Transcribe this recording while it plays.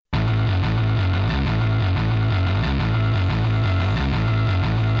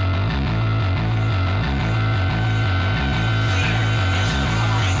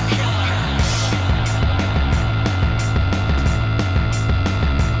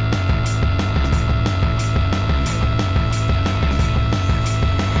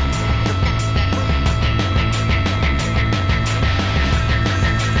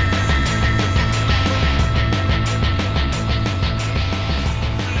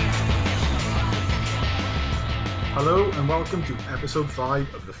Hello and welcome to episode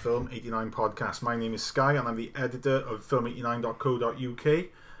 5 of the Film 89 podcast. My name is Skye and I'm the editor of film89.co.uk,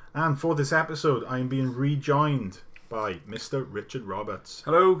 and for this episode I am being rejoined by Mr. Richard Roberts.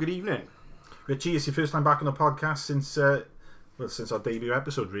 Hello, good evening. Richie, it's your first time back on the podcast since our debut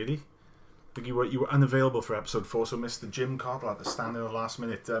episode, really. I think you were unavailable for episode 4, so Mr. Jim Cottle had to stand in the last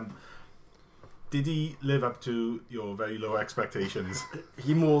minute. Did he live up to your very low expectations?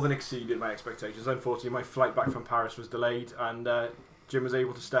 He more than exceeded my expectations. Unfortunately, my flight back from Paris was delayed, and Jim was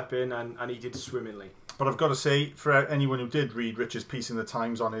able to step in, and he did swimmingly. But I've got to say, for anyone who did read Rich's piece in the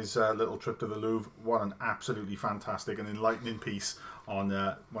Times on his little trip to the Louvre, what an absolutely fantastic and enlightening piece on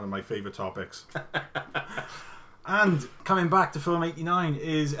one of my favourite topics. And coming back to Film 89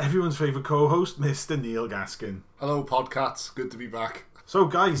 is everyone's favourite co-host, Mr. Neil Gaskin. Hello, podcasts. Good to be back. So,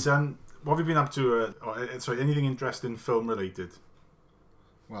 guys, what have you been up to? Anything interesting film related?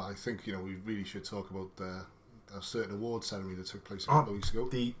 Well, I think we really should talk about a certain award ceremony that took place a couple of weeks ago.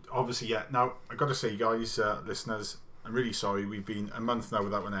 Obviously, yeah. Now, I got to say, guys, listeners, I'm really sorry. We've been a month now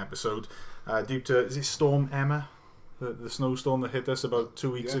without an episode due to Storm Emma, the snowstorm that hit us about 2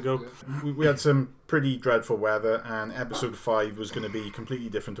 weeks ago. Yeah. We had some pretty dreadful weather, and episode 5 was going to be completely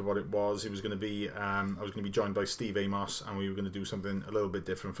different to what it was. It was going to be I was going to be joined by Steve Amos, and we were going to do something a little bit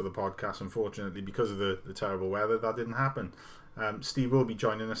different for the podcast. Unfortunately, because of the terrible weather, that didn't happen. Steve will be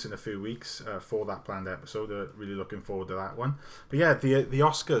joining us in a few weeks for that planned episode. Really looking forward to that one. But yeah, the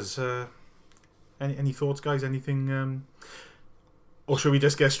Oscars. Any thoughts, guys? Anything? Or should we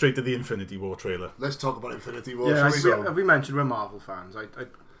just get straight to the Infinity War trailer? Let's talk about Infinity War. Yeah, have we mentioned we're Marvel fans? I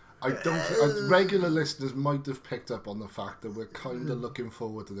don't. Regular listeners might have picked up on the fact that we're kind of looking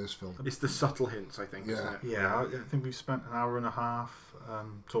forward to this film. It's the subtle hints, I think, isn't it? Yeah, I think we've spent an hour and a half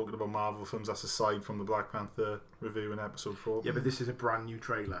talking about Marvel films. That's aside from the Black Panther review in episode 4. Yeah, but this is a brand new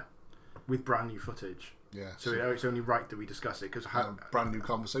trailer with brand new footage. Yeah, so it's only right that we discuss it because brand new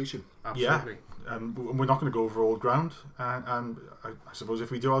conversation. Yeah, Absolutely. we're not going to go over old ground, and I suppose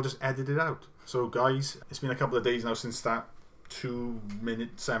if we do, I'll just edit it out. So, guys, it's been a couple of days now since that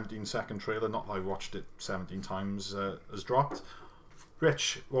 2-minute 17-second trailer, not that I've watched it 17 times, has dropped.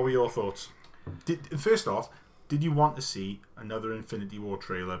 Rich, what were your thoughts? First off, did you want to see another Infinity War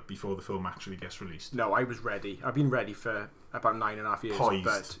trailer before the film actually gets released? No, I was ready. I've been ready for about 9.5 years. Poised.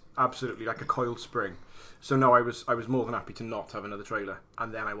 But absolutely, like a coiled spring. So no, I was more than happy to not have another trailer.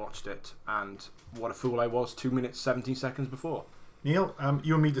 And then I watched it, and what a fool I was 2 minutes 17 seconds before. Neil,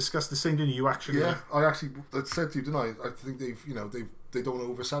 you and me discussed the same, didn't you? Yeah, I said to you, didn't I? I think they don't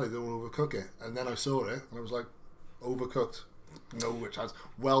want to oversell it, they don't want to overcook it. And then I saw it, and I was like, overcooked. No, which has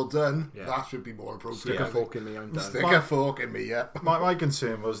well done. Yeah. That should be more appropriate. Stick a fork in me, I'm done. Stick a fork in me, yeah. My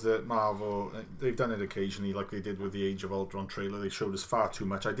concern was that Marvel, they've done it occasionally, like they did with the Age of Ultron trailer. They showed us far too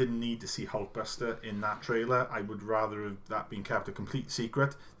much. I didn't need to see Hulkbuster in that trailer. I would rather have that been kept a complete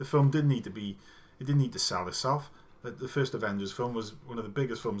secret. The film didn't need to sell itself. The first Avengers film was one of the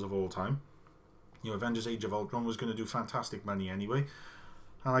biggest films of all time. Avengers Age of Ultron was going to do fantastic money anyway.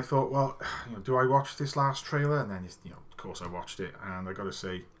 And I thought, well, do I watch this last trailer? And then, of course I watched it. And I got to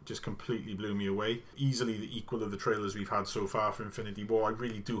say, it just completely blew me away. Easily the equal of the trailers we've had so far for Infinity War. I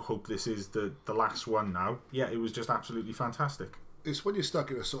really do hope this is the last one now. Yeah, it was just absolutely fantastic. It's when you're stuck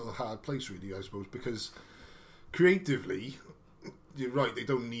in a sort of hard place, really, I suppose, because creatively, you're right, they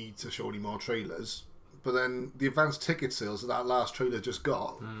don't need to show any more trailers. But then the advanced ticket sales that last trailer just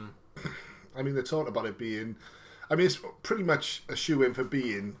got, I mean, they're talking about it being... I mean, it's pretty much a shoe-in for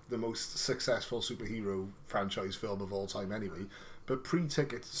being the most successful superhero franchise film of all time anyway. But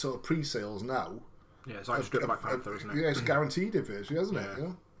pre-ticket, sort of pre-sales now... Yeah, it's like strip Black Panther, isn't it? Yeah, it's guaranteed virtually, isn't it?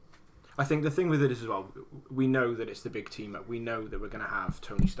 Yeah. I think the thing with it is as well, we know that it's the big team up. We know that we're going to have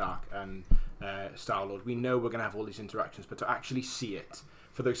Tony Stark and Star-Lord. We know we're going to have all these interactions, but to actually see it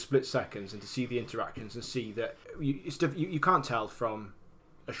for those split seconds and to see the interactions and see that... You can't tell from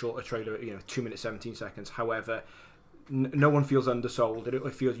a shorter trailer, 2 minutes 17 seconds. However, no one feels undersold.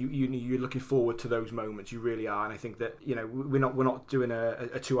 It feels you're looking forward to those moments. You really are, and I think that we're not doing a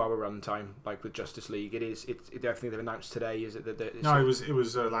 2-hour runtime like with Justice League. It's everything they've announced today. Is it that? No, it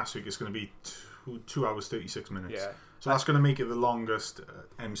was last week. It's going to be 2 hours 36 minutes. Yeah, so that's going to make it the longest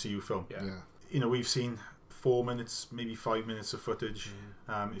MCU film. Yeah. We've seen 4 minutes, maybe 5 minutes of footage.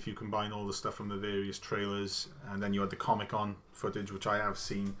 If you combine all the stuff from the various trailers, and then you had the Comic-Con footage, which I have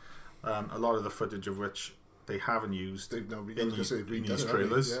seen, a lot of the footage of which they haven't used They've now in these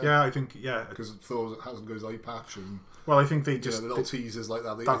trailers. Yeah, I think because Thor hasn't got his eye patch and. Well, I think they just the little teasers like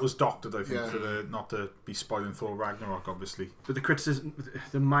that. That was doctored, I think, for not to be spoiling Thor Ragnarok, obviously. But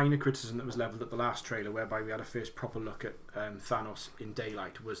the minor criticism that was levelled at the last trailer, whereby we had a first proper look at Thanos in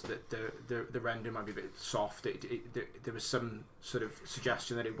daylight, was that the render might be a bit soft. There was some sort of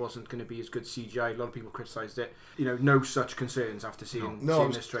suggestion that it wasn't going to be as good CGI. A lot of people criticised it. No such concerns after seeing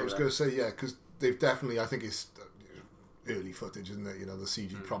this trailer. I was going to say, because they've definitely. I think it's early footage, isn't it? The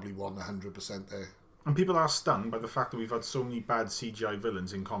CG probably won 100% there. And people are stunned by the fact that we've had so many bad CGI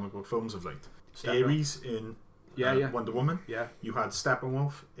villains in comic book films of late. Ares in Wonder Woman. Yeah. You had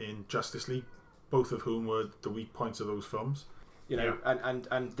Steppenwolf in Justice League, both of whom were the weak points of those films.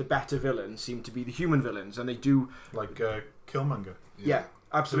 And the better villains seem to be the human villains, and they do like Killmonger. Yeah,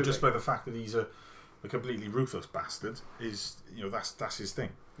 absolutely. So just by the fact that he's a completely ruthless bastard is that's his thing.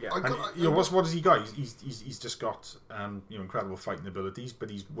 Yeah. What does he got? He's just got incredible fighting abilities, but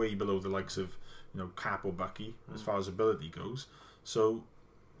he's way below the likes of Cap or Bucky as far as ability goes. So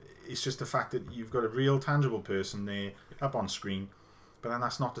it's just the fact that you've got a real tangible person there up on screen, but then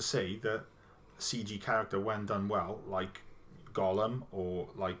that's not to say that a CG character, when done well, like Gollum or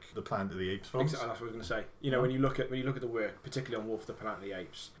like the Planet of the Apes films. Exactly, that's what I was going to say. When you look at the work, particularly on Wolf of the Planet of the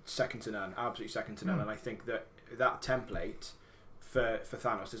Apes, second to none, absolutely second to none. And I think that template for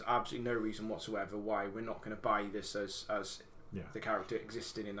Thanos, there's absolutely no reason whatsoever why we're not going to buy this as the character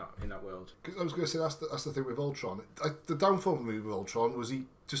existing in that world. Because I was going to say that's the thing with Ultron. The downfall of the movie with Ultron was he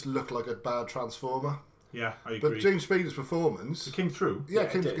just looked like a bad Transformer. Yeah, I agree. But James Spader's performance, it came through. Yeah,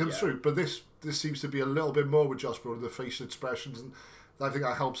 it came through. But this seems to be a little bit more with Josh Brolin, the facial expressions, and I think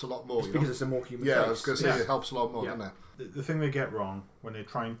that helps a lot more. Because it's a more human face. I was going to say it helps a lot more, doesn't it? The thing they get wrong when they're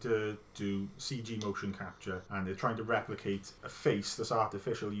trying to do CG motion capture and they're trying to replicate a face that's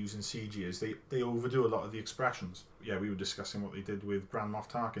artificial using CG is they overdo a lot of the expressions. Yeah, we were discussing what they did with Grand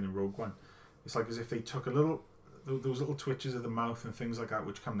Moff Tarkin in Rogue One. It's like as if they took those little twitches of the mouth and things like that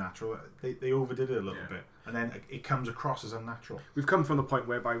which come natural. They overdid it a little bit, and then it comes across as unnatural. We've come from the point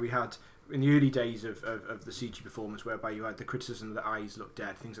whereby we had, in the early days of the CG performance, whereby you had the criticism that the eyes looked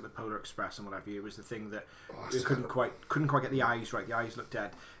dead, things like the Polar Express and what have you. It was the thing that we couldn't quite get the eyes right. The eyes looked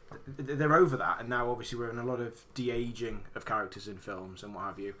dead. They're over that, and now obviously we're in a lot of de-aging of characters in films and what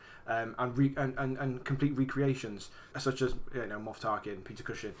have you, and complete recreations, such as Moff Tarkin, Peter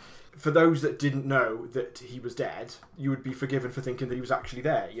Cushing. For those that didn't know that he was dead, you would be forgiven for thinking that he was actually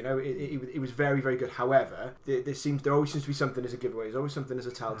there. It was very, very good. However, there always seems to be something as a giveaway. There's always something as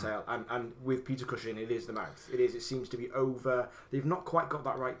a telltale, and with Peter Cushing, it is the mouth. It seems to be over. They've not quite got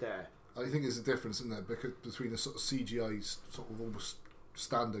that right there. I think there's a difference in there between the sort of CGI sort of almost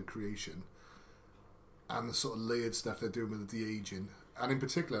standard creation and the sort of layered stuff they're doing with the de-aging, and in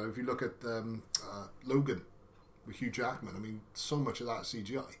particular if you look at Logan with Hugh Jackman, I mean so much of that is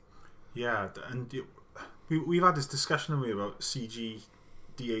CGI. Yeah, and we've had this discussion about CG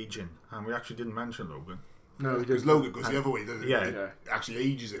de-aging, and we actually didn't mention Logan. No, because Logan goes the other way, doesn't it? Yeah, it actually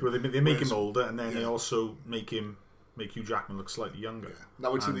ages him. Well, they make him older, and then they also make Hugh Jackman look slightly younger. Yeah.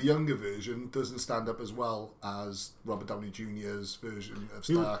 Now, the younger version doesn't stand up as well as Robert Downey Jr.'s version of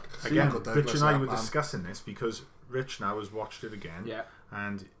Stark. Again, Rich and I were discussing this because Rich now has watched it again,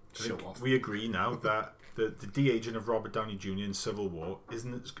 and we agree now that the de-aging of Robert Downey Jr. in Civil War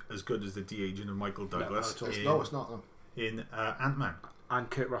isn't as good as the de-aging of Michael Douglas no, it's not. No. In Ant-Man. And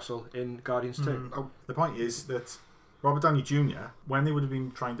Kurt Russell in Guardians 2. Oh. The point is that Robert Downey Jr., when they would have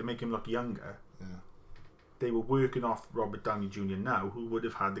been trying to make him look younger, they were working off Robert Downey Jr. now, who would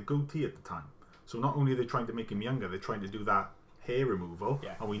have had the goatee at the time. So not only are they trying to make him younger, they're trying to do that hair removal,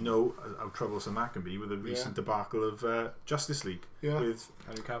 and we know how troublesome that can be with the recent debacle of Justice League with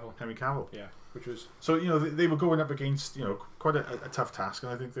Henry Cavill. Yeah, which was so they were going up against quite a tough task,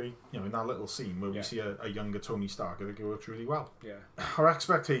 and I think they in that little scene where we see a younger Tony Stark, I think it works really well. Yeah, our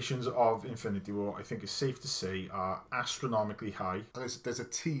expectations of Infinity War, I think, is safe to say, are astronomically high. And there's a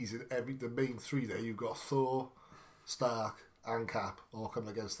tease in the main three there. You've got Thor, Stark, and Cap all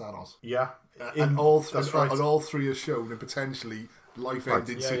coming against Thanos. Yeah, and all three are shown in potentially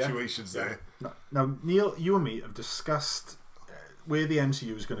life-ending situations there. Now, Neil, you and me have discussed where the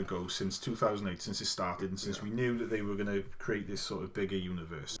MCU is going to go since 2008, since it started, and since we knew that they were going to create this sort of bigger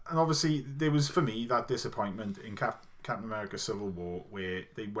universe. And obviously, there was, for me, that disappointment in Captain America Civil War, where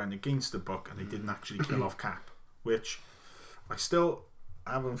they went against the book and they didn't actually kill off Cap, which I still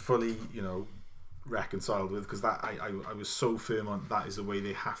haven't fully, reconciled with, because that I was so firm on that is the way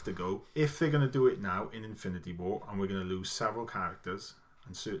they have to go. If they're going to do it now in Infinity War, and we're going to lose several characters,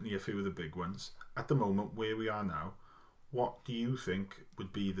 and certainly a few of the big ones, at the moment where we are now, what do you think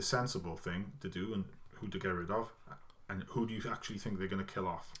would be the sensible thing to do, and who to get rid of, and who do you actually think they're going to kill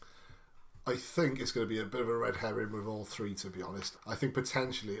off? I think it's going to be a bit of a red herring with all three, to be honest. I think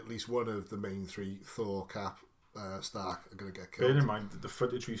potentially at least one of the main three, Thor, Cap, Stark, are going to get killed. Bear in mind that the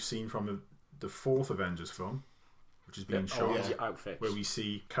footage we've seen from the fourth Avengers film, which is being shown, where we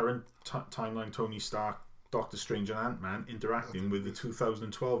see current timeline Tony Stark, Doctor Strange and Ant-Man interacting with the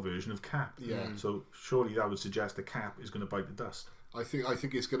 2012 version of Cap. Yeah. So surely that would suggest that Cap is going to bite the dust. I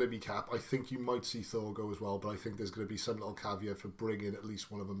think it's going to be Cap. I think you might see Thor go as well, but I think there's going to be some little caveat for bringing at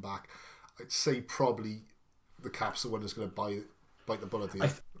least one of them back. I'd say probably the Cap's the one that's going to bite the bullet here.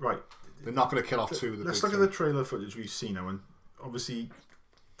 Right. They're not going to kill off two of the Let's look at the trailer footage we've seen now, and obviously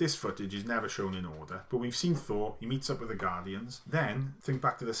this footage is never shown in order, but we've seen Thor, he meets up with the Guardians. Then think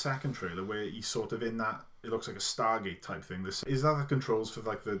back to the second trailer where he's sort of in that, it looks like a Stargate type thing. Is that the controls for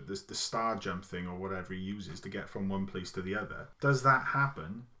like the star jump thing or whatever he uses to get from one place to the other? Does that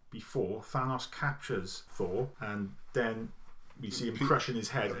happen before Thanos captures Thor, and then we see him crushing his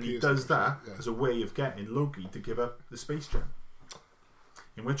head, and he does that as a way of getting Loki to give up the space gem?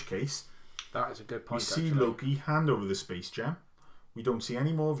 In which case, that is a good point. We see Loki hand over the space gem. We don't see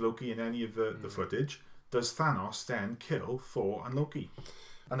any more of Loki in any of the footage. Does Thanos then kill Thor and Loki?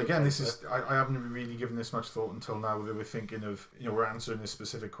 And again, this is I haven't really given this much thought until now that we're thinking of, we're answering this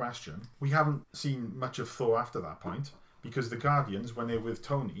specific question. We haven't seen much of Thor after that point, because the Guardians, when they're with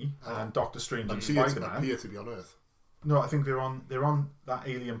Tony and Doctor Strange and Spider-Man, appear to be on Earth. No, I think they're on that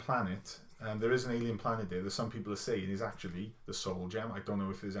alien planet. There is an alien planet there that some people are saying is actually the Soul Gem. I don't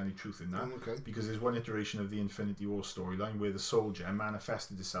know if there's any truth in that. Because there's one iteration of the Infinity War storyline where the Soul Gem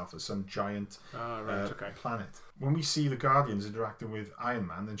manifested itself as some giant planet. When we see the Guardians interacting with Iron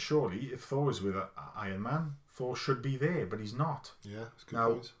Man, then surely if Thor is with Iron Man, Thor should be there, but he's not. Yeah, that's a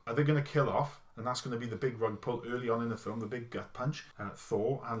good point. Are they going to kill off? And that's going to be the big rug pull early on in the film, the big gut punch.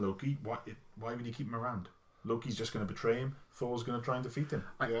 Thor and Loki, why would he keep him around? Loki's just going to betray him. Thor's going to try and defeat him.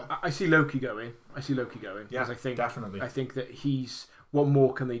 I see Loki going. Yeah, I think definitely. I think that he's. What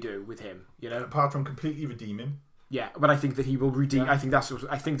more can they do with him? Apart from completely redeem him. Yeah, but I think that he will redeem. Yeah. I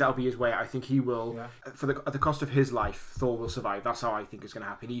think that'll be his way. I think he will. Yeah. At the cost of his life, Thor will survive. That's how I think it's going to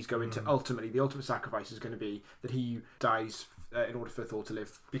happen. He's going to ultimately. The ultimate sacrifice is going to be that he dies in order for Thor to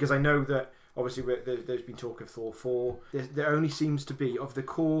live. Because I know that obviously there's been talk of Thor 4. There only seems to be of the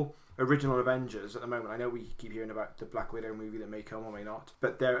core original Avengers at the moment. I know we keep hearing about the Black Widow movie that may come or may not,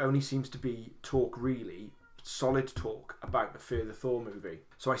 but there only seems to be solid talk about the further Thor movie.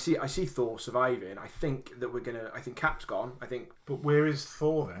 So I see Thor surviving. I think Cap's gone. But where is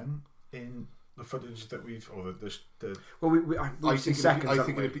Thor then in the footage that we've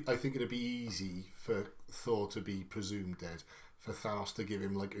I think it'd be easy for Thor to be presumed dead, for Thanos to give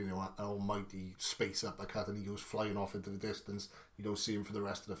him an almighty space uppercut and he goes flying off into the distance. You don't see him for the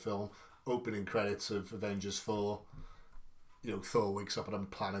rest of the film. Opening credits of Avengers 4, Thor wakes up on a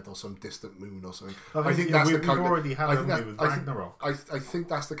planet or some distant moon or something. I think that's we've already had it with Ragnarok. I think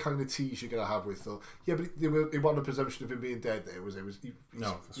that's the kind of tease you're going to have with Thor. Yeah, but they want the presumption of him being dead there. I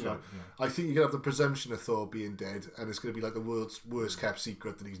think you're going to have the presumption of Thor being dead, and it's going to be like the world's worst kept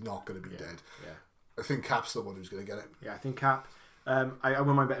secret that he's not going to be dead. Yeah. I think Cap's the one who's going to get it. Yeah, I think Cap. I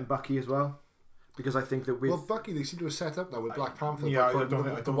wouldn't mind betting Bucky as well, because I think that with Bucky they seem to have set up now with Black Panther. Yeah,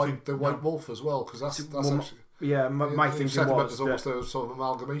 the White Wolf as well, because that's actually. Yeah, my thinking was that almost a sort of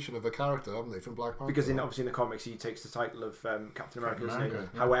amalgamation of a character, haven't they, from Black Panther? Because obviously in the comics he takes the title of Captain America, isn't he? Yeah.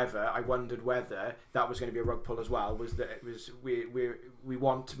 However, I wondered whether that was going to be a rug pull as well. Was that it was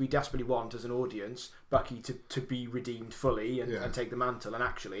we desperately want as an audience Bucky to be redeemed fully and take the mantle, and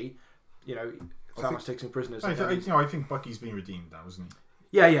actually, Thanos takes him prisoners. I think Bucky's been redeemed now, isn't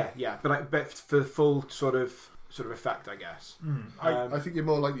he? Yeah. But for the full sort of effect, I guess. I think you're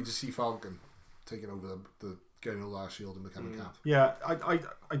more likely to see Falcon taking over the getting all that shield and becoming Cap. Yeah,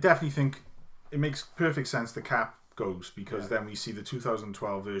 I definitely think it makes perfect sense that Cap goes, because then we see the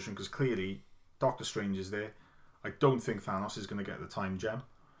 2012 version, because clearly Doctor Strange is there. I don't think Thanos is going to get the time gem.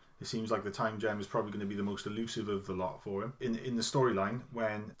 It seems like the time gem is probably going to be the most elusive of the lot for him. In the storyline,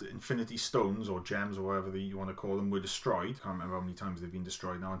 when the Infinity Stones or gems or whatever you want to call them were destroyed, I can't remember how many times they've been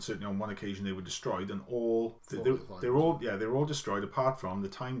destroyed now, and certainly on one occasion they were destroyed, and they're all destroyed apart from the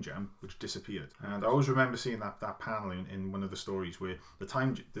time gem, which disappeared. And I always remember seeing that panel in one of the stories where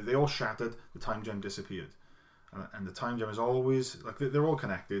they all shattered, the time gem disappeared, and the time gem is always they're all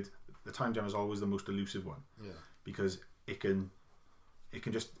connected. The time gem is always the most elusive one, because it can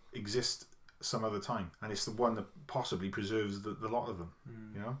just exist some other time, and it's the one that possibly preserves the lot of them.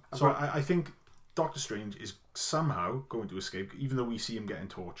 So I think Doctor Strange is somehow going to escape, even though we see him getting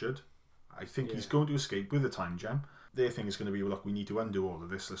tortured. I think he's going to escape with the time gem, their thing is going to be, look, we need to undo all of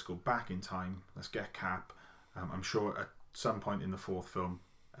this. Let's go back in time. Let's get Cap. I'm sure at some point in the fourth film,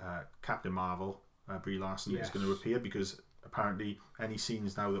 Captain Marvel, Brie Larson, is going to appear, because apparently any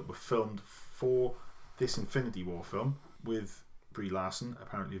scenes now that were filmed for this Infinity War film with Brie Larson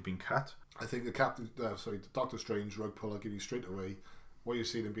apparently have been cut. I think the Doctor Strange rug pull, I'll give you straight away. What you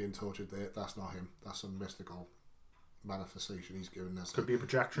see him being tortured there, that's not him. That's some mystical manifestation he's given us. Could be a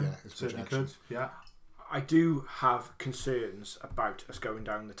projection. Yeah, it's certainly projections. could. Yeah. I do have concerns about us going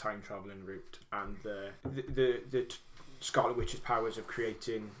down the time travelling route and the Scarlet Witch's powers of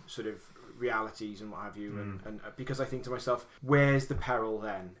creating sort of realities and what have you, and because I think to myself, where's the peril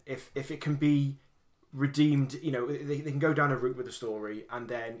then? If it can be redeemed, they can go down a route with the story, and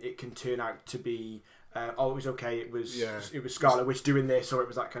then it can turn out to be it was okay, it was Scarlet Witch doing this, or it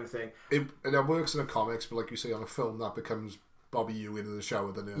was that kind of thing. It works in the comics, but like you say, on a film that becomes Bobby Ewing in the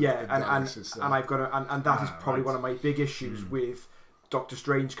shower. And I've got and that is probably one of my big issues with Doctor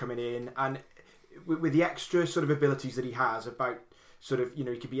Strange coming in, and with the extra sort of abilities that he has about sort of, he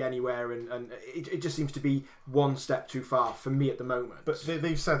could be anywhere, and it just seems to be one step too far for me at the moment. But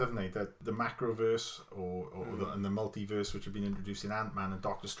they've said, haven't they, that the macroverse and the multiverse, which have been introduced in Ant-Man and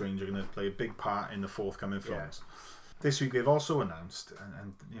Doctor Strange, are going to play a big part in the forthcoming films. This week they've also announced,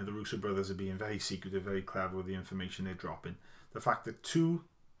 and the Russo brothers are being very secretive, very clever with the information they're dropping, the fact that 2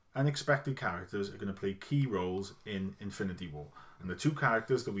 unexpected characters are going to play key roles in Infinity War. And the 2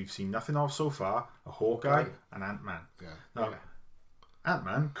 characters that we've seen nothing of so far are Hawkeye and Ant-Man.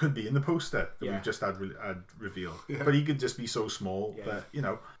 Ant-Man could be in the poster that we've just had revealed, but he could just be so small that,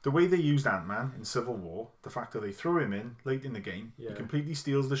 the way they used Ant-Man in Civil War, the fact that they throw him in late in the game, he completely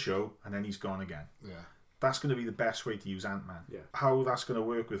steals the show, and then he's gone again. That's going to be the best way to use Ant-Man. How that's going to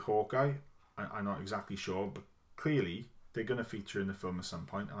work with Hawkeye, I'm not exactly sure, but clearly they're going to feature in the film at some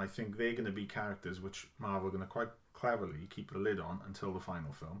point, and I think they're going to be characters which Marvel are going to quite cleverly keep the lid on until the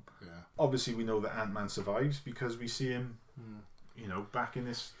final film. Obviously we know that Ant-Man survives because we see him back in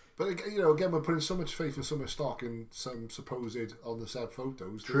this. But again, we're putting so much faith and so much stock in some supposed on the set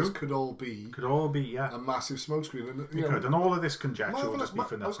photos. True. This could all be a massive smokescreen. And all of this conjecture will just be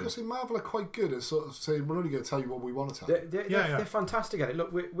for nothing. I was going to say, Marvel are quite good at sort of saying, we're only going to tell you what we want to tell you. They're fantastic at it.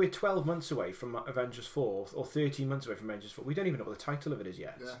 Look, we're 12 months away from Avengers 4, or 13 months away from Avengers 4. We don't even know what the title of it is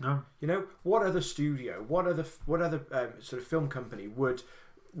yet. No. What other studio, what other sort of film company would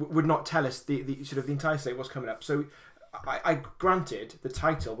not tell us the sort of the entire state what's coming up? So I granted the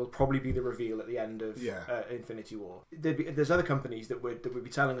title will probably be the reveal at the end of Infinity War. There's other companies that would be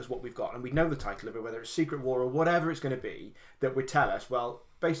telling us what we've got, and we know the title of it, whether it's Secret War or whatever it's going to be, that would tell us, well,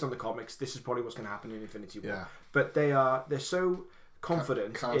 based on the comics, this is probably what's going to happen in Infinity War. But they're so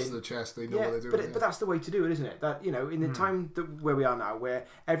confident cards to the chest, they know what they're doing. But that's the way to do it, isn't it? That in the time where we are now, where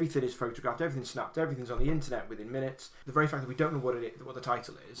everything is photographed, everything's snapped, everything's on the internet within minutes, the very fact that we don't know what the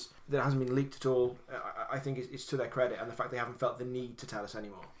title is, that it hasn't been leaked at all, I think it's to their credit, and the fact they haven't felt the need to tell us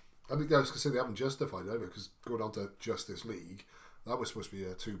anymore. I think I was going to say they haven't justified it either, because going on to Justice League, that was supposed to be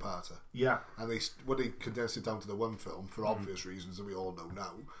a 2-parter. And when they condensed it down to the one film, for obvious reasons that we all know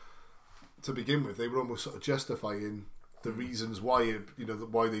now, to begin with, they were almost sort of justifying the reasons why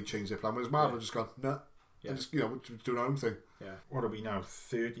why they changed their plan. Whereas Marvel just gone, nah, and just we're doing our own thing. What are we now?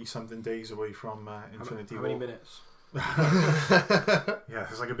 30-something days away from Infinity War. How many minutes?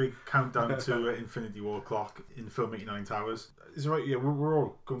 It's like a big countdown to Infinity War clock in Film 89 Towers. Is it right? Yeah, we're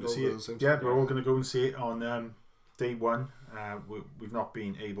all going to see it. We're all going to go and see it on day one. We've not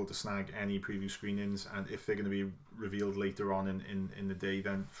been able to snag any preview screenings, and if they're going to be revealed later on in the day,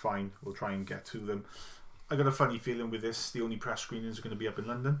 then fine, we'll try and get to them. I got a funny feeling with this, the only press screenings are going to be up in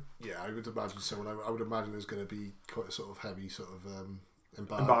London. Yeah, I would imagine so. And I would imagine there's going to be quite a sort of heavy sort of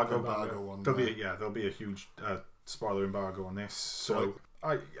embargo on. There'll be a huge spoiler embargo on this. So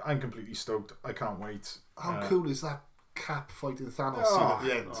I'm completely stoked. I can't wait. How cool is that Cap fighting Thanos scene at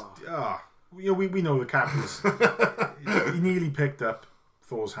the end? We know the Cap is. He nearly picked up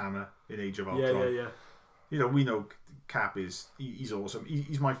Thor's hammer in Age of Ultron. We know Cap he's awesome.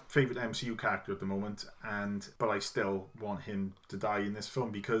 He's my favourite MCU character at the moment, but I still want him to die in this film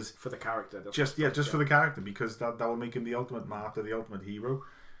because for the character, just for the character, because that will make him the ultimate martyr, the ultimate hero,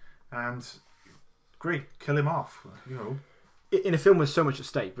 and great, kill him off. In a film with so much at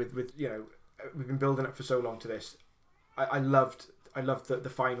stake, with we've been building up for so long to this. I loved the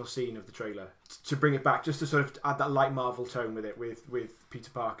final scene of the trailer. to bring it back, just to sort of add that light Marvel tone with it, with Peter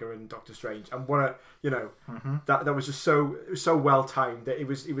Parker and Doctor Strange, and what a that was just so well timed that it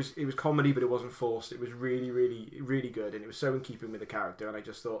was comedy, but it wasn't forced. It was really, really, really good, and it was so in keeping with the character. And I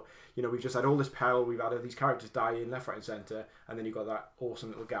just thought, we've just had all this peril, we've had these characters die in left, right, and centre, and then you got that awesome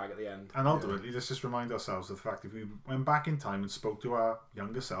little gag at the end. And ultimately, let's just remind ourselves of the fact if we went back in time and spoke to our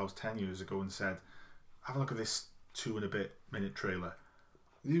younger selves 10 years ago and said, "Have a look at this 2 and a bit minute trailer."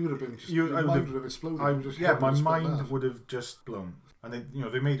 You would have been. Your mind would have exploded. My mind would have just blown. And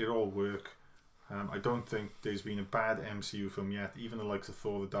they made it all work. I don't think there's been a bad MCU film yet. Even the likes of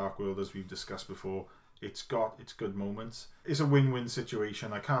Thor: The Dark World, as we've discussed before, it's got its good moments. It's a win-win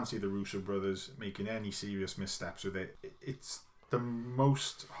situation. I can't see the Russo brothers making any serious missteps with it. It's the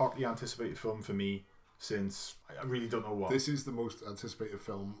most hotly anticipated film for me since I really don't know what. This is the most anticipated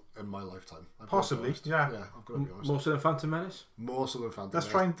film in my lifetime. Possibly, yeah. I've got to be honest. More so than Phantom Menace? More so than Phantom Let's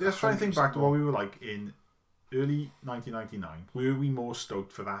Menace. try and think back to what we were like in early 1999. Were we more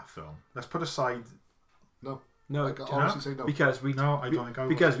stoked for that film? Let's put aside... No. I honestly say no. Because I don't think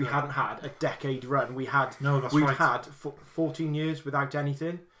because we hadn't had a decade run. We had 14 years without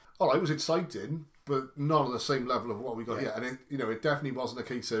anything. Oh, I was excited, but not on the same level of what we got here. And it definitely wasn't a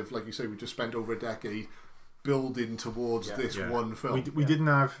case of, like you say, we just spent over a decade building towards this one film. We didn't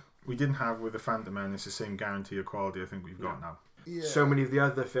have with the Phantom Menace the same guarantee of quality I think we've got now. Yeah. So many of the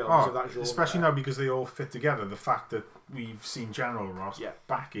other films of that genre, especially now because they all fit together. The fact that we've seen General Ross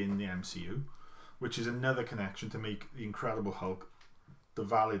back in the MCU, which is another connection to make the Incredible Hulk the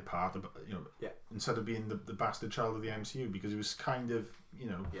valid part of, instead of being the bastard child of the MCU, because it was kind of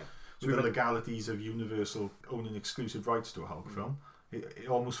so the legalities of Universal owning exclusive rights to a Hulk film, it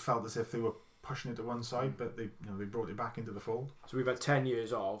almost felt as if they were pushing it to one side, but they brought it back into the fold. So we've had 10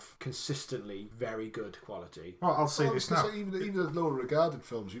 years of consistently very good quality. Well, I'll say this now. Even the lower regarded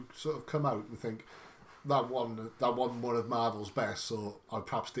films, you sort of come out and think that one of Marvel's best, so I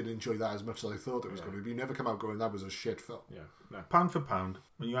perhaps didn't enjoy that as much as I thought it was going to be. You never come out going, that was a shit film. Yeah, no. Pound for pound,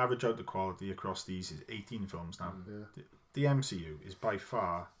 when you average out the quality across these 18 films now, the MCU is by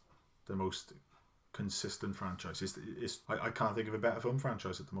far the most consistent franchise. I can't think of a better film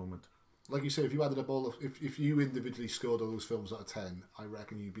franchise at the moment. Like you say, if you added up if you individually scored all those films out of 10, I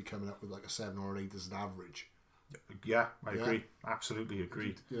reckon you'd be coming up with like a 7 or an 8 as an average. Yeah, I agree. Absolutely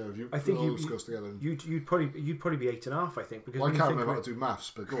agree. If you I think all those scores together, you'd probably be 8.5. I think, because I can't remember how to do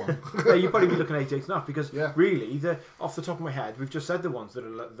maths, but go on. Yeah, you'd probably be looking at 8.5 because really, off the top of my head, we've just said the ones that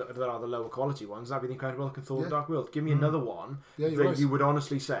are the lower quality ones. That'd be the Incredible Hulk and Thor: The Dark World. Give me another one that you would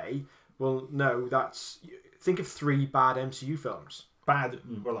honestly say, well, no, think of 3 bad MCU films. Bad.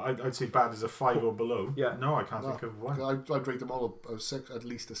 Well, I'd say bad is a 5 or below. Yeah. No, I can't think of one. I'd rate them all a 6, at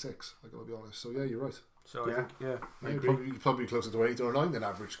least a 6. I gotta be honest. So yeah, you're right. So I think, you're probably closer to 8 or 9 than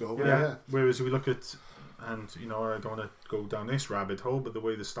average score. Yeah. Whereas we look at, and I don't want to go down this rabbit hole, but the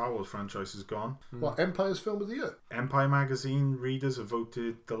way the Star Wars franchise has gone. What, Empire's film of the year? Empire magazine readers have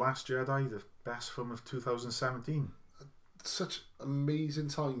voted The Last Jedi the best film of 2017. Such amazing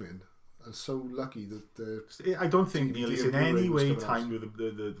timing. And so lucky that I don't think Neil is in any way timed with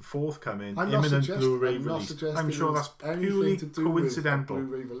the forthcoming imminent Blu-ray release. I'm sure that's purely coincidental.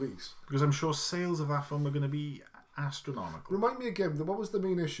 Blu-ray release, because I'm sure sales of that film are going to be astronomical. Remind me again, what was the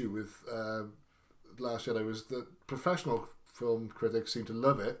main issue with Last Jedi? Was that professional film critics seemed to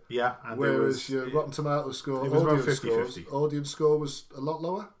love it, and whereas your Rotten Tomatoes score, it was about 50-50. Audience score was a lot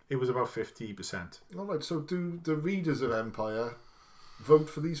lower. It was about 50%. All right, so do the readers of Empire vote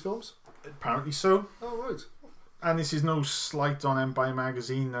for these films? Apparently so. Oh, right. And this is no slight on Empire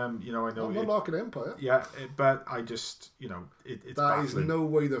magazine. I know. I'm not knocking Empire. Yeah, but I just, it's that baffling. Is no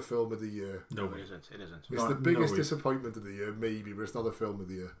way the film of the year. No, it isn't. It's the biggest disappointment of the year, maybe, but it's not the film of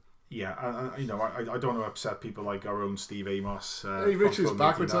the year. Yeah, I don't want to upset people like our own Steve Amos. Hey, Richard's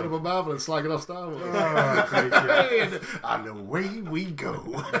back with Son of a Marvel and slagging off Star Wars. Oh, great, yeah. And away we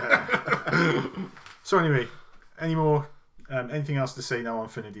go. So anyway, anything else to say now on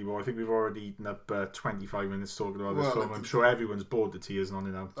Infinity War? I think we've already eaten up 25 minutes talking about this film. I'm sure everyone's bored to tears on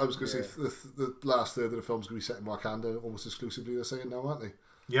it now. I was going to say the last third of the film's going to be set in Wakanda almost exclusively, they're saying now, aren't they?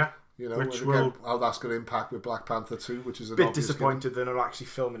 Yeah. How that's going to impact with Black Panther 2, which is a bit disappointed they're not actually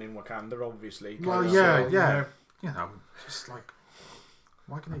filming in Wakanda, obviously. Well, yeah. Just like,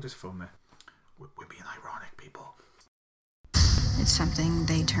 why can't they just film it? We're being ironic, people. It's something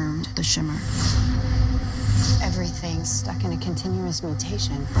they termed the shimmer. Everything's stuck in a continuous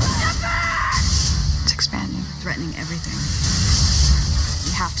mutation. It's expanding, threatening everything.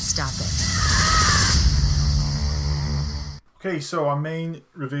 You have to stop it. Okay, so our main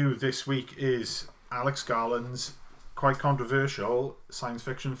review this week is Alex Garland's quite controversial science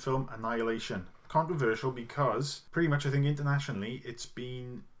fiction film Annihilation, controversial because pretty much I think internationally it's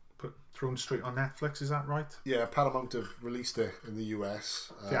been thrown straight on Netflix. Is that right? Yeah, Paramount have released it in the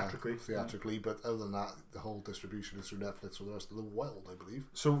US theatrically, but other than that, the whole distribution is through Netflix for the rest of the world, I believe.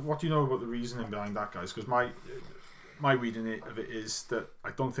 So what do you know about the reasoning behind that, guys? Because my reading of it is that I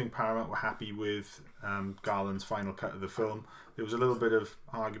don't think Paramount were happy with Garland's final cut of the film. There was a little bit of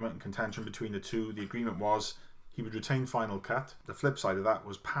argument and contention between the two. The agreement was he would retain final cut. The flip side of that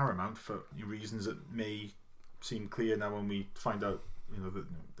was Paramount, for reasons that may seem clear now when we find out,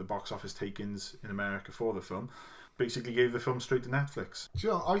 the box office take-ins in America for the film, basically gave the film straight to Netflix. Do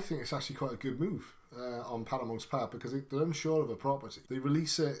you know, I think it's actually quite a good move on Paramount's part, because they're unsure of a property. They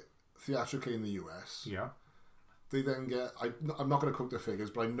release it theatrically in the US. Yeah. They then get... I'm not going to quote the figures,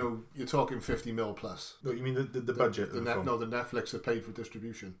 but I know you're talking 50 mil plus. No, you mean the budget of the film? No, the Netflix have paid for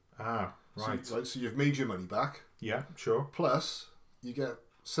distribution. Ah, right. So you've made your money back. Yeah, sure. Plus, you get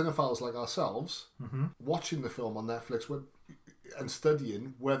cinephiles like ourselves watching the film on Netflix and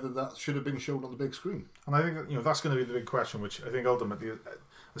studying whether that should have been shown on the big screen. And I think that's going to be the big question, which I think ultimately,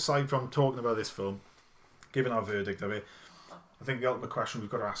 aside from talking about this film, giving our verdict of it, I think the ultimate question we've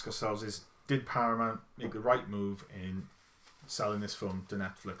got to ask ourselves is, did Paramount make the right move in selling this film to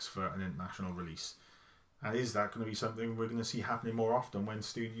Netflix for an international release? And is that going to be something we're going to see happening more often when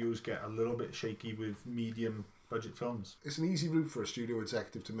studios get a little bit shaky with medium budget films? It's an easy route for a studio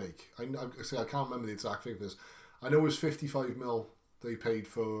executive to make. I can't remember the exact figures. I know it was 55 mil they paid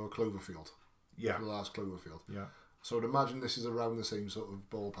for Cloverfield. Yeah. For the last Cloverfield. Yeah. So I'd imagine this is around the same sort of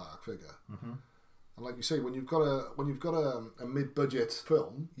ballpark figure. Mm-hmm. And like you say, when you've got a mid-budget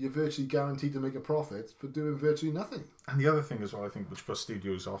film, you're virtually guaranteed to make a profit for doing virtually nothing. And the other thing as well, I think, which puts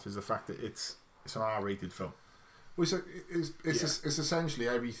studios off, is the fact that it's an R-rated film. Well, it's essentially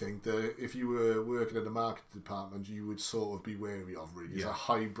everything that if you were working in the marketing department, you would sort of be wary of. Really, it's a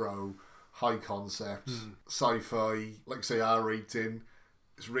highbrow, high concept, sci-fi, like I say, R rating.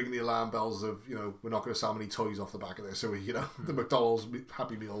 It's ringing the alarm bells of, we're not going to sell many toys off the back of this, so the McDonald's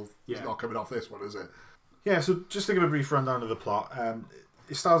Happy Meal is not coming off this one, is it? Yeah. So just to give a brief rundown of the plot,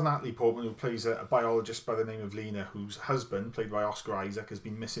 it stars Natalie Portman, who plays a biologist by the name of Lena, whose husband, played by Oscar Isaac, has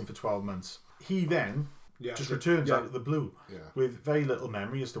been missing for 12 months. He then just returns out of the blue with very little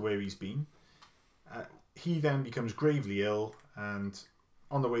memory as to where he's been. He then becomes gravely ill, and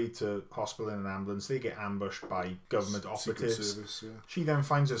on the way to hospital in an ambulance, they get ambushed by government operatives. Service, She then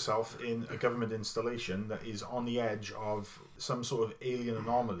finds herself in a government installation that is on the edge of some sort of alien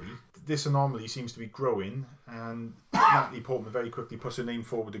anomaly. This anomaly seems to be growing, and Natalie Portman very quickly puts her name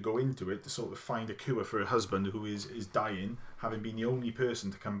forward to go into it to sort of find a cure for her husband, who is dying, having been the only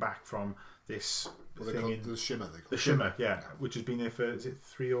person to come back from this thing in the Shimmer. The Shimmer, which has been there for, is it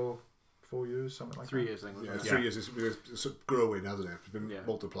 3 or 4 years, something like 3 that? years, I think. 3 years. It's growing, hasn't it? It's been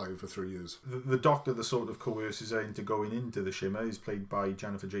multiplying for 3 years. The doctor that sort of coerces her into going into the Shimmer is played by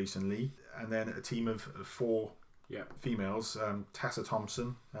Jennifer Jason Leigh, and then a team of 4 females, Tessa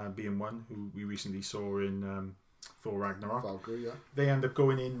Thompson being one, who we recently saw in Thor Ragnarok. Valkyrie, yeah. They end up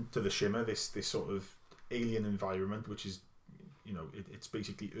going into the Shimmer, this sort of alien environment, which is, it's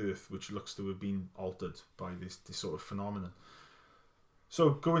basically Earth, which looks to have been altered by this sort of phenomenon.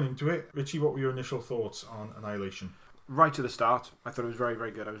 So, going into it, Richie, what were your initial thoughts on Annihilation? Right to the start, I thought it was very,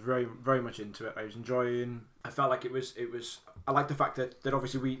 very good. I was very, very much into it. I was enjoying. I felt like it was. I like the fact that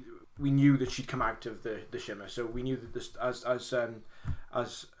obviously we knew that she'd come out of the Shimmer, so we knew that this,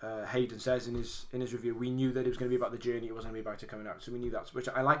 as Hayden says in his review, we knew that it was going to be about the journey. It wasn't going to be about her coming out. So we knew that, which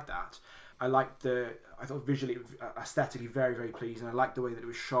I liked that. I thought visually, aesthetically, very, very pleasing. I liked the way that it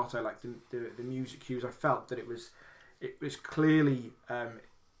was shot. I liked the music cues. I felt that it was clearly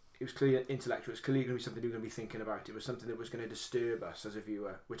intellectual. It's clearly going to be something you're going to be thinking about. It was something that was going to disturb us as a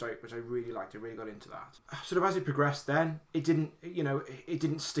viewer, which I really liked. I really got into that. Sort of as it progressed, then it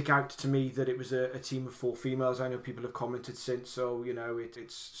didn't stick out to me that it was a team of 4 females. I know people have commented since, so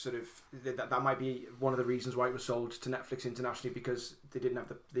it's sort of that might be one of the reasons why it was sold to Netflix internationally, because they didn't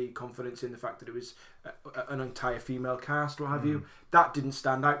have the confidence in the fact that it was an entire female cast or have you. That didn't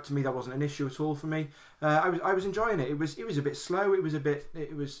stand out to me. That wasn't an issue at all for me. I was enjoying it. It was a bit slow. It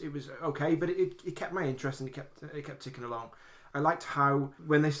was okay, but it kept my interest and it kept ticking along. I liked how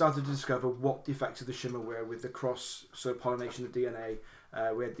when they started to discover what the effects of the Shimmer were with the cross sort of pollination of DNA.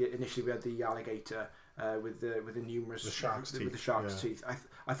 Initially we had the alligator with the numerous shark's teeth. With the shark's teeth.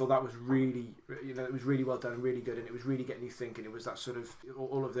 I thought that was really it was really well done and really good, and it was really getting you thinking. It was that sort of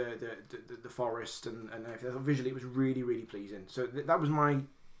all of the forest and everything. I thought visually it was really, really pleasing. So that was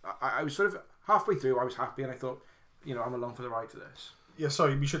I was sort of halfway through. I was happy, and I thought, I'm along for the ride for this. Yeah,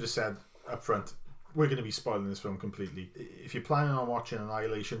 sorry, we should have said up front, we're going to be spoiling this film completely. If you're planning on watching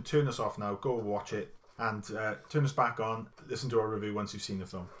Annihilation, turn us off now, go watch it, and turn us back on, listen to our review once you've seen the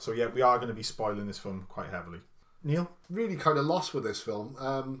film. So yeah, we are going to be spoiling this film quite heavily. Neil? Really kind of lost with this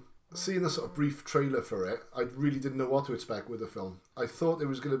film. Seeing the sort of brief trailer for it, I really didn't know what to expect with the film. I thought there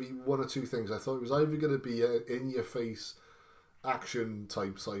was going to be one or two things. I thought it was either going to be an in-your-face action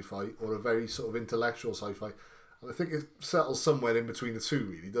type sci-fi or a very sort of intellectual sci-fi. And I think it settles somewhere in between the two,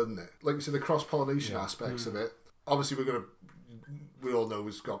 really, doesn't it? Like you said, the cross-pollination aspects of it. Obviously, we all know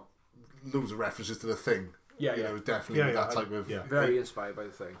it's got loads of references to The Thing. You know, definitely that type of... Yeah. Very inspired by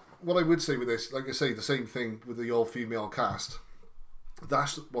The Thing. What I would say with this, like I say, the same thing with the all-female cast.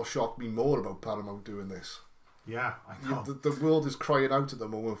 That's what shocked me more about Paramount doing this. Yeah, I know. The world is crying out at the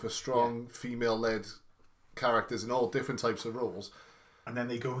moment for strong female-led characters in all different types of roles. And then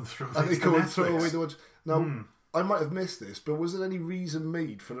they go and throw away the ones. Now, I might have missed this, but was there any reason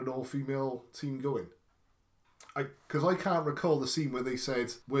made for an all-female team going? Because I can't recall the scene where they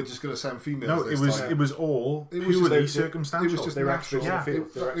said we're just going to send females. No, it was all purely circumstantial. It was just natural.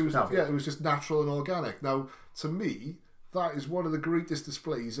 It was just natural and organic. Now, to me, that is one of the greatest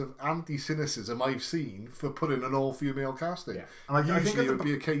displays of anti-cynicism I've seen for putting an all-female casting. Yeah. And usually it would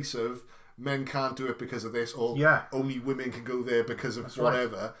be a case of men can't do it because of this, or only women can go there because of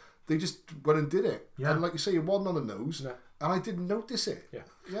whatever. Right. They just went and did it. Yeah. And like you say, it wasn't on the nose, and I didn't notice it.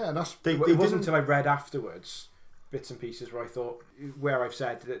 Yeah, and that's... It wasn't until I read afterwards bits and pieces where I thought, where I've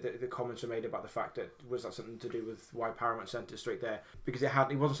said that the comments were made about the fact that was that something to do with why Paramount sent it straight there, because it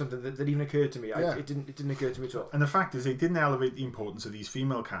wasn't something that even occurred to me. It didn't occur to me at all. And the fact is, they didn't elevate the importance of these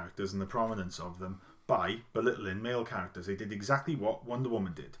female characters and the prominence of them by belittling male characters. They did exactly what Wonder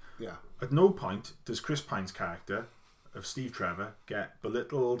Woman did. Yeah. At no point does Chris Pine's character of Steve Trevor get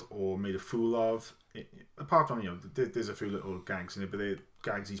belittled or made a fool of. Apart from, there's a few little gags in it, but they're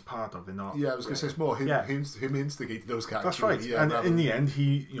gags he's part of. They're not. Yeah, I was going to say it's more him instigating those gags. That's right. Yeah, and in the end,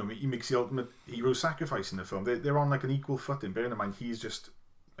 he makes the ultimate hero sacrifice in the film. They're on like an equal footing. Bearing in mind, he's just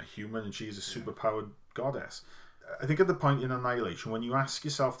a human and she is a superpowered goddess. I think at the point in Annihilation, when you ask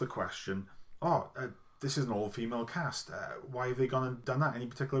yourself the question, this is an all-female cast. Why have they gone and done that? Any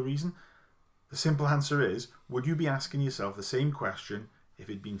particular reason? The simple answer is, would you be asking yourself the same question if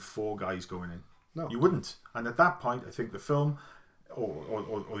it'd been 4 guys going in? No. You wouldn't. And at that point, I think the film,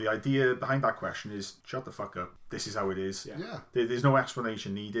 or the idea behind that question is, shut the fuck up. This is how it is. Yeah. There's no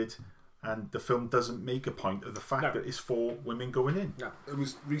explanation needed. And the film doesn't make a point of the fact that it's 4 women going in. Yeah. It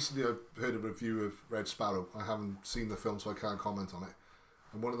was recently I heard a review of Red Sparrow. I haven't seen the film, so I can't comment on it.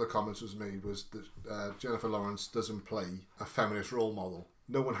 And one of the comments was made was that Jennifer Lawrence doesn't play a feminist role model.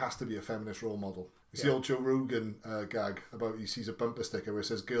 No one has to be a feminist role model. It's the old Joe Rogan gag about he sees a bumper sticker where it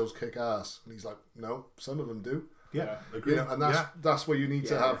says girls kick ass, and he's like, no, some of them do. Yeah, agree. And that's where you need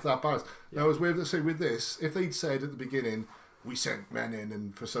to have that balance. Now, as we have to say with this, if they'd said at the beginning, we sent men in,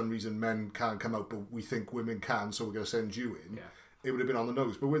 and for some reason men can't come out, but we think women can, so we're going to send you in. Yeah. It would have been on the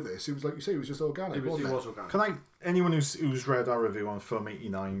nose. But with this, it was like you say, it was just organic. It was organic. Anyone who's read our review on Film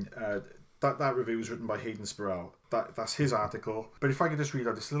 89, that review was written by Hayden Spurrell. That's his article. But if I could just read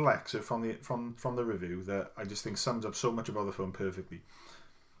out this little excerpt from the review that I just think sums up so much about the film perfectly.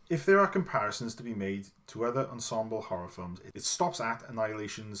 If there are comparisons to be made to other ensemble horror films, it stops at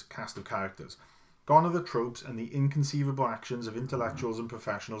Annihilation's cast of characters. Gone are the tropes and the inconceivable actions of intellectuals and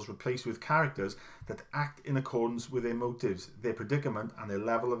professionals, replaced with characters that act in accordance with their motives, their predicament, and their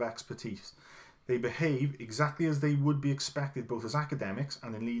level of expertise. They behave exactly as they would be expected, both as academics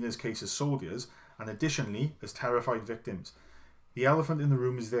and, in Lena's case, as soldiers, and additionally as terrified victims. The elephant in the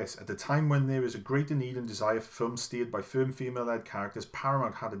room is this: at the time when there is a greater need and desire for films steered by firm female-led characters,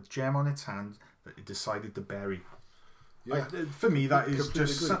 Paramount had a gem on its hand that it decided to bury. Yeah. For me, that is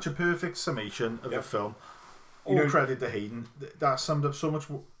just such a perfect summation of the film. All credit to Hayden. That summed up so much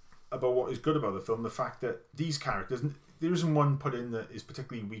about what is good about the film. The fact that these characters, there isn't one put in that is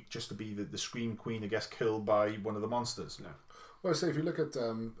particularly weak just to be the scream queen, I guess, killed by one of the monsters. No. Well, I say if you look at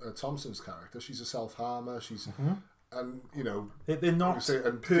Thompson's character, she's a self-harmer. She's and they're not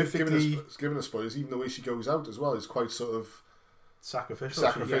perfectly given us spoilers. Even the way she goes out as well is quite sort of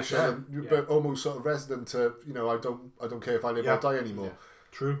sacrificial, but almost sort of resident to I don't care if I live or die anymore. Yeah.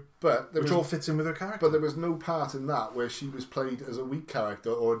 True, but which all fits in with her character. But there was no part in that where she was played as a weak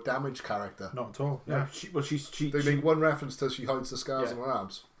character or a damaged character. Not at all. Yeah. They make one reference to she hides the scars on her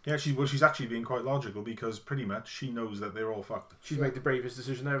abs. Yeah, she's actually being quite logical because pretty much she knows that they're all fucked. She's made the bravest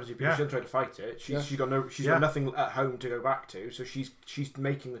decision there, obviously, because she didn't try to fight it. She's got nothing at home to go back to, so she's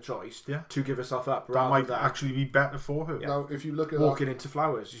making the choice to give herself up. That might actually be better for her. Yeah. Now, if you look at walking into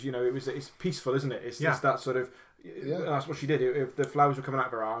flowers, it's peaceful, isn't it? It's that sort of. That's what she did. If the flowers were coming out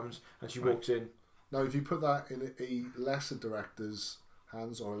of her arms, and she walks in. Now, if you put that in a lesser director's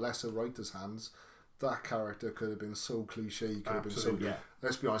hands or a lesser writer's hands, that character could have been so cliche, could have been so,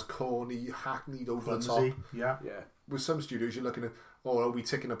 let's be honest, corny, hackneyed, over the top. Yeah. With some studios, you're looking at, are we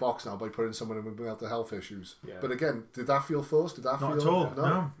ticking a box now by putting someone in with mental health issues? Yeah. But again, did that feel forced? Did that Not feel... at all,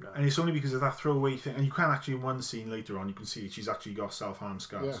 no. And it's only because of that throwaway thing. And you can actually, in one scene later on, you can see she's actually got self-harm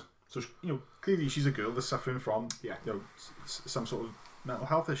scars. Yeah. So, clearly she's a girl that's suffering from some sort of mental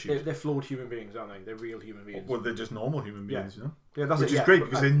health issues. They're flawed human beings, aren't they? They're real human beings. Well, they're just normal human beings, Yeah, that's Which is great,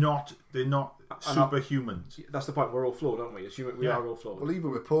 because they're not superhumans. That's the point. We're all flawed, aren't we? As human, we are all flawed. Well,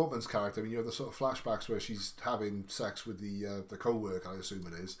 even with Portman's character, you have the sort of flashbacks where she's having sex with the co-worker, I assume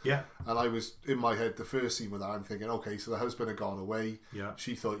it is. Yeah. And I was, in my head, the first scene with that, I'm thinking, okay, so the husband had gone away. Yeah.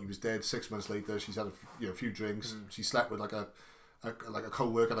 She thought he was dead. 6 months later, she's had a few drinks. She slept with like a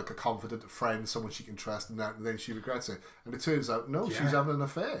co-worker, like a confident friend, someone she can trust, and then she regrets it. And it turns out, no, she's having an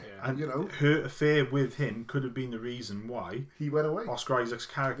affair. Yeah. And her affair with him could have been the reason why he went away. Oscar Isaac's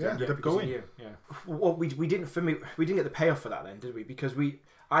character ended up going. Well, we didn't get the payoff for that then, did we? Because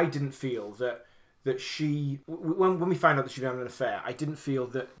I didn't feel that she, when we found out that she was having an affair, I didn't feel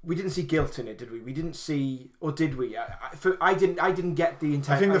that we didn't see guilt in it, did we? We didn't see, or did we? I didn't get the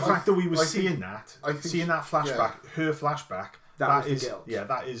intent. I think the fact that we were seeing that flashback, her flashback. That is guilt. Yeah,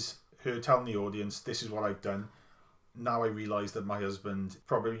 that is her telling the audience, this is what I've done. Now I realise that my husband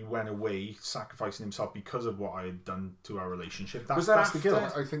probably went away, sacrificing himself because of what I had done to our relationship. That's the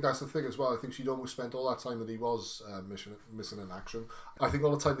guilt. I think that's the thing as well. I think she'd almost spent all that time that he was missing in action. I think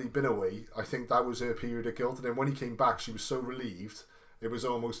all the time that he'd been away, I think that was her period of guilt. And then when he came back, she was so relieved. It was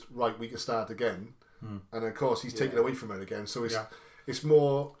almost, right, we can start again. And of course, he's taken away from her again. So it's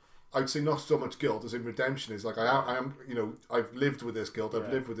more... I'd say not so much guilt as in redemption. Is like I am, I've lived with this guilt,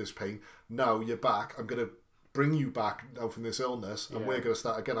 I've lived with this pain. Now you're back. I'm going to bring you back now from this illness, and we're going to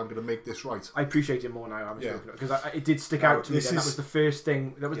start again. I'm going to make this right. I appreciate it more now. Because it did stick out to me. That was the first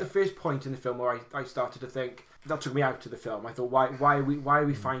thing. That was the first point in the film where I started to think. That took me out of the film. I thought, why are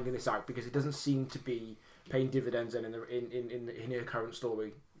we finding this out? Because it doesn't seem to be paying dividends in her current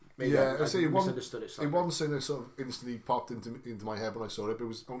story. Maybe I misunderstood it slightly. It wasn't something that sort of instantly popped into my head when I saw it, but it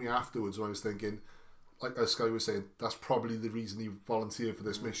was only afterwards when I was thinking, like as Skye was saying, that's probably the reason he volunteered for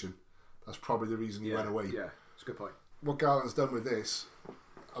this mission. That's probably the reason he went away. Yeah, that's a good point. What Garland's done with this,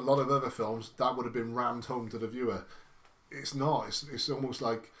 a lot of other films, that would have been rammed home to the viewer. It's not. It's almost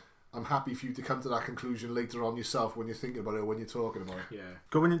like, I'm happy for you to come to that conclusion later on yourself when you're thinking about it or when you're talking about it. Yeah.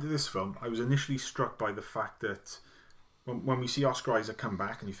 Going into this film, I was initially struck by the fact that when we see Oscar Isaac come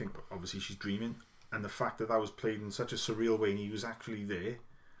back, and you think, obviously she's dreaming, and the fact that was played in such a surreal way and he was actually there,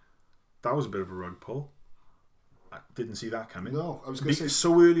 that was a bit of a rug pull. I didn't see that coming. No, I was going to say...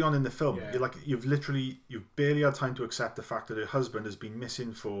 So early on in the film, you've barely had time to accept the fact that her husband has been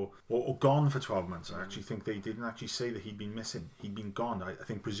missing or gone for 12 months. I actually think they didn't actually say that he'd been missing. He'd been gone, I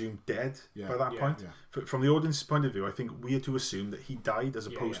think presumed dead by that point. Yeah. From the audience's point of view, I think we had to assume that he died as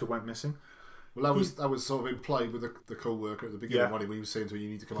opposed to went missing. Well, that was sort of implied with the co-worker at the beginning when he was saying to her, "You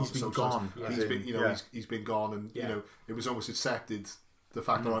need to come out." He's been gone. He's been gone, and it was almost accepted the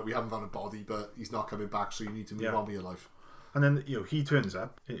fact that we haven't found a body, but he's not coming back, so you need to move on with your life. And then he turns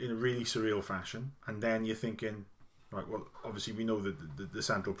up in a really surreal fashion, and then you're thinking, right, well, obviously we know that the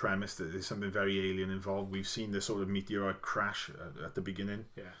central premise that there's something very alien involved. We've seen this sort of meteorite crash at the beginning.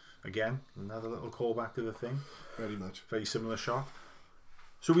 Yeah. Again, another little callback to the Thing. Very much. Very similar shot.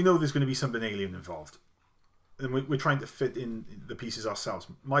 So we know there's going to be something alien involved. And we're trying to fit in the pieces ourselves.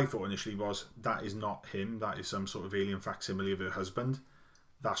 My thought initially was, that is not him. That is some sort of alien facsimile of her husband.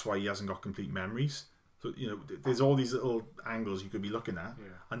 That's why he hasn't got complete memories. So, there's all these little angles you could be looking at. Yeah.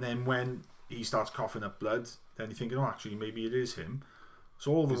 And then when he starts coughing up blood, then you're thinking, actually, maybe it is him.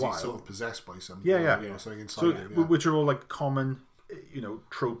 So all the while... he's sort of possessed by something. Something inside him. Which are all like common,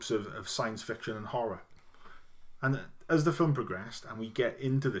 tropes of science fiction and horror. And as the film progressed and we get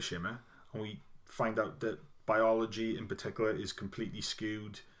into the shimmer and we find out that biology in particular is completely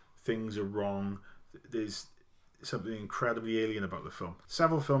skewed, things are wrong, there's something incredibly alien about the film.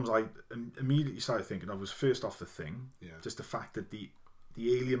 Several films I immediately started thinking of was first off The Thing. Just the fact that the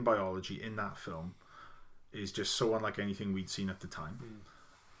alien biology in that film is just so unlike anything we'd seen at the time.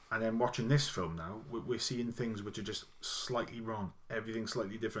 And then watching this film now, we're seeing things which are just slightly wrong. Everything's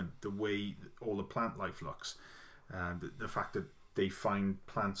slightly different. The way all the plant life looks. The fact that they find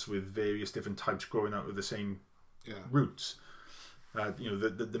plants with various different types growing out of the same roots.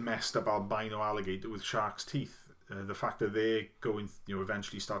 The messed up albino alligator with shark's teeth. The fact that they're going,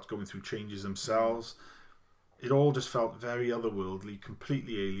 eventually starts going through changes themselves. It all just felt very otherworldly,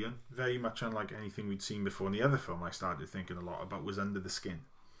 completely alien, very much unlike anything we'd seen before. And the other film I started thinking a lot about was Under the Skin.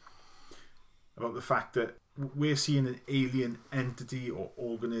 about the fact that we're seeing an alien entity or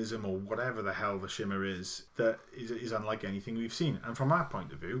organism or whatever the hell the Shimmer is that is unlike anything we've seen. And from that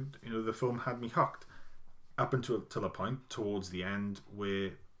point of view, the film had me hooked up until a point towards the end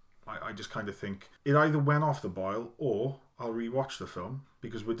where I just kind of think it either went off the boil or I'll rewatch the film,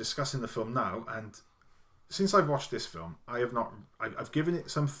 because we're discussing the film now, and since I've watched this film, I've given it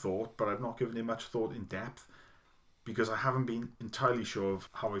some thought, but I've not given it much thought in depth because I haven't been entirely sure of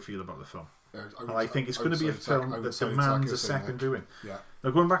how I feel about the film. And I think it's going to be a film that demands a second viewing. Yeah.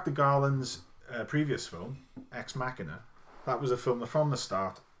 Now, going back to Garland's previous film, Ex Machina, that was a film that from the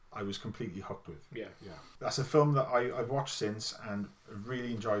start I was completely hooked with. Yeah. That's a film that I've watched since and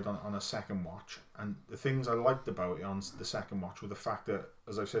really enjoyed on a second watch. And the things I liked about it on the second watch were the fact that,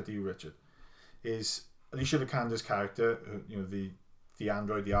 as I've said to you, Richard, is Alicia Vikander's character, the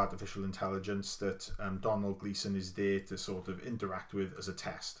android, the artificial intelligence that Donald Gleason is there to sort of interact with as a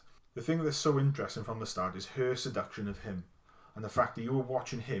test. The thing that's so interesting from the start is her seduction of him, and the fact that you were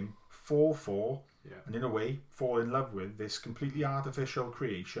watching him fall for, and in a way fall in love with this completely artificial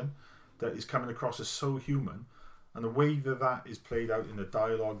creation that is coming across as so human, and the way that is played out in the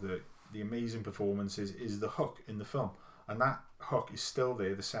dialogue, the amazing performances, is the hook in the film, and that hook is still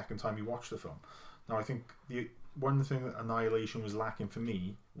there the second time you watch the film. Now, I think the one thing that Annihilation was lacking for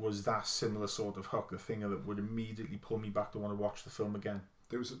me was that similar sort of hook, the thing that would immediately pull me back to want to watch the film again.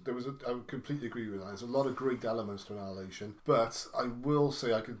 I would completely agree with that. There's a lot of great elements to Annihilation, but I will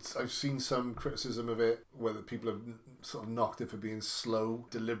say I've seen some criticism of it, whether people have sort of knocked it for being slow,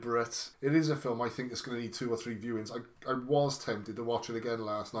 deliberate. It is a film I think it's going to need 2 or 3 viewings. I was tempted to watch it again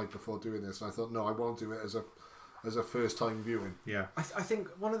last night before doing this, and I thought, no, I won't do it as a first time viewing. Yeah, I think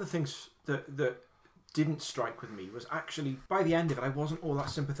one of the things that didn't strike with me was actually by the end of it, I wasn't all that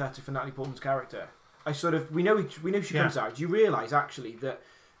sympathetic for Natalie Portman's character. I sort of we know she comes out. You realise actually that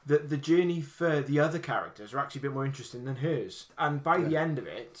the journey for the other characters are actually a bit more interesting than hers. And by the end of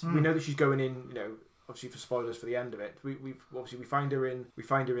it, we know that she's going in. Obviously for spoilers for the end of it, we find her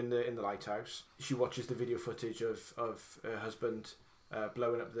in the lighthouse. She watches the video footage of her husband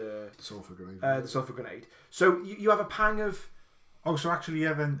blowing up the sulfur grenade. The sulfur grenade. So you have a pang of. Oh, so actually,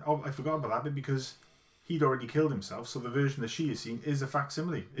 I forgot about that bit because he'd already killed himself, so the version that she has seen is a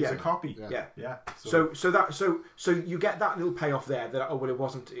facsimile, is a copy. Yeah. So you get that little payoff there that it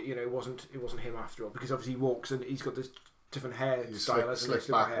wasn't him after all, because obviously he walks and he's got this different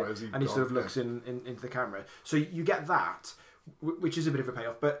hairstyle and he sort of looks into the camera. So you get that, which is a bit of a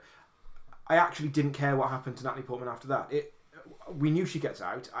payoff. But I actually didn't care what happened to Natalie Portman after that. We knew she gets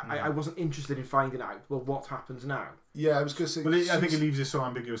out. I wasn't interested in finding out, well, what happens now? Yeah, I was going to say... Well, I think it leaves it so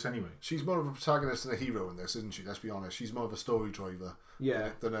ambiguous anyway. She's more of a protagonist than a hero in this, isn't she? Let's be honest. She's more of a story driver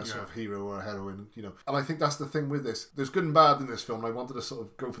than a sort of hero or a heroine, And I think that's the thing with this. There's good and bad in this film, and I wanted to sort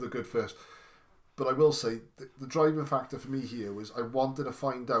of go for the good first. But I will say, the driving factor for me here was I wanted to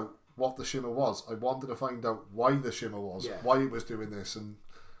find out what the Shimmer was. I wanted to find out why the Shimmer was, why it was doing this, and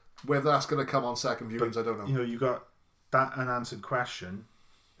whether that's going to come on second viewings, I don't know. You got... that unanswered question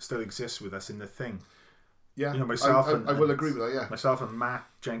still exists with us in The Thing. Yeah, myself I will agree with that, yeah. Myself and Matt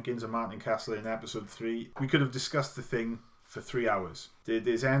Jenkins and Martin Castle in episode 3, we could have discussed The Thing for 3 hours.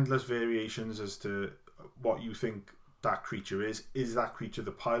 There's endless variations as to what you think that creature is. Is that creature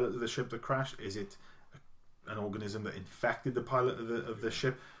the pilot of the ship that crashed? Is it an organism that infected the pilot of the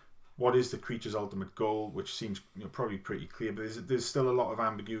ship? What is the creature's ultimate goal, which seems probably pretty clear, but there's still a lot of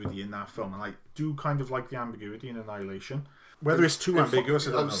ambiguity in that film, and I do kind of like the ambiguity in Annihilation. Whether it's too ambiguous,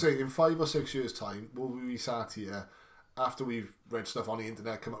 I don't know. I would say in 5 or 6 years' time, will we be sat here after we've read stuff on the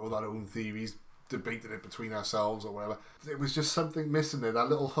internet, come up with our own theories, debated it between ourselves or whatever? It was just something missing there, that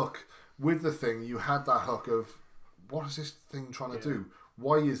little hook. With The Thing, you had that hook of, what is this thing trying to do?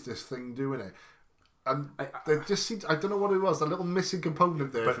 Why is this thing doing it? And there just seemed, I don't know what it was, that little missing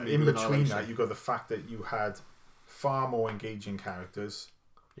component there. But in between that, you got the fact that you had far more engaging characters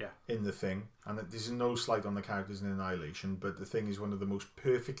in The Thing, and that there's no slight on the characters in Annihilation, but The Thing is one of the most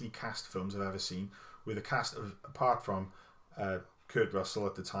perfectly cast films I've ever seen, with a cast of, apart from Kurt Russell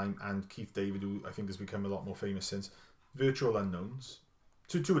at the time and Keith David, who I think has become a lot more famous since, virtual unknowns.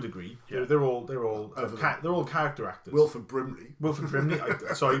 To a degree, they're all character actors. Wilford Brimley. Wilford Brimley.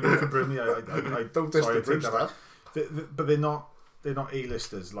 I don't diss the Brim stuff. But they're not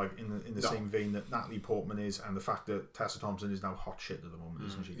A-listers like in the same vein that Natalie Portman is, and the fact that Tessa Thompson is now hot shit at the moment,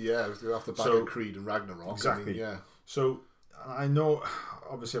 isn't she? Yeah, after back in Creed and Ragnarok. Exactly. So I know,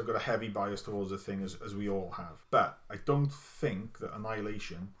 obviously, I've got a heavy bias towards The Thing, as we all have, but I don't think that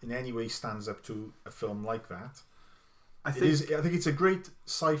Annihilation in any way stands up to a film like that. I think it's a great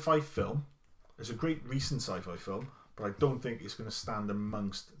sci-fi film. It's a great recent sci-fi film, but I don't think it's going to stand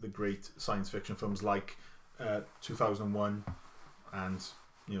amongst the great science fiction films like 2001 and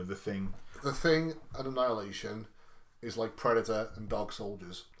The Thing. The Thing and Annihilation is like Predator and Dog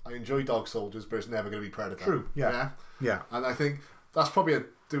Soldiers. I enjoy Dog Soldiers, but it's never going to be Predator. True. Yeah. And I think that's probably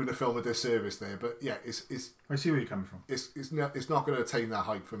doing the film a disservice there. But yeah, it's I see where you're coming from. It's not going to attain that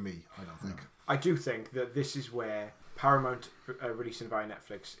height for me. I don't think. I do think that this is where Paramount releasing via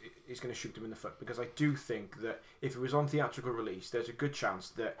Netflix is going to shoot them in the foot, because I do think that if it was on theatrical release, there's a good chance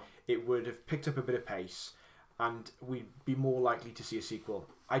that it would have picked up a bit of pace and we'd be more likely to see a sequel.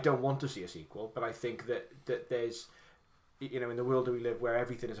 I don't want to see a sequel, but I think that there's, in the world that we live where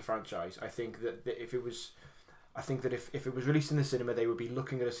everything is a franchise, I think that if it was released in the cinema, they would be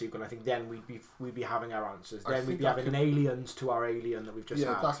looking at a sequel, and I think then we'd be having our answers. Then we'd be having an Aliens to our Alien that we've just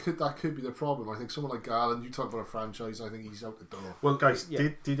had. that could be the problem. I think someone like Garland, you talk about a franchise, I think he's out the door. Well, guys,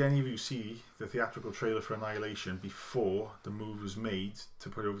 did any of you see the theatrical trailer for Annihilation before the move was made to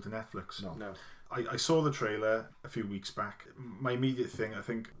put it over to Netflix? No. I saw the trailer a few weeks back. My immediate thing, I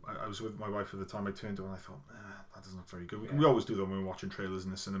think I was with my wife at the time, I turned to her and I thought, that doesn't look very good. We always do that when we're watching trailers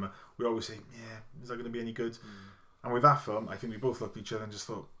in the cinema. We always say, is that going to be any good? And with that film, I think we both looked at each other and just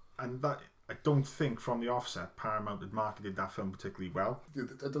thought, and that, I don't think from the offset Paramount had marketed that film particularly well. I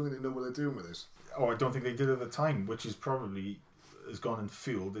don't think they know what they're doing with this. Oh, I don't think they did at the time, which is probably has gone and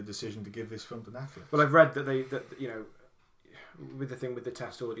fueled the decision to give this film to Netflix. Well, I've read that with the thing with the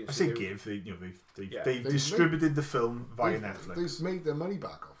test audience. I say they distributed the film via Netflix. They've made their money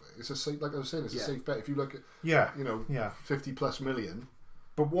back off it. It's a safe, like I was saying, it's a safe bet. If you look at 50+ million.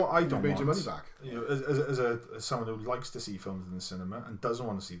 But what I don't made want, your money back. As someone who likes to see films in the cinema and doesn't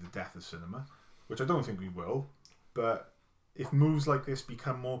want to see the death of cinema, which I don't think we will, but if moves like this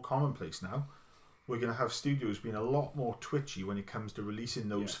become more commonplace now, we're going to have studios being a lot more twitchy when it comes to releasing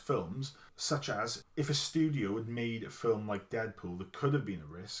those films, such as if a studio had made a film like Deadpool that could have been a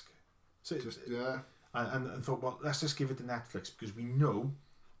risk. So and thought, well, let's just give it to Netflix because we know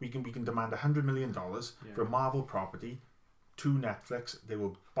we can demand $100 million for a Marvel property to Netflix. They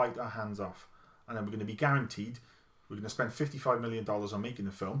will bite our hands off, and then we're going to be guaranteed we're going to spend $55 million on making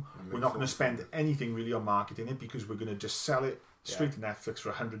the film. We're not going to spend anything really on marketing it because we're going to just sell it straight to Netflix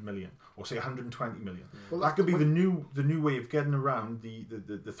for $100 million or say $120 million. Well, that could be the new way of getting around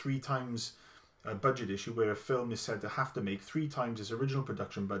the 3 times budget issue, where a film is said to have to make 3 times its original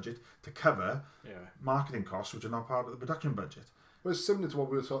production budget to cover marketing costs which are not part of the production budget. Well, it's similar to what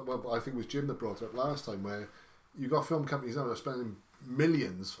we were talking about. I think it was Jim that brought it up last time, where you got film companies now that are spending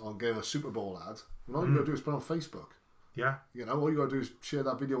millions on getting a Super Bowl ad, and all you got to do is put it on Facebook. Yeah, all you got to do is share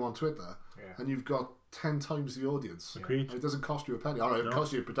that video on Twitter, and you've got 10 times the audience. Agreed. And it doesn't cost you a penny. All right, it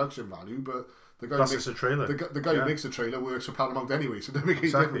costs you a production value, but the guy makes a trailer. The guy who makes the trailer works for Paramount anyway, so it doesn't make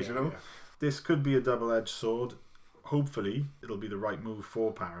any difference. Yeah. This could be a double-edged sword. Hopefully, it'll be the right move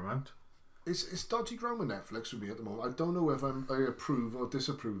for Paramount. It's dodgy ground with Netflix for me at the moment. I don't know whether I approve or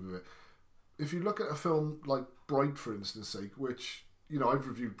disapprove of it. If you look at a film like Bright, for instance, sake, which I've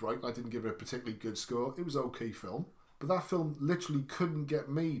reviewed Bright, I didn't give it a particularly good score. It was an okay film. But that film literally couldn't get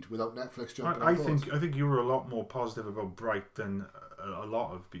made without Netflix jumping on board. I think you were a lot more positive about Bright than a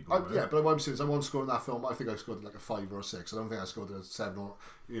lot of people. But what I'm saying is I wasn't scoring that film. I think I scored like a 5 or a 6. I don't think I scored a 7 or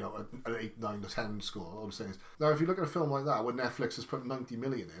an 8, 9 or 10 score. All I'm saying is, now if you look at a film like that where Netflix has put 90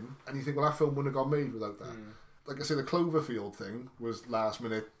 million in, and you think, well, that film wouldn't have got made without that. Like I say, the Cloverfield thing was last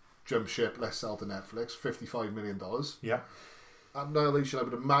minute jump ship, let's sell to Netflix, $55 million. Yeah. Annihilation, I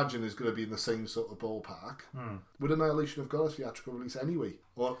would imagine, is going to be in the same sort of ballpark. Would Annihilation have got a theatrical release anyway?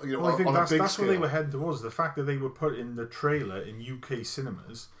 Or I think that's what they were heading towards. The fact that they were put in the trailer in UK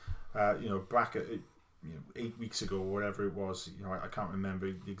cinemas, back at 8 weeks ago or whatever it was. I can't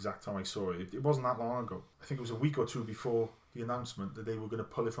remember the exact time I saw it. It wasn't that long ago. I think it was a week or 2 before the announcement that they were going to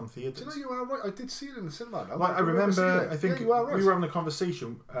pull it from theatres. Do you know, you are right. I did see it in the cinema. Well, I remember. I think you are right. We were having a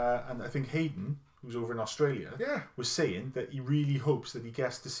conversation, and I think Hayden, who's over in Australia, was saying that he really hopes that he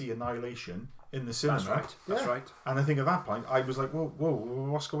gets to see Annihilation in the cinema. That's right. And I think at that point I was like, whoa,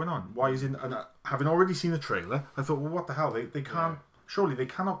 what's going on? Why is it? And having already seen the trailer, I thought, well, what the hell? They can't. Surely they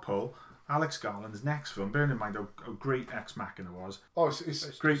cannot pull Alex Garland's next film. Bearing in mind how great Ex Machina was. Oh, it's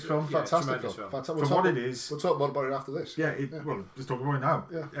a great film, fantastic film. Fantastic. For what it is, we'll talk more about it after this. Well, let's talk about it now.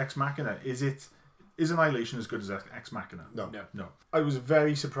 Ex Machina. Is Annihilation as good as Ex Machina? No. I was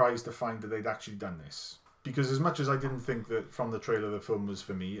very surprised to find that they'd actually done this. Because as much as I didn't think that from the trailer the film was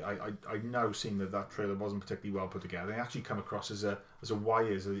for me, I've now seen that trailer wasn't particularly well put together. It actually come across as a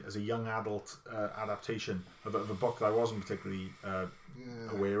young adult adaptation of a book that I wasn't particularly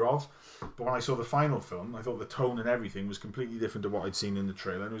aware of. But when I saw the final film, I thought the tone and everything was completely different to what I'd seen in the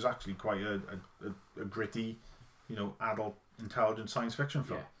trailer. And it was actually quite a gritty, adult, intelligent science fiction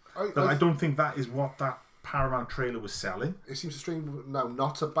film. Yeah. But I don't think that is what that Paramount trailer was selling. It seems strange now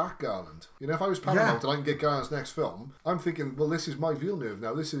not to back Garland. If I was Paramount and I can get Garland's next film, I'm thinking, well, this is my Villeneuve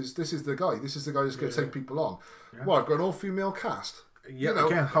now. This is the guy. This is the guy that's going to take people on. Yeah. Well, I've got an all-female cast. Yeah,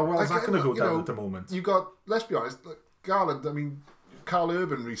 again, how well is that going to go down at the moment? You got, let's be honest, Garland, Carl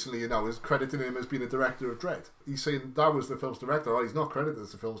Urban recently, is crediting him as being a director of Dredd. He's saying that was the film's director. Oh, he's not credited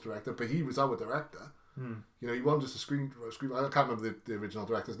as the film's director, but he was our director. He wasn't just a screen. I can't remember the original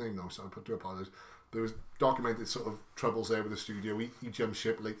director's name now, so I do apologise. There was documented sort of troubles there with the studio. He jumped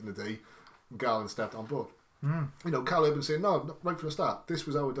ship late in the day. Garland stepped on board. Carl Urban saying, no, right from the start, this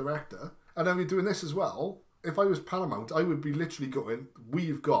was our director. And then we're doing this as well. If I was Paramount, I would be literally going,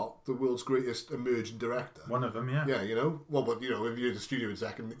 we've got the world's greatest emerging director. One of them, yeah. Yeah, Well, but, if you're the studio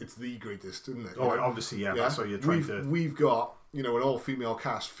exec, it's the greatest, isn't it? Obviously, yeah. That's what you're trying to... We've got, an all-female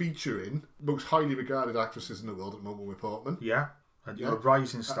cast featuring most highly regarded actresses in the world at the moment with Portman. Yeah. A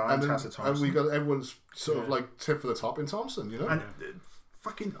rising star in Tessa Thompson. And we got everyone's sort of like tip for the top in Thompson, And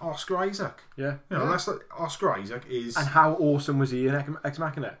fucking Oscar Isaac. Yeah. That's Oscar Isaac is... And how awesome was he in Ex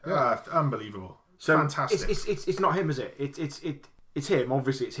Machina? Unbelievable. So fantastic. It's not him, is it? It's him.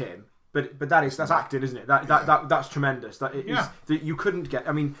 Obviously, it's him. But that's acting, isn't it? That's tremendous. That you couldn't get.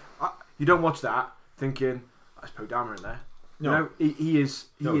 You don't watch that thinking that's Poe Dameron in there. No, he is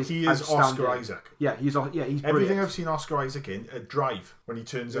Oscar Isaac. Yeah, he's brilliant. Everything I've seen Oscar Isaac in, Drive, when he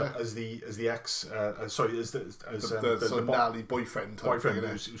turns up as the ex, the gnarly boyfriend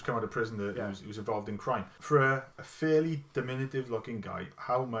who's come out of prison, who's involved in crime. For a fairly diminutive looking guy,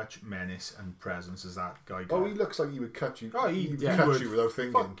 how much menace and presence has that guy got? Oh, he looks like he would cut you. Oh, he would cut you without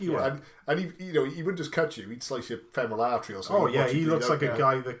thinking. And he wouldn't just cut you; he'd slice your femoral artery or something. Oh yeah, he looks like a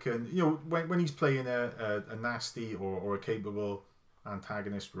guy that can, when he's playing a nasty or a capable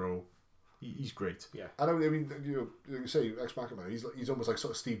antagonist role, he's great. Yeah, and you say Ex Machina, he's almost like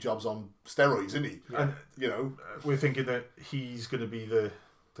sort of Steve Jobs on steroids, isn't he? Yeah. And we're thinking that he's going to be the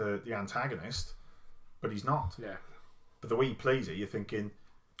antagonist, but he's not. Yeah, but the way he plays it, you're thinking.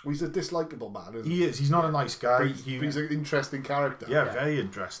 Well, he's a dislikable man, isn't he? He is. He's not a nice guy. He's an interesting character. Yeah, very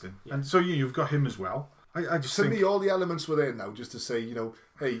interesting. Yeah. And so you've got him as well. I just to think... me, all the elements were there now, just to say,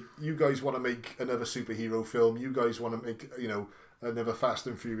 hey, you guys want to make another superhero film. You guys want to make, another Fast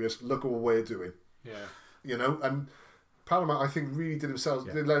and Furious. Look at what we're doing. Yeah. And Paramount, I think, really did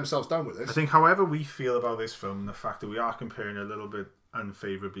let themselves down with this. I think, however we feel about this film, the fact that we are comparing a little bit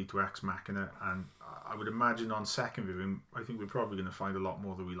unfavourably to Ex Machina, and I would imagine on second viewing, I think we're probably going to find a lot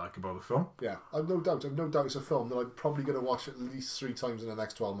more that we like about the film. Yeah, I've no doubt it's a film that I'm probably going to watch at least 3 times in the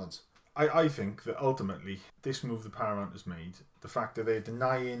next 12 months. I think that ultimately, this move the Paramount has made, the fact that they're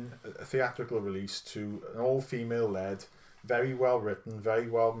denying a theatrical release to an all-female led, very well written, very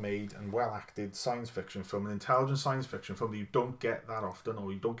well made and well acted science fiction film, an intelligent science fiction film that you don't get that often,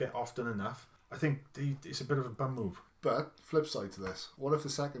 or you don't get often enough, I think it's a bit of a bum move. But flip side to this, what if the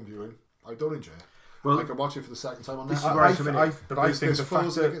second viewing I don't enjoy it? Well, I can watch it for the second time on this. I think the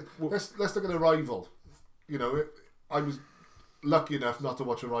fact that let's look at Arrival. I was lucky enough not to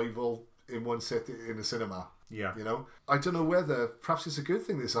watch Arrival in one sit in the cinema. Yeah. I don't know whether perhaps it's a good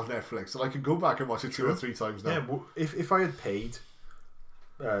thing this is on Netflix and I can go back and watch it 2 or 3 times now. Yeah. Well, if I had paid,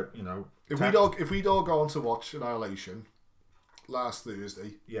 if we'd all gone to watch Annihilation last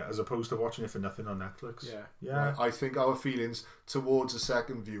Thursday, as opposed to watching it for nothing on Netflix, right, I think our feelings towards a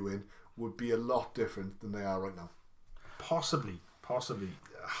second viewing would be a lot different than they are right now. Possibly.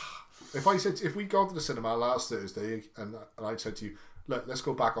 If we'd gone to the cinema last Thursday and I'd said to you, look, let's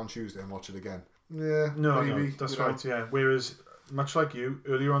go back on Tuesday and watch it again. Yeah, no, maybe. No, that's right. Yeah. Whereas, much like you,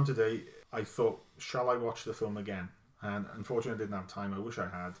 earlier on today, I thought, shall I watch the film again? And unfortunately, I didn't have time. I wish I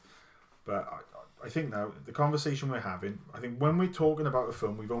had. But I think now, the conversation we're having, I think when we're talking about a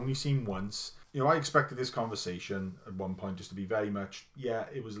film we've only seen once, I expected this conversation at one point just to be very much,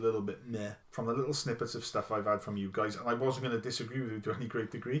 it was a little bit meh from the little snippets of stuff I've had from you guys, and I wasn't going to disagree with you to any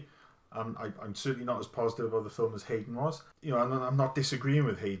great degree. I'm certainly not as positive about the film as Hayden was. I'm not disagreeing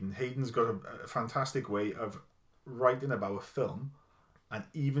with Hayden. Hayden's got a fantastic way of writing about a film, and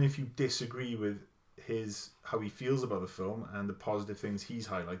even if you disagree with how he feels about the film and the positive things he's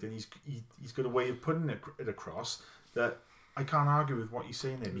highlighting, he's got a way of putting it across that I can't argue with what he's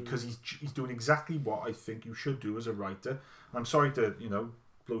saying there, because he's doing exactly what I think you should do as a writer. And I'm sorry to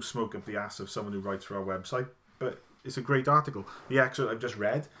blow smoke up the ass of someone who writes for our website, but it's a great article. The excerpt I've just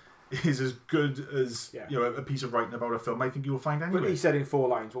read is as good as a piece of writing about a film I think you'll find anyway. But he said in 4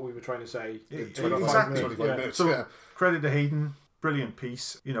 lines what we were trying to say. Exactly. 25 minutes. So credit to Hayden, brilliant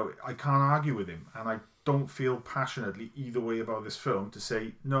piece. I can't argue with him, and don't feel passionately either way about this film to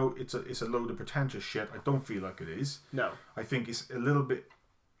say, no, it's a load of pretentious shit. I don't feel like it is. No. I think it's a little bit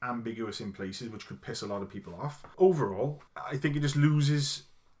ambiguous in places, which could piss a lot of people off. Overall, I think it just loses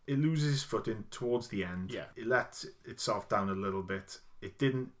its footing towards the end. Yeah. It lets itself down a little bit. It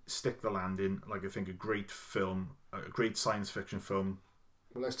didn't stick the landing like I think a great film, a great science fiction film.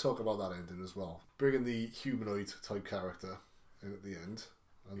 Well, let's talk about that ending as well. Bringing the humanoid type character in at the end,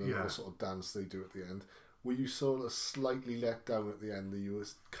 and the little sort of dance they do at the end. Were you sort of slightly let down at the end that you were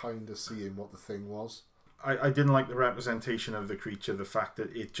kind of seeing what the thing was? I didn't like the representation of the creature. The fact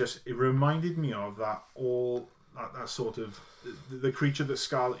that it reminded me of that sort of the creature that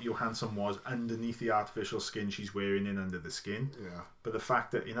Scarlett Johansson was underneath the artificial skin she's wearing in Under the Skin. Yeah. But the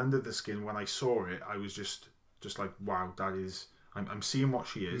fact that in Under the Skin, when I saw it, I was just like, wow, that is. I'm seeing what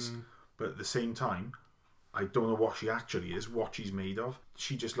she is, but at the same time, I don't know what she actually is, what she's made of.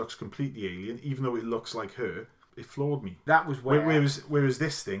 She just looks completely alien, even though it looks like her. It floored me. That was where... Whereas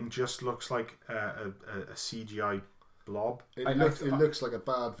this thing just looks like a CGI blob. It looks like a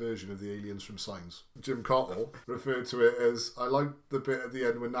bad version of the aliens from Signs. Jim Cottle referred to it as, I like the bit at the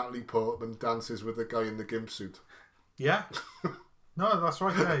end when Natalie Portman dances with the guy in the gimp suit. Yeah. No, that's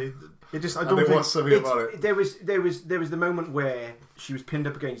right. Yeah, it just I And don't there think was something about it. There was the moment where she was pinned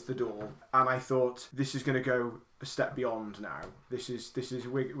up against the door, and I thought, this is going to go a step beyond now. This is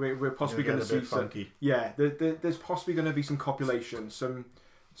we're possibly going to see funky. There's possibly going to be some copulation, some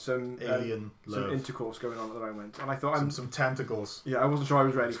alien love. some intercourse going on at the moment, and I thought some tentacles. Yeah, I wasn't sure I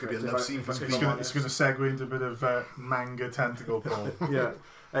was ready for it. It's going to segue into a bit of manga tentacle porn. Yeah,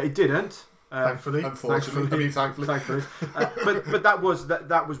 it didn't. Thankfully. Thankfully. But that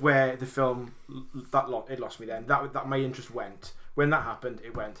was where the film it lost me. Then that my interest went when that happened.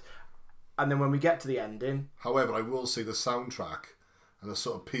 It went, and then when we get to the ending. However, I will say the soundtrack and the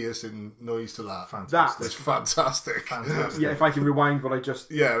sort of piercing noise to that. Fantastic. It's fantastic. Yeah, if I can rewind what I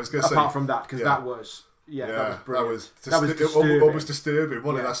just. Yeah, I was going to say. Apart from that, because that was. Yeah, that was brilliant. That was disturbing. almost disturbing,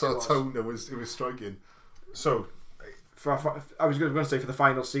 wasn't it? Yeah, That sort of tone that was striking. So. I was going to say for the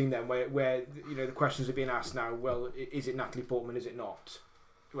final scene then, where the questions are being asked now. Well, is it Natalie Portman? Is it not?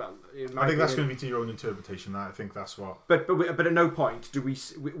 Well, I think that's going to be to your own interpretation. I think that's what. But at no point do we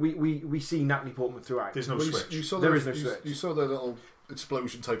see Natalie Portman throughout. There's no switch. There is no switch. You saw the little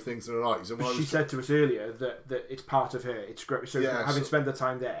explosion type things in her eyes. And she said to us earlier that it's part of her. It's great. So having spent the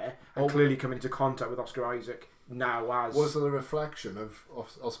time there and clearly coming into contact with Oscar Isaac now as was there a reflection of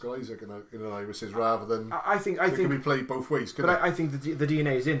Oscar Isaac in her irises rather than I think it can be played both ways. I think the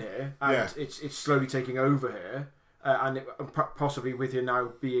DNA is in her and it's slowly taking over her and possibly with her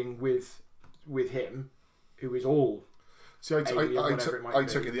now being with him, who is all. See, I took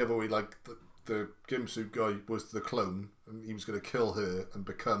it the other way. Like the gimp suit guy was the clone, and he was going to kill her and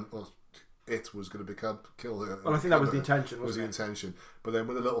become. Well, it was going to kill her. Well, I think that was the intention. Was the intention? But then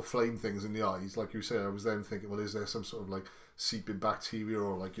with the little flame things in the eyes, like you said, I was then thinking, well, is there some sort of like seeping bacteria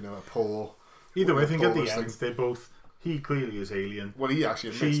or like a pore? Either way, I think at the end they both. He clearly is alien. Well, he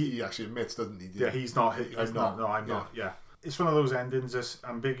actually admits, doesn't he? Yeah, he's not. I'm not. Yeah, it's one of those endings that's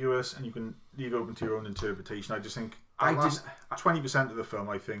ambiguous, and you can leave open to your own interpretation. I just think 20% of the film,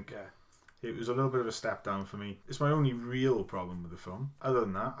 I think. Yeah. It was a little bit of a step down for me. It's my only real problem with the film. Other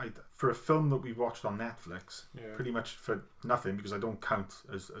than that, for a film that we watched on Netflix, pretty much for nothing, because I don't count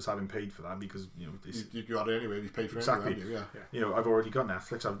as having paid for that, because you got it anyway. You paid for it exactly. Anyway, yeah. I've already got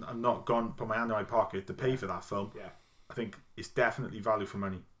Netflix. I've not put my hand in my pocket to pay for that film. Yeah. I think it's definitely value for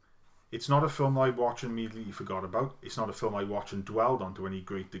money. It's not a film I watched and immediately forgot about. It's not a film I watched and dwelled on to any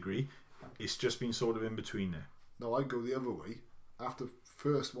great degree. It's just been sort of in between there. No, I go the other way. After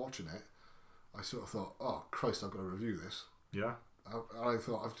first watching it, I sort of thought, oh Christ, I've got to review this. Yeah. I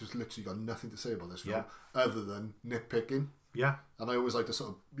thought I've just literally got nothing to say about this film other than nitpicking. Yeah. And I always like to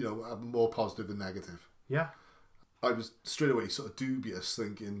sort of, have more positive than negative. Yeah. I was straight away sort of dubious,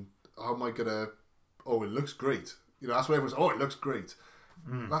 thinking, how am I going to... Oh, it looks great. That's what everyone's... Oh, it looks great.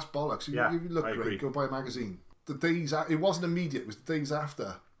 That's bollocks. You look great. Agree. Go buy a magazine. The days... It wasn't immediate. It was the days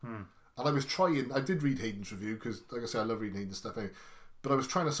after. And I was trying... I did read Hayden's review, because, like I say, I love reading Hayden's stuff anyway. But I was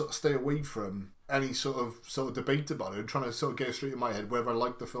trying to sort of stay away from any sort of debate about it and trying to sort of get it straight in my head whether I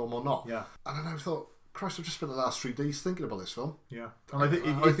liked the film or not. Yeah. And then I thought, Christ, I've just spent the last 3 days thinking about this film. Yeah. And I think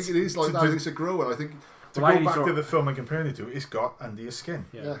it is like that. I think it's a grower. I think... To go back to the film and comparing it to, it's got under your skin.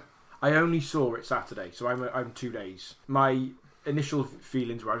 Yeah. I only saw it Saturday, so I'm 2 days. My initial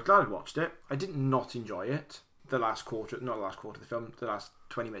feelings were I was glad I'd watched it. I did not enjoy it. The last quarter of the film, the last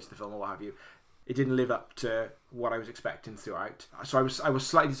 20 minutes of the film or what have you. It didn't live up to what I was expecting throughout. So I was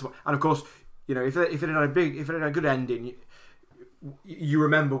slightly disappointed. And of course, if it had a good ending, you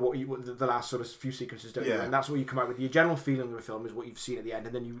remember what the last sort of few sequences, don't you? Yeah. And that's what you come out with. Your general feeling of the film is what you've seen at the end,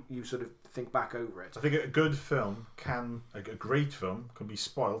 and then you sort of think back over it. I think a good film a great film can be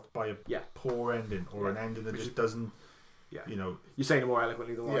spoilt by a poor ending or an ending that just doesn't. Yeah, you know, you're saying it more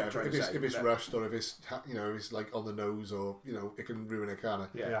eloquently than what yeah, I'm trying to say. If it's rushed or if it's if it's like on the nose or it can ruin a canna.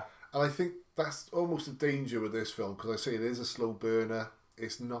 Yeah. And I think that's almost a danger with this film because I say it is a slow burner.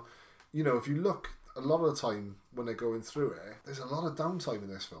 It's not, if you look a lot of the time when they're going through it, there's a lot of downtime in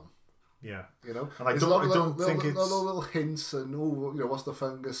this film. Yeah, and I don't think it's little hints and what's the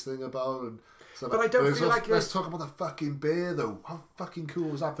fungus thing about and. But I don't feel like let's talk about the fucking bear though. How fucking cool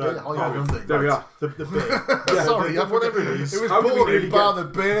was that bear hybrid thing? There we are. The bear. Sorry, whatever it is. It was boring bar the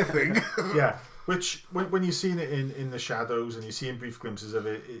bear thing. Yeah, which when you've seen it in the shadows and you see in brief glimpses of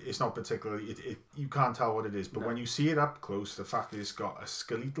it, it's not particularly. You can't tell what it is. But when you see it up close, the fact that it's got a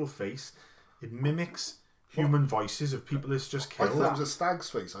skeletal face, it mimics human voices of people it's just killed. I thought it was a stag's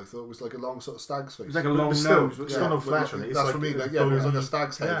face. I thought it was like a long sort of stag's face. It's like a long nose. It's got no flesh on it. That's what I mean. It was like a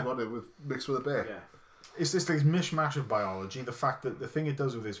stag's head, yeah. wasn't it, mixed with a bear. Yeah. It's this mishmash of biology. The fact that the thing it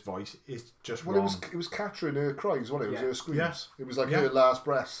does with his voice is just wrong. It was capturing her cries, wasn't it? It was her screams. Yeah. It was like her last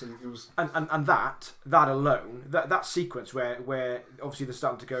breaths, and it was. And that alone, that sequence where obviously they're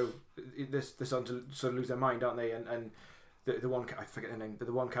starting to go, they're starting to sort of lose their mind, aren't they? And the one, I forget the name, but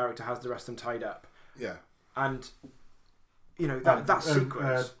the one character has the rest of them tied up. Yeah. And that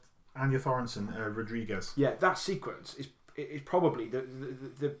sequence. Anya Thornton, Rodriguez. Yeah, that sequence is probably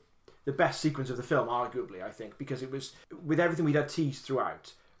the best sequence of the film, arguably, I think, because it was, with everything we'd had teased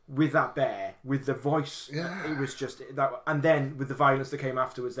throughout, with that bear, with the voice, it was just that, and then with the violence that came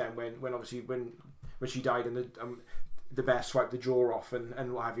afterwards. Then when obviously when she died and the bear swiped the jaw off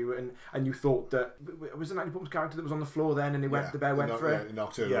and what have you, and you thought that was the Natalie Portman's character that was on the floor then, and the bear went for it. He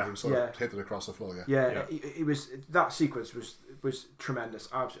knocked her over and sort of hit her across the floor. Yeah. It was, that sequence was tremendous.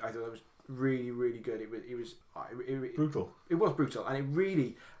 Absolutely, I thought it was really, really good. It was brutal. It was brutal, and it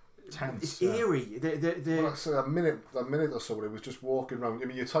really. Tense, it's eerie. So a minute or so, it was just walking around. I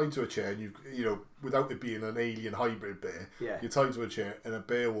mean, you're tied to a chair, and without it being an alien hybrid bear, you're tied to a chair, and a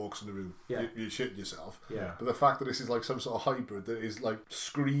bear walks in the room. You're shitting yourself. Yeah. But the fact that this is like some sort of hybrid that is like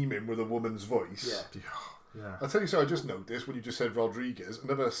screaming with a woman's voice. Yeah. I'll tell you so. I just noticed when you just said Rodriguez,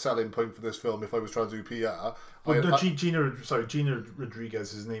 another selling point for this film. If I was trying to do PR, Gina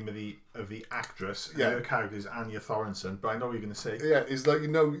Rodriguez is the name of the actress. Yeah, her character is Anya Thornton. But I know what you're going to say. Yeah, it's like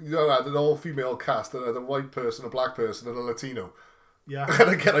you had an all-female cast, and a white person, a black person, and a Latino. Yeah,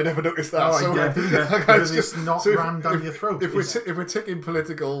 and again, I never noticed that. Because it's not rammed down your throat. If we're taking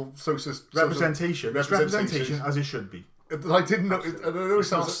political representation as it should be. I didn't know. I know it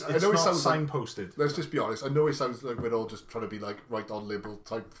sounds. I know it sounds signposted. Let's just be honest. I know it sounds like we're all just trying to be like right on liberal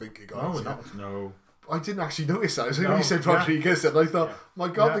type thinking. No. I didn't actually notice that. When you said Rodriguez, and I thought, my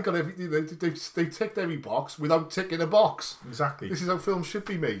God, they got everything. They ticked every box without ticking a box. Exactly. This is how films should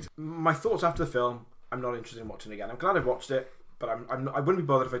be made. My thoughts after the film. I'm not interested in watching it again. I'm glad I've watched it, but I wouldn't be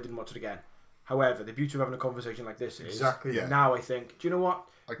bothered if I didn't watch it again. However, the beauty of having a conversation like this is now I think, do you know what?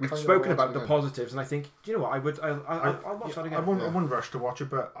 We've spoken about the positives, and I think, do you know what? I'll watch that again. I wouldn't rush to watch it,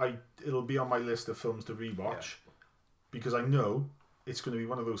 but it'll be on my list of films to rewatch because I know it's going to be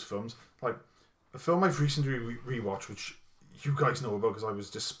one of those films. Like a film I've recently rewatched, which you guys know about because I was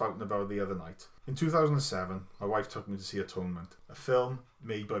just spouting about it the other night. In 2007, my wife took me to see Atonement, a film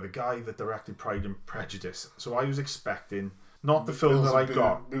made by the guy that directed Pride and Prejudice. So I was expecting not the film that I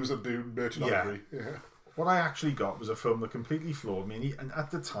got. It was a Boone, Merchant Ivory. Yeah. What I actually got was a film that completely floored me, and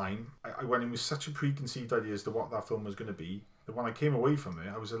at the time, I went in with such a preconceived idea as to what that film was going to be, that when I came away from it,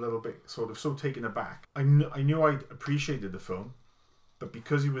 I was a little bit sort of so taken aback. I knew I'd appreciated the film, but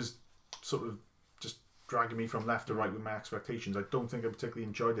because he was sort of just dragging me from left to right with my expectations, I don't think I particularly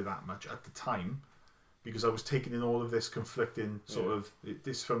enjoyed it that much at the time, because I was taking in all of this conflicting sort of,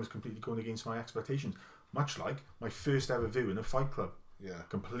 this film is completely going against my expectations, much like my first ever viewing of Fight Club. Yeah.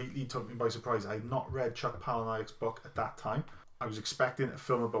 Completely took me by surprise. I had not read Chuck Palahniuk's book at that time. I was expecting a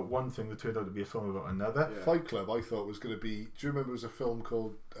film about one thing that turned out to be a film about another. Yeah. Fight Club, I thought was going to be. Do you remember there was a film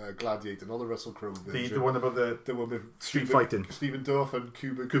called Gladiator, not the Russell Crowe version? The one about the one with street fighting. Stephen Dorff and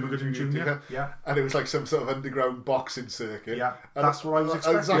Cuba Gooding Jr. Yeah. And it was like some sort of underground boxing circuit. Yeah, and that's what I was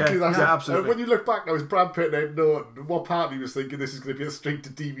expecting. Exactly, absolutely. When you look back now, it's Brad Pitt and Ed Norton. What part of you was thinking this is going to be a straight to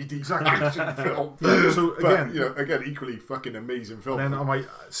DVD action film? So again, equally fucking amazing film. And then on my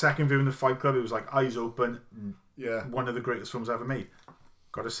second viewing of Fight Club, it was like eyes open. Yeah, one of the greatest films ever made.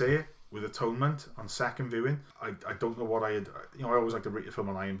 Got to say it, with Atonement on second viewing, I don't know what I had. I always like to rate a film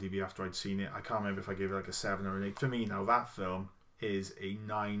on IMDb after I'd seen it. I can't remember if I gave it like a 7 or an 8. For me now, that film is a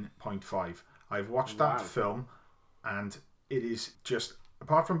 9.5. I've watched that film, and it is just,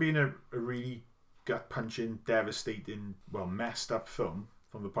 apart from being a really gut-punching, devastating, well, messed up film,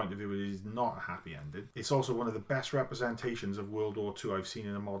 from the point of view it is not a happy ending, it's also one of the best representations of World War II I've seen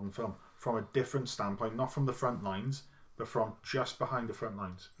in a modern film, from a different standpoint, not from the front lines, but from just behind the front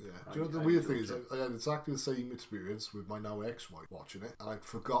lines. Yeah. Do you know what the weird thing is? I had exactly the same experience with my now ex-wife watching it, and I'd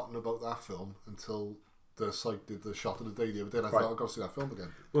forgotten about that film until the site did the shot of the day the other day, and I thought I've got to see that film again.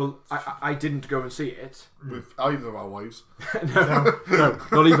 Well, I didn't go and see it. With either of our wives. No,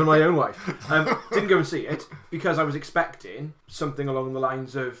 not even my own wife. Didn't go and see it because I was expecting something along the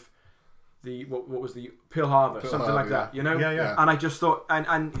lines of the what was the Pearl Harbor, something like that, you know? Yeah. And I just thought,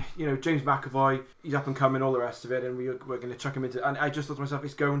 and you know, James McAvoy, he's up and coming, all the rest of it, and we're going to chuck him into, and I just thought to myself,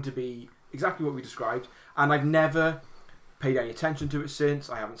 it's going to be exactly what we described, and I've never paid any attention to it since.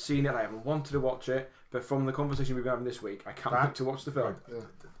 I haven't seen it, I haven't wanted to watch it, but from the conversation we've been having this week, I can't wait to watch the film. Right.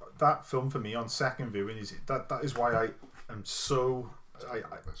 That film for me on second viewing is that is why I am so.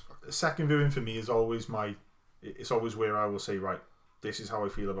 Second viewing for me is always it's always where I will say, right, this is how I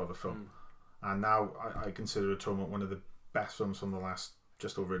feel about the film. And now I consider Atonement one of the best films from the last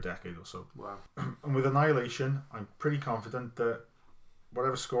just over a decade or so. Wow. And with Annihilation, I'm pretty confident that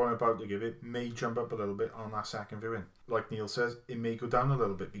whatever score I'm about to give it may jump up a little bit on that second viewing. Like Neil says, it may go down a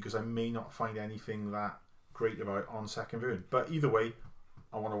little bit because I may not find anything that great about it on second viewing. But either way,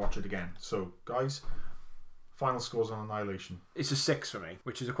 I want to watch it again. So, guys, final scores on Annihilation. It's a 6 for me,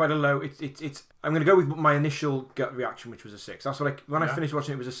 which is quite a low. It's. I'm going to go with my initial gut reaction, which was a 6. That's what when I finished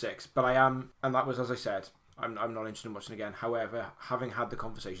watching it was a 6. But I am, and that was, as I said, I'm not interested in watching it again. However, having had the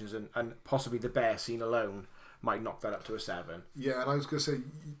conversations and possibly the bear scene alone might knock that up to a 7. Yeah, and I was going to say,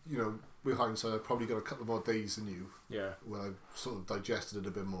 you know, with hindsight, I've probably got a couple more days than you. Yeah. When I've sort of digested it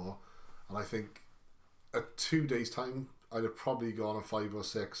a bit more, and I think at 2 days' time, I'd have probably gone a 5 or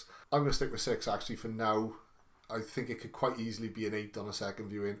 6. I'm going to stick with 6 actually for now. I think it could quite easily be an 8 on a second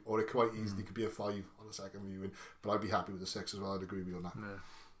viewing, or it quite easily could be a 5 on a second viewing, but I'd be happy with a 6 as well. I'd agree with you on that.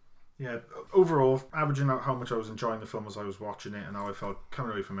 Yeah, overall, averaging out how much I was enjoying the film as I was watching it and how I felt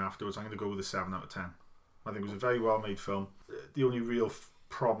coming away from it afterwards, I'm going to go with a 7 out of 10. I think it was a very well made film. The only real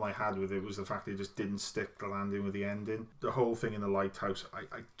problem I had with it was the fact that it just didn't stick the landing with the ending. The whole thing in the lighthouse,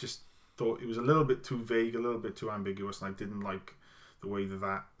 I just thought it was a little bit too vague, a little bit too ambiguous, and I didn't like the way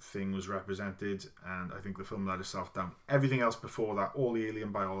that thing was represented, and I think the film let itself down. Everything else before that, all the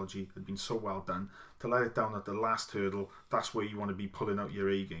alien biology had been so well done. To let it down at the last hurdle, that's where you want to be pulling out your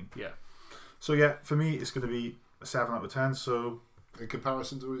A game. Yeah. So yeah, for me, it's going to be a 7 out of 10. So in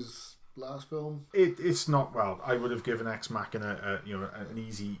comparison to his last film, it's not, well, I would have given Ex Machina an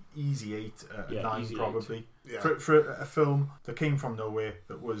easy 8, a 9 easy probably. 8. Yeah. For a film that came from nowhere,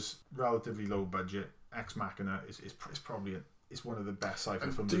 that was relatively low budget, Ex Machina is probably it's one of the best sci-fi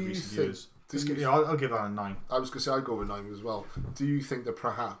films of recent years. I'll give that a 9. I was going to say I'd go with 9 as well. Do you think that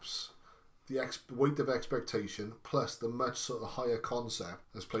perhaps the weight of expectation plus the much sort of higher concept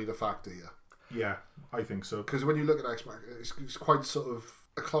has played a factor here? Yeah, I think so. Because when you look at Ex Machina, it's quite sort of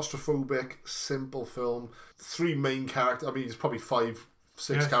a claustrophobic, simple film. 3 main characters. I mean, there's probably 5,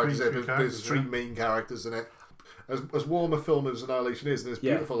 6 characters in it, but there's 3 main characters in it. As warm a film as Annihilation is, and it's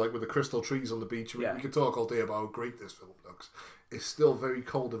beautiful, like with the crystal trees on the beach. We could talk all day about how great this film looks. It's still very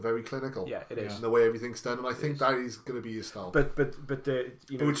cold and very clinical. Yeah, it is. In the way everything's done, and I think that is going to be his style. But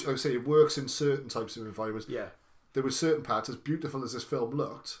you know, which I would say it works in certain types of environments. Yeah. There were certain parts, as beautiful as this film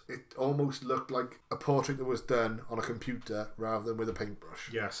looked, it almost looked like a portrait that was done on a computer rather than with a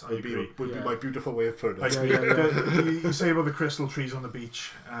paintbrush. Yes, I agree. Would be my beautiful way of putting it. You say about the crystal trees on the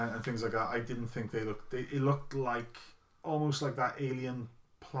beach and things like that. I didn't think they looked. It looked like almost like that alien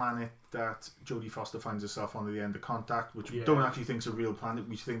planet that Jodie Foster finds herself on at the end of Contact, which we don't actually think is a real planet.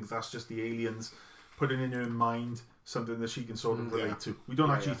 We think that's just the aliens putting in her mind something that she can sort of relate to. We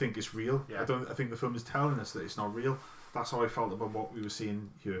don't actually think it's real. I think the film is telling us that it's not real. That's how I felt about what we were seeing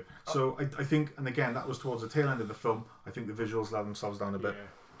here. So I think, and again, that was towards the tail end of the film. I think the visuals let themselves down a bit.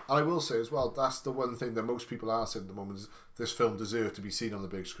 I will say as well, that's the one thing that most people are saying at the moment is this film deserved to be seen on the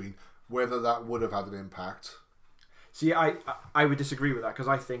big screen. Whether that would have had an impact. See, I would disagree with that because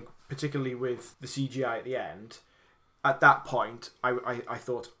I think, particularly with the CGI at the end, at that point, I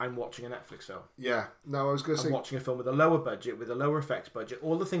thought I'm watching a Netflix film. Yeah, no, I was going to say I'm watching a film with a lower budget, with a lower effects budget.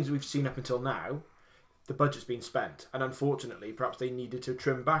 All the things we've seen up until now, the budget's been spent, and unfortunately, perhaps they needed to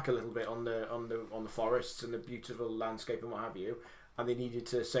trim back a little bit on the forests and the beautiful landscape and what have you, and they needed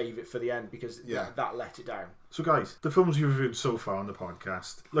to save it for the end because that let it down. So, guys, the films you've reviewed so far on the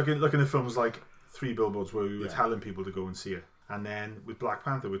podcast, looking at films like 3 Billboards, where we were telling people to go and see it, and then with Black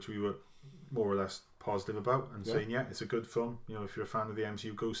Panther, which we were more or less positive about and saying it's a good film, you know, if you're a fan of the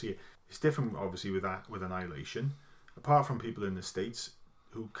MCU, go see it. It's different obviously with Annihilation, apart from people in the States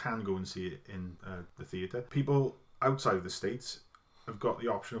who can go and see it in the theatre, people outside of the States have got the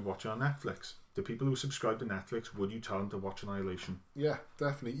option of watching on Netflix. The people who subscribe to Netflix, would you tell them to watch Annihilation? Yeah,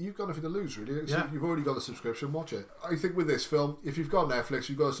 definitely. You've got nothing to lose, really. So Yeah. You've already got a subscription, watch it. I think with this film, if you've got Netflix,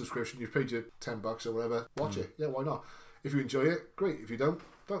 you've got a subscription, you've paid your $10 or whatever, watch it. Yeah, why not? If you enjoy it, great. If you don't.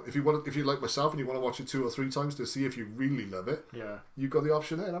 If you like myself and you want to watch it 2 or 3 times to see if you really love it, you've got the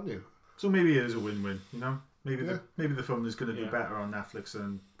option there, haven't you? So maybe it is a win-win, you know? Maybe the film is going to do better on Netflix,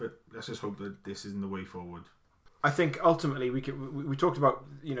 but let's just hope that this isn't the way forward. I think ultimately we talked about,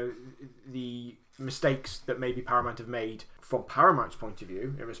 you know, the mistakes that maybe Paramount have made from Paramount's point of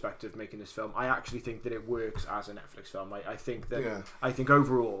view in respect of making this film. I actually think that it works as a Netflix film. I think that I think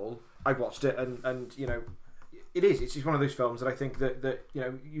overall I watched it and you know, it's one of those films that I think that you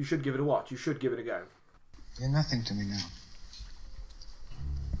know, you should give it a watch. You should give it a go. You're nothing to me now.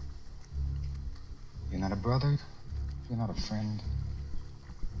 You're not a brother. You're not a friend.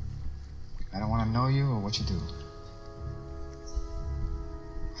 I don't want to know you or what you do.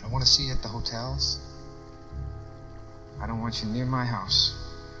 I don't want to see you at the hotels. I don't want you near my house.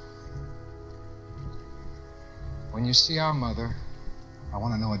 When you see our mother, I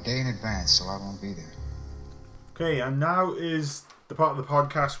want to know a day in advance so I won't be there. Okay, and now is the part of the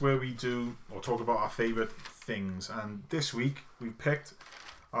podcast where we do or talk about our favourite things. And this week we picked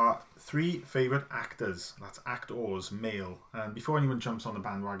our 3 favourite actors. That's actors, male. And before anyone jumps on the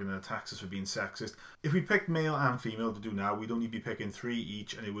bandwagon and attacks us for being sexist, if we picked male and female to do now, we'd only be picking 3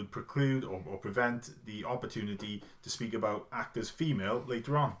 each, and it would preclude or prevent the opportunity to speak about actors female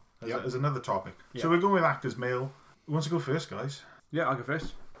later on as another topic. Yep. So we're going with actors male. Who wants to go first, guys? Yeah, I'll go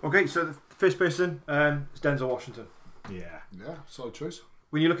first. Okay, so the first person is Denzel Washington. Yeah, solid choice.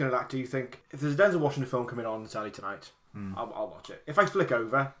 When you're looking at an actor, you think, if there's a Denzel Washington film coming on the telly tonight, I'll watch it. If I flick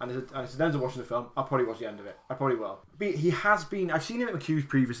over and it's a Denzel Washington film, I'll probably watch the end of it. I probably will. I've seen him accused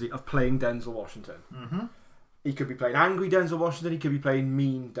previously of playing Denzel Washington. Mm-hmm. He could be playing angry Denzel Washington, he could be playing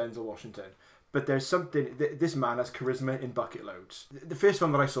mean Denzel Washington. But there's something, this man has charisma in bucket loads. The first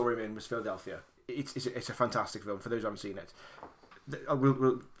film that I saw him in was Philadelphia. It's a fantastic film, for those who haven't seen it.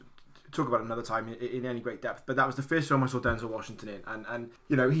 We'll talk about it another time in any great depth, but that was the first film I saw Denzel Washington in, and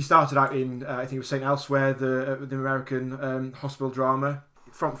you know, he started out in I think it was St. Elsewhere, the American hospital drama.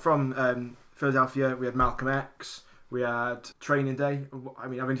 From Philadelphia, we had Malcolm X, we had Training Day. I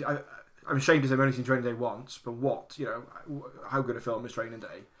mean, I'm ashamed to say I've only seen Training Day once, but how good a film is Training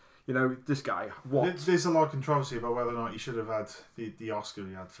Day? You know, this guy, what? There's a lot of controversy about whether or not he should have had the Oscar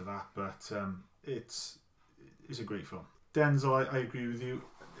he had for that, but it's a great film. Denzel, I agree with you.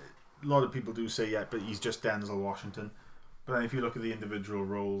 A lot of people do say, but he's just Denzel Washington. But then if you look at the individual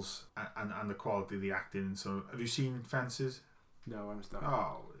roles and the quality of the acting, so have you seen Fences? No, I missed that.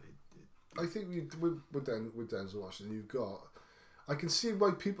 Oh, I think with Denzel Washington, I can see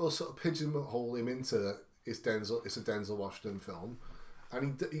why people sort of pigeonhole him into it's a Denzel Washington film,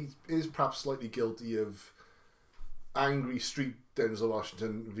 and he is perhaps slightly guilty of angry street Denzel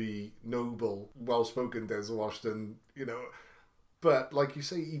Washington v noble, well-spoken Denzel Washington, you know. But like you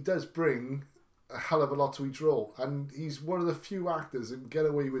say, he does bring a hell of a lot to each role, and he's one of the few actors that can get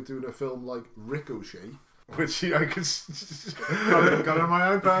away with doing a film like Ricochet, which I could got it on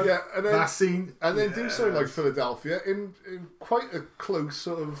my iPad. Yeah, and then that scene, and then do something like Philadelphia in quite a close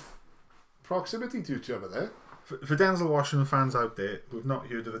sort of proximity to each other there. For Denzel Washington fans out there who have not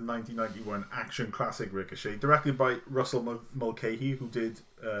heard of the 1991 action classic Ricochet, directed by Russell Mulcahy, who did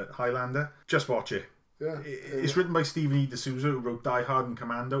Highlander, just watch it. Yeah, it's written by Stephen E. D'Souza, who wrote Die Hard and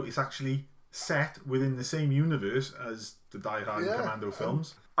Commando. It's actually set within the same universe as the Die Hard and Commando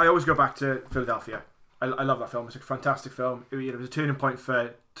films. I always go back to Philadelphia. I love that film. It's a fantastic film. It was a turning point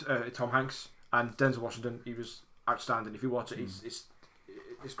for Tom Hanks and Denzel Washington. He was outstanding. If you watch it,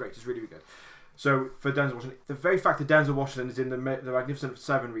 it's great. It's really, really good. So for Denzel Washington, the very fact that Denzel Washington is in the Magnificent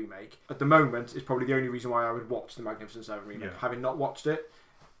Seven remake at the moment is probably the only reason why I would watch the Magnificent Seven remake, having not watched it.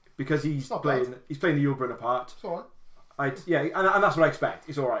 Because he's playing the Yul Brynner part. It's alright. And that's what I expect.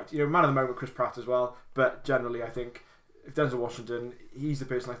 It's alright. You know, man of the moment, Chris Pratt as well. But generally, I think if Denzel Washington, he's the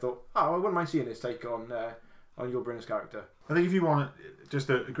person I thought, I wouldn't mind seeing his take on Yul Brynner's character. I think if you want just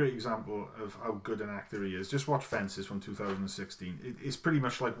a great example of how good an actor he is, just watch Fences from 2016. It's pretty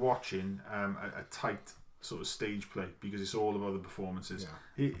much like watching a tight sort of stage play, because it's all about the performances.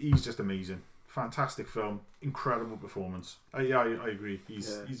 Yeah. He's just amazing. Fantastic film, incredible performance. I agree.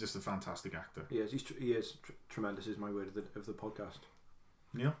 He's just a fantastic actor. He is tremendous. Is my word of the podcast.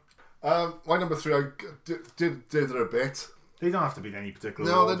 Yeah. My number 3, I did it a bit. They don't have to be in any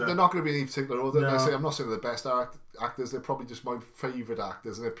particular order. They're not going to be in any particular order. No. I'm not saying they're the best actors. They're probably just my favourite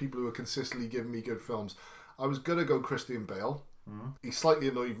actors, and they're people who are consistently giving me good films. I was going to go Christian Bale. He slightly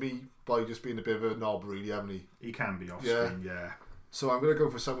annoyed me by just being a bit of a knob, really, haven't he? He can be off screen, yeah. So I'm going to go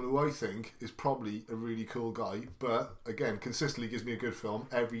for someone who I think is probably a really cool guy, but again, consistently gives me a good film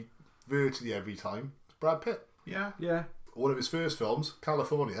virtually every time. It's Brad Pitt. Yeah. Yeah. One of his first films,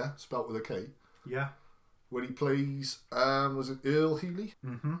 California, spelt with a K. Yeah. Where he plays, was it Earl Healy?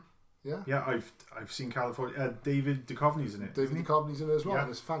 Mm-hmm. Yeah. Yeah, I've seen California. David Duchovny's in it. David Duchovny's in it as well, Yeah.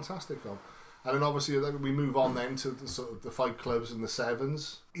 and it's a fantastic film. And then obviously we move on then to the sort of the Fight Clubs and the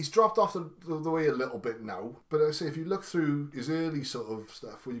Sevens. He's dropped off the way a little bit now, but I say if you look through his early sort of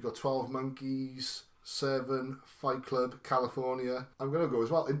stuff, where you've got 12 Monkeys, Seven, Fight Club, California, I'm going to go as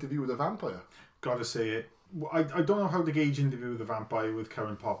well, Interview with a Vampire. Gotta say it. I don't know how to gauge Interview with a Vampire with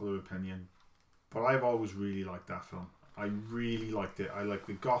current popular opinion, but I've always really liked that film. I really liked it. I like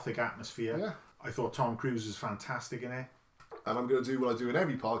the gothic atmosphere. Yeah. I thought Tom Cruise was fantastic in it. And I'm going to do what I do in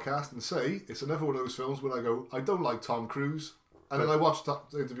every podcast and say it's another one of those films where I go, I don't like Tom Cruise. And then I watch the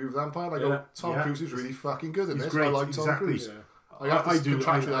Interview with the Vampire and I go, Tom Cruise is really fucking good in He's this. great, I like Tom Cruise. Yeah. I do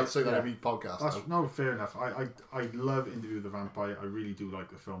contractually have to say that every podcast. No, fair enough. I love Interview with the Vampire. I really do like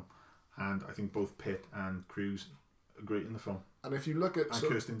the film. And I think both Pitt and Cruise are great in the film. And if you look at...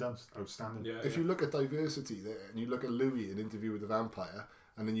 And Kirsten Dunst, outstanding. Yeah, if you look at diversity there, and you look at Louis in Interview with the Vampire,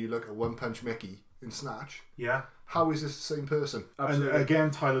 and then you look at One Punch Mickey in Snatch, yeah, how is this the same person? Absolutely. And again,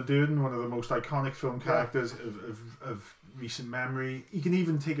 Tyler Durden, one of the most iconic film characters of recent memory. You can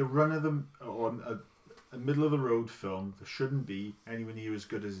even take a run of them on a middle of the road film that shouldn't be anywhere near as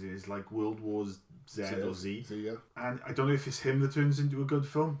good as it is, like World War Z or Z. Yeah. And I don't know if it's him that turns into a good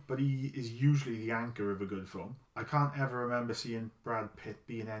film, but he is usually the anchor of a good film. I can't ever remember seeing Brad Pitt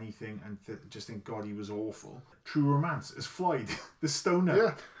be in anything and just think, God, he was awful. True Romance is Floyd, the stoner.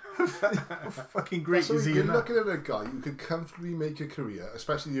 Yeah. How fucking great is he? You're looking at a guy who could comfortably make a career,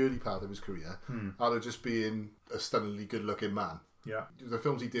 especially the early part of his career, out of just being a stunningly good-looking man. Yeah. The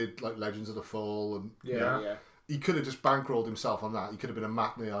films he did, like Legends of the Fall, and Yeah. he could have just bankrolled himself on that. He could have been a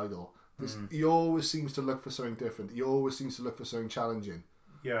matinee idol. He always seems to look for something different. He always seems to look for something challenging.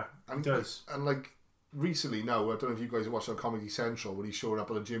 Yeah, he does. And like recently now, I don't know if you guys have watched on Comedy Central when he's showing up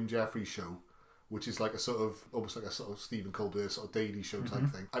on a Jim Jeffries show, which is like a sort of almost like a sort of Stephen Colbert sort of Daily Show type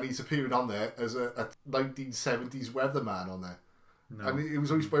thing, and he's appearing on there as a 1970s weatherman on there. No. And it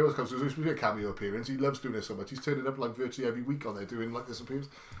was always by all accounts, it was always a cameo appearance. He loves doing it so much. He's turning up like virtually every week on there doing like this appearance.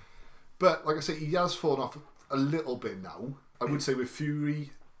 But like I say, he has fallen off a little bit now. I would say with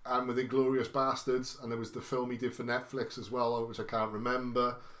Fury and with Inglourious Bastards, and there was the film he did for Netflix as well, which I can't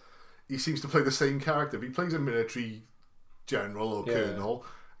remember. He seems to play the same character. If he plays a military general or colonel,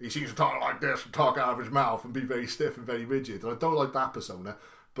 he seems to talk like this and talk out of his mouth and be very stiff and very rigid. And I don't like that persona.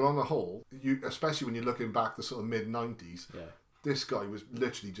 But on the whole, especially when you're looking back the sort of mid-90s, this guy was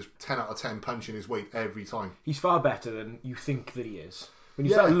literally just 10 out of 10 punching his weight every time. He's far better than you think that he is. When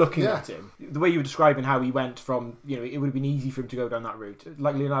you start looking at him, the way you were describing how he went from, it would have been easy for him to go down that route,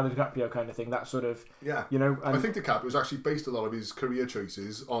 like Leonardo DiCaprio kind of thing, that sort of, And I think DiCaprio was actually based a lot of his career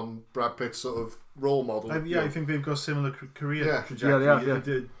choices on Brad Pitt's sort of role model. I think they've got similar career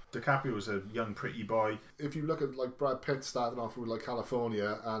trajectory. DiCaprio was a young, pretty boy. If you look at like Brad Pitt starting off with like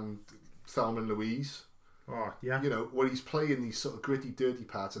California and Thelma and Louise, where he's playing these sort of gritty, dirty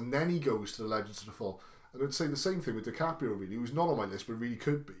parts, and then he goes to the Legends of the Fall. And I'd say the same thing with DiCaprio, really, who's not on my list, but really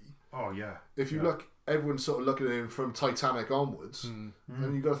could be. Oh, yeah. If you look, everyone's sort of looking at him from Titanic onwards, and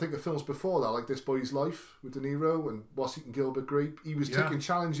you've got to think of films before that, like This Boy's Life with De Niro and Washington Gilbert Grape. He was taking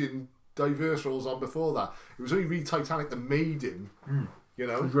challenging, diverse roles on before that. It was only really Titanic that made him, It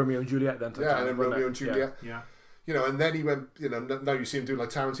was Romeo and Juliet then. Titanic, and then Romeo and Juliet. Yeah. And then he went, now you see him doing like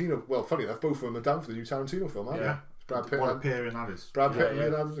Tarantino. Well, funny enough, both of them are down for the new Tarantino film, aren't they? Brad Pitt. What a pairing that is. Brad Pitt and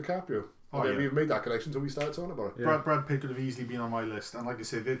Leonardo DiCaprio. I never even made that connection until we started talking about it. Brad Pitt could have easily been on my list, and like I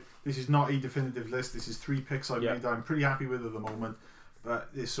said, this is not a definitive list. This is 3 picks I've made that I'm pretty happy with at the moment, but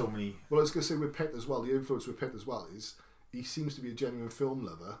there's so many. Well, I was going to say with Pitt as well, the influence with Pitt as well is he seems to be a genuine film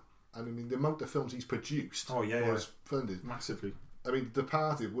lover, and I mean the amount of films he's produced was funded massively. I mean,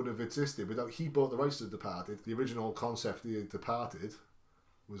 Departed wouldn't have existed without he bought the rights to Departed. The original concept of Departed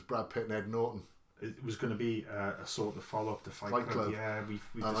was Brad Pitt and Ed Norton. It was going to be a sort of follow-up to Fight Club. Yeah, we've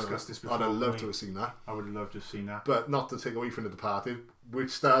discussed this before. I'd have loved to have seen that. I would have loved to have seen that. But not to take away from The Departed,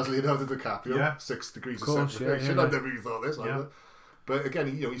 which stars Leonardo DiCaprio. 6 degrees of separation. I'd never even thought this. But again,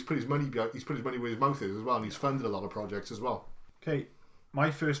 he's put his money where his mouth is as well, and he's funded a lot of projects as well. Okay,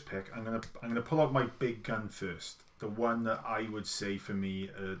 my first pick. I'm gonna pull out my big gun first. The one that I would say for me,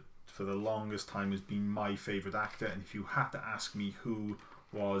 for the longest time, has been my favourite actor. And if you had to ask me who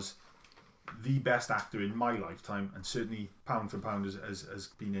was the best actor in my lifetime, and certainly pound for pound has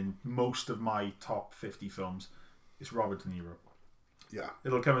been in most of my top 50 films. It's Robert De Niro. Yeah.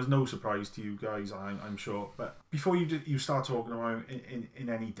 It'll come as no surprise to you guys, I'm sure. But before you start talking about him in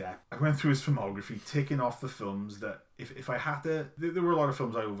any depth, I went through his filmography, ticking off the films that if I had to, there were a lot of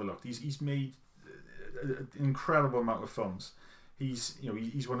films I overlooked. He's made an incredible amount of films. He's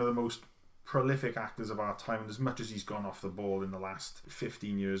one of the most prolific actors of our time, and as much as he's gone off the ball in the last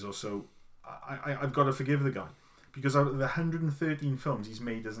 15 years or so, I've got to forgive the guy. Because out of the 113 films he's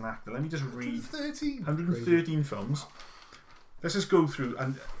made as an actor, let me just read 113 films. Let's just go through,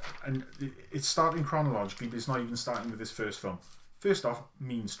 and it's starting chronologically, but it's not even starting with his first film. First off,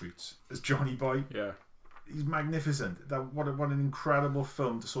 Mean Streets as Johnny Boy. Yeah, he's magnificent. What an incredible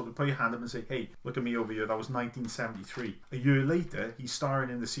film to sort of put your hand up and say, "Hey, look at me over here." That was 1973. A year later, he's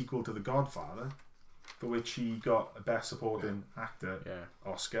starring in the sequel to The Godfather, for which he got a Best Supporting Actor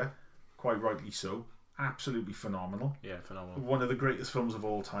Oscar, quite rightly so. Absolutely phenomenal. Yeah, phenomenal. One of the greatest films of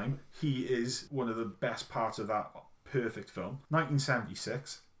all time. He is one of the best parts of that perfect film.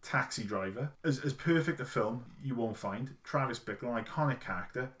 1976, Taxi Driver. As perfect a film you won't find. Travis Bickle, an iconic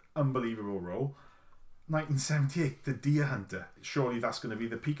character, unbelievable role. 1978, The Deer Hunter. Surely that's going to be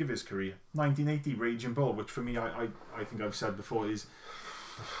the peak of his career. 1980, Raging Bull, which for me, I think I've said before, is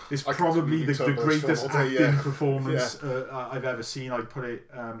probably the greatest acting performance I've ever seen. I'd put it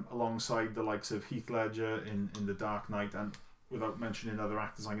alongside the likes of Heath Ledger in The Dark Knight, and without mentioning other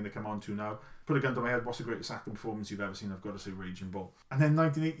actors I'm going to come on to now, put a gun to my head, what's the greatest acting performance you've ever seen? I've got to say Raging Bull. And then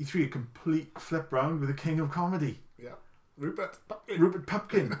 1983, a complete flip round with the king of comedy. Yeah, Rupert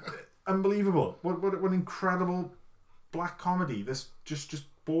Pupkin. Unbelievable. What an incredible black comedy. This just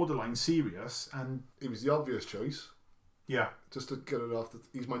borderline serious, and it was the obvious choice. Yeah. Just to get it off,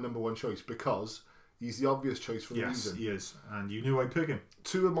 he's my number one choice because he's the obvious choice for a reason. Yes, he is, and you knew I'd pick him.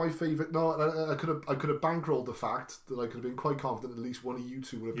 Two of my favourite. No, I could have bankrolled the fact that I could have been quite confident at least one of you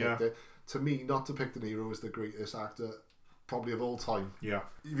two would have picked it. To me, not to pick De Niro as the greatest actor probably of all time. Yeah.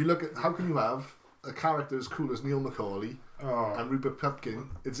 If you look at how can you have a character as cool as Neil Macaulay and Rupert Pupkin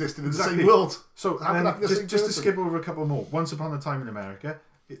existing in the same world? So just to skip over a couple more. Once Upon a Time in America,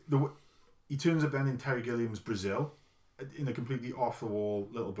 he turns up then in Terry Gilliam's Brazil in a completely off-the-wall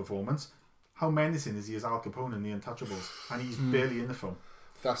little performance. How menacing is he as Al Capone in The Untouchables? And he's barely in the film.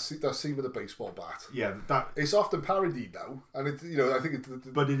 That scene with a baseball bat. Yeah, it's often parodied now, and I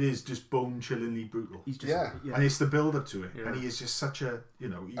think but it is just bone-chillingly brutal. He's just, and it's the build-up to it, and he is just such a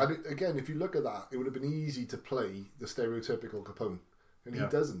And again, if you look at that, it would have been easy to play the stereotypical Capone, and he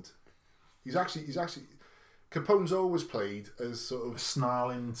doesn't. He's actually. Capone's always played as sort of a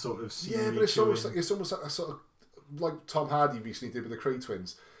snarling sort of. Yeah, but it's almost like a sort of like Tom Hardy recently did with the Cray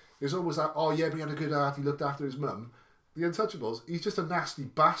twins. There's always that. Oh yeah, but he had a good heart. He looked after his mum. The Untouchables, he's just a nasty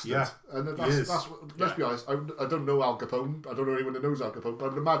bastard. Yeah, and that's let's be honest, I don't know Al Capone. I don't know anyone that knows Al Capone, but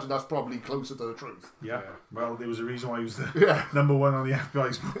I'd imagine that's probably closer to the truth. Yeah. Well, there was a reason why he was the number one on the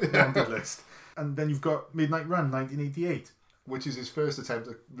FBI's wanted list. And then you've got Midnight Run, 1988. Which is his first attempt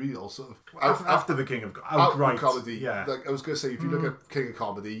at real sort of... After the King of outright comedy. Yeah. Like, I was going to say, if you look at King of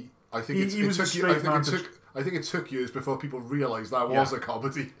Comedy, I think I think it took years before people realised that was a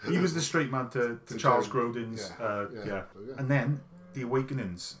comedy. He was the straight man to Charles Grodin's. And then The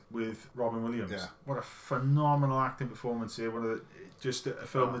Awakenings with Robin Williams. Yeah. What a phenomenal acting performance here. Just a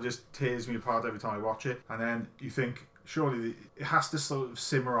film that just tears me apart every time I watch it. And then you think, surely it has to sort of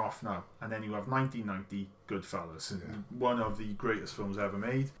simmer off now. And then you have 1990 Goodfellas, one of the greatest films ever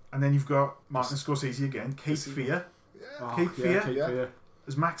made. And then you've got Martin Scorsese again, Cape Fear. Yeah. Cape Fear.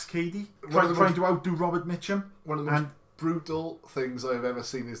 As Max Cady, trying to outdo Robert Mitchum. One of the most brutal things I've ever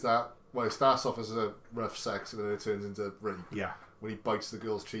seen is that, well, it starts off as a rough sex and then it turns into rape. Yeah. When he bites the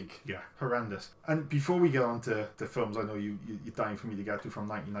girl's cheek. Yeah, horrendous. And before we get on to the films I know you're dying for me to get to from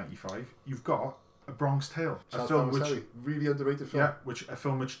 1995, you've got A Bronx Tale. A film which... really underrated film. Yeah, a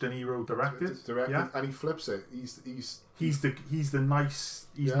film which De Niro directed. And he flips it. He's the nice.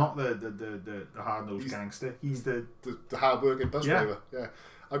 He's not the hard nosed gangster. He's the hard-working bus driver. Yeah.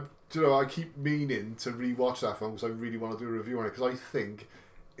 I keep meaning to rewatch that film because I really want to do a review on it because I think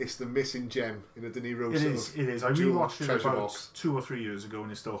it's the missing gem in a De Niro. It is. I rewatched it about 2 or 3 years ago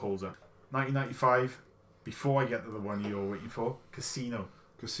and it still holds up. 1995. Before I get to the one you're waiting for, Casino.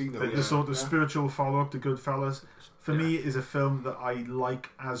 The sort of spiritual follow-up to Goodfellas. For me, it is a film that I like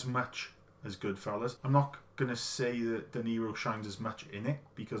as much as Goodfellas. I'm not going to say that De Niro shines as much in it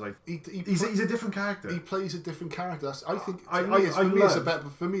because he's a different character. He plays a different character. I think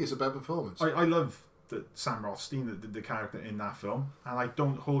for me it's a better performance. I love that Sam Rothstein, the character in that film, and I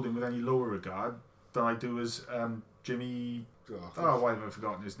don't hold him with any lower regard than I do as Jimmy why have I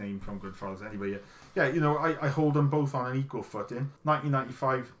forgotten his name from Goodfellas? Anyway, yeah, you know, I hold them both on an equal footing.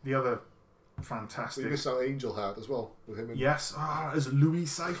 1995, the other fantastic. We missed out Angel Heart as well with him. Yes, as Louis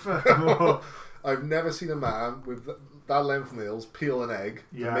Cypher. I've never seen a man with that length nails peel an egg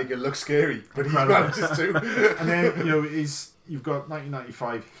and make it look scary, but he Incredible. manages to. And then, you know, you've got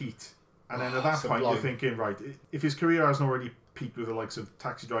 1995 Heat, and then at that point you're thinking, right, if his career hasn't already peaked with the likes of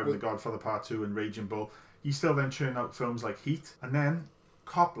Taxi Driver, The Godfather Part 2 and Raging Bull, he's still then churning out films like Heat, and then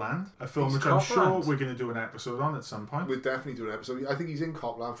Copland, a film which I'm sure we're going to do an episode on at some point. We'll definitely do an episode. I think he's in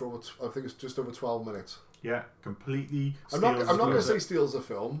Copland for I think it's just over 12 minutes. Yeah, completely. I'm not going to say steals the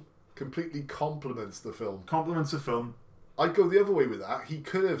film. Completely complements the film. Complements the film. I'd go the other way with that. He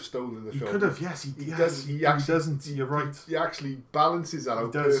could have stolen the film. He could have, yes. He doesn't. You're right. He actually balances that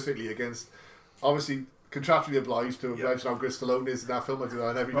out perfectly against, obviously, contractually obliged to mention how good Stallone is in that film. I do that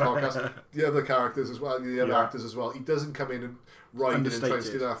on every podcast. The other characters as well, the other actors as well. He doesn't come in and ride in and try to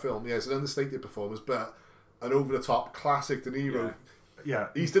steal that film. Yeah, it's an understated performance, but an over-the-top classic De Niro. Yeah.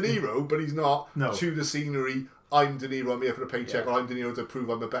 He's De Niro, but he's not chew the scenery. I'm De Niro, I'm here for a paycheck, or I'm De Niro to prove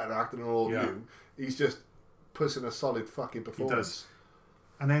I'm a better actor than all of you. He's just puts in a solid fucking performance. He does.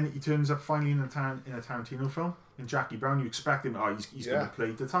 And then he turns up finally in a Tarantino film. In Jackie Brown, you expect him, he's going to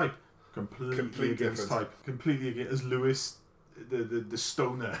play the type. Completely against type. Completely against, as Lewis, the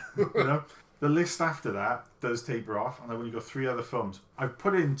stoner. You know? The list after that does taper off, and I've only got 3 other films. I've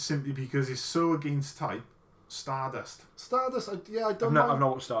put in simply because it's so against type. Stardust. I don't mind. I've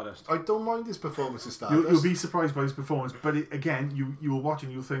not watched Stardust. I don't mind his performance in Stardust. You'll be surprised by his performance, but again, you will watch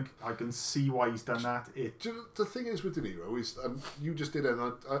and you'll think, I can see why he's done that. The thing is with De Niro is, you just did it,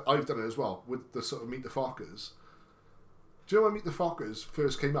 and I've done it as well, with the sort of Meet the Fockers. Do you know when Meet the Fockers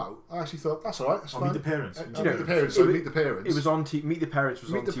first came out? I actually thought, that's alright, that's fine. Meet the Parents. Meet the Parents. So Meet the Parents. It was on Meet the Parents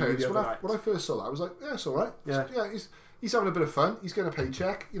was on TV the other night. When I first saw that, I was like, yeah, it's alright. Yeah. He's having a bit of fun. He's getting a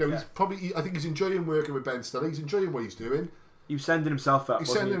paycheck. You know, he's probably. I think he's enjoying working with Ben Stiller. He's enjoying what he's doing. He was sending himself up.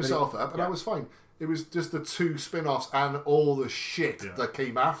 And I was fine. It was just the 2 spin-offs and all the shit that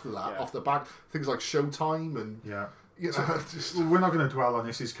came after that off the back. Things like Showtime and you know, we're not going to dwell on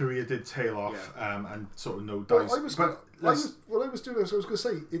this. His career did tail off and sort of no dice. I was doing this, I was going to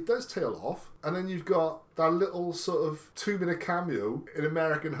say it does tail off, and then you've got that little sort of 2-minute cameo in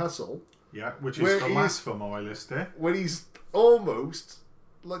American Hustle. Yeah, which is the last film on my list there. When he's almost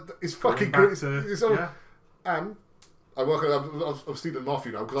like it's fucking great. And I'm stealing them off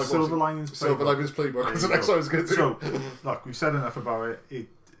you now because Silver Linings Playbook. That's the next one I was going to do. So, look, we've said enough about it.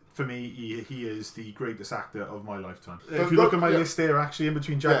 For me, he is the greatest actor of my lifetime. If you look at my list there, actually, in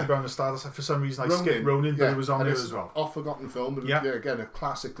between Jackie Brown and Stardust, for some reason I skipped Ronin, but it was on there as well. Off-forgotten film, but again, a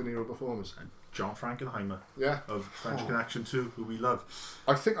classic De Niro performance. And John Frankenheimer of French Connection 2, who we love.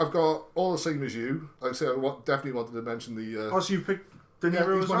 I think I've got all the same as you. Like I say, definitely wanted to mention the... so you picked De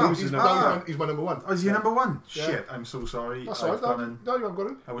Niro as well? He's my number 1. Oh, is he number 1? Yeah. Shit, I'm so sorry. That's all right. No, you haven't got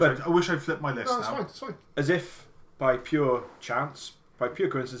him. I wish I'd flipped my list now. No, it's fine. As if by pure chance, by pure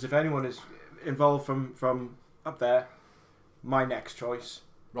coincidence, if anyone is involved from up there, my next choice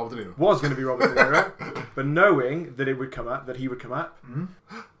Robert De Niro was going to be Robert De Niro, but knowing that he would come up,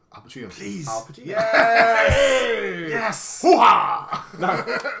 Al Pacino. Please. Al Pacino. Yes. Hoo-ha!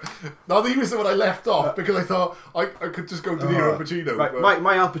 Now he was the one I left off because I thought I could just go De Niro and Pacino. Right,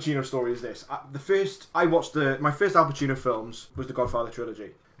 my Al Pacino story is this: my first Al Pacino films was the Godfather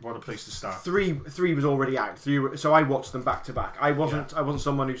trilogy. What a place to start. Three was already out. So I watched them back to back. I wasn't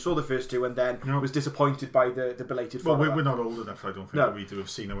someone who saw the first 2 and then was disappointed by the belated. Well, we're not old enough. I don't think that we do have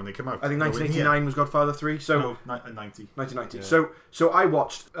seen them when they come out. I think 1989 was Godfather 3. So 90. 1990. Yeah. So I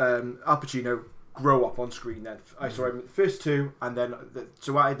watched Al Pacino grow up on screen. Then I saw him in the first 2, and then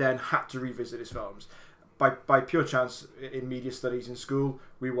so I then had to revisit his films. By pure chance, in media studies in school,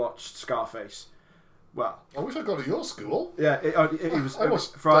 we watched Scarface. Well, I wish I got to your school. Yeah, it was. I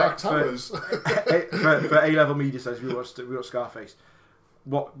watched Dark Towers. For A-level media studies, we watched Scarface.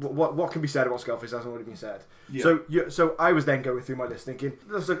 What can be said about Scarface hasn't already been said. Yeah. So I was then going through my list thinking,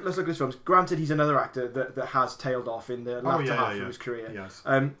 let's look at his films. Granted, he's another actor that has tailed off in the latter half of his career. Yes.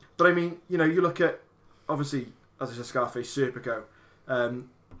 But I mean, you look at obviously, as I said, Scarface, Serpico.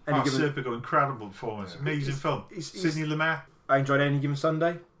 Serpico, incredible performance, amazing film. Sidney Lumet. I enjoyed Any Given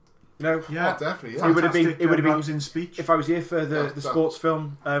Sunday. Yeah, definitely. Yeah. It would have been in speech. If I was here for the sports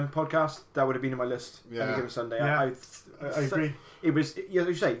film podcast, that would have been in my list. Yeah. Any Given Sunday. Yeah. I agree. It was, as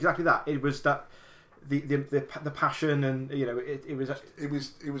you say, exactly that. It was that the passion, and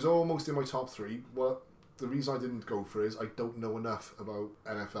it was almost in my top 3. Well, the reason I didn't go for it is I don't know enough about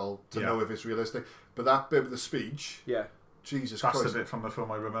NFL to know if it's realistic. But that bit of the speech, Jesus That's Christ. the bit from the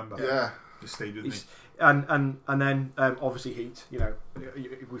film I remember. Yeah. Just stayed with me. And then obviously Heat. You know,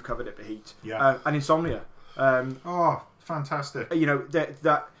 we've covered it, but Heat. Yeah. And Insomnia. Oh, fantastic. You know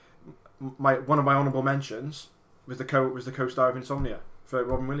that one of my honourable mentions was the co-star of Insomnia for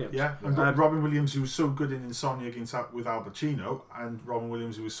Robin Williams. Yeah, and Robin Williams, who was so good in Insomnia with Al Pacino, and Robin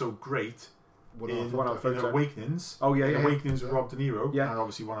Williams, who was so great in Awakenings. Oh yeah. Awakenings with Rob De Niro. Yeah. And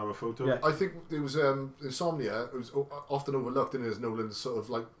obviously 1 Hour Photo. Yeah. I think it was Insomnia. It was often overlooked in as Nolan's sort of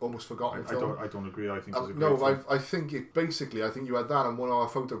like almost forgotten film. I don't agree. I think it was a great film. I think it basically. I think you had that, and 1 Hour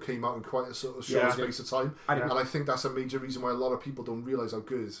Photo came out in quite a sort of short space of time, and I think that's a major reason why a lot of people don't realise how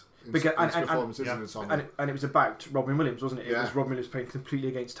good his performance is in Insomnia. And it was about Robin Williams, wasn't it? It was Robin Williams playing completely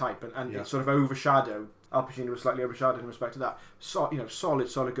against type, and it sort of overshadowed. Al Pacino was slightly overshadowed in respect to that. Solid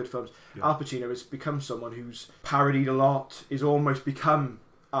good films. Yeah. Al Pacino has become someone who's parodied a lot. He's almost become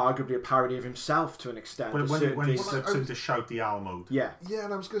arguably a parody of himself to an extent. When he slips into Shout the Owl mode. Yeah,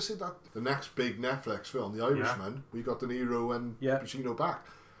 and I was going to say that the next big Netflix film, The Irishman, we got De Niro and Pacino back.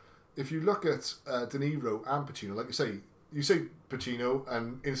 If you look at De Niro and Pacino, like you say Pacino,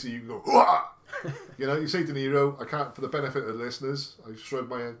 and instantly you go, "Wah!" You know, you say De Niro. I can't, for the benefit of the listeners, I shrug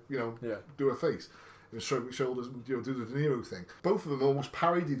my head, do a face. Shrug my shoulders, do the De Niro thing. Both of them almost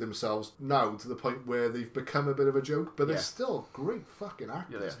parody themselves now to the point where they've become a bit of a joke, but they're still great fucking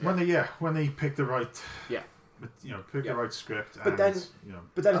actors. When they pick the right, pick the right script. But then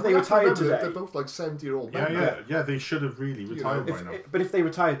if they retired today, they're both like 70-year-old men. Yeah, they should have really retired by now. But if they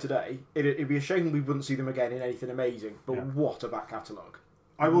retired today, it'd be a shame we wouldn't see them again in anything amazing. But what a back catalogue!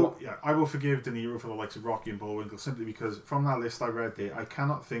 I will forgive De Niro for the likes of Rocky and Bullwinkle simply because from that list I read there, I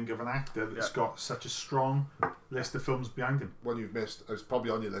cannot think of an actor that's got such a strong list of films behind him. One you've missed, it's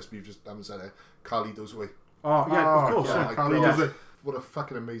probably on your list, but you just haven't said it. Carlito's Way. Oh yeah, of course. Carlito's Way. What a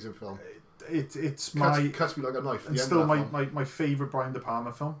fucking amazing film. It's cuts me like a knife. And still my favourite Brian De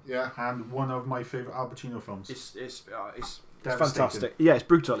Palma film. Yeah. And one of my favourite Al Pacino films. It's fantastic. Yeah, it's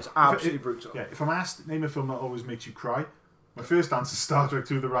brutal. It's absolutely brutal. Yeah, if I'm asked name a film that always makes you cry, my first answer is Star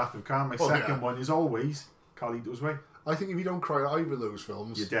Trek II: The Wrath of Khan. My second one is always Carlito's Way. I think if you don't cry at either of those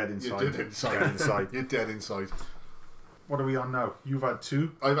films, you're dead inside. You're dead inside. What are we on now? You've had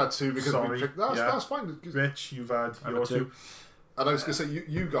 2. I've had 2 because that's fine. Rich, you've had your 2. And I was going to say,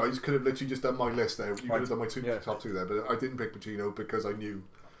 you guys could have literally just done my list there. You could have done my top 2 there, but I didn't pick Pacino because I knew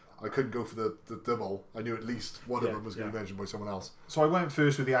I couldn't go for the double. I knew at least one of them was going to be mentioned by someone else. So I went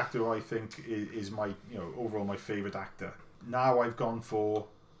first with the actor who I think is my overall my favourite actor. Now I've gone for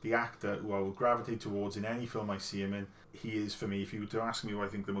the actor who I will gravitate towards in any film I see him in. He is, for me, if you were to ask me who I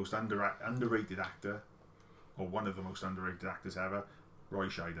think the most underrated actor, or one of the most underrated actors ever, Roy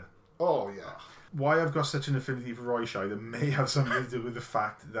Scheider. Oh, yeah. Why I've got such an affinity for Roy Scheider may have something to do with the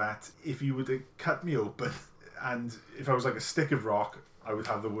fact that if you were to cut me open, and if I was like a stick of rock, I would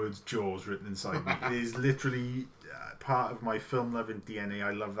have the words Jaws written inside me. It is literally part of my film loving DNA.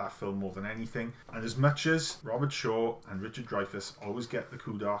 I love that film more than anything. And as much as Robert Shaw and Richard Dreyfuss always get the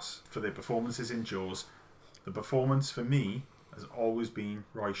kudos for their performances in Jaws, the performance for me has always been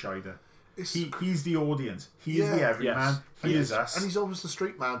Roy Scheider. He's the audience. He is the everyman. He is us. And he's always the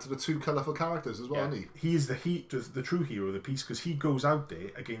straight man to the 2 colourful characters as well, isn't he? He is the true hero of the piece because he goes out there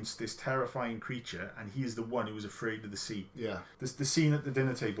against this terrifying creature and he is the one who is afraid of the sea. Yeah. The scene at the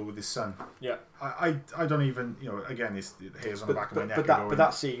dinner table with his son. Yeah. I don't even, again, it's hairs on the back of my neck. But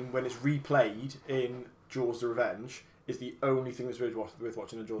that scene, when it's replayed in Jaws the Revenge, is the only thing that's worth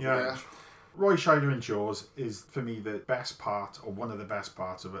watching in Jaws the Revenge. Roy Scheider in Jaws is, for me, the best part, or one of the best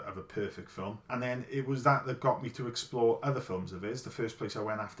parts of a perfect film. And then it was that got me to explore other films of his. The first place I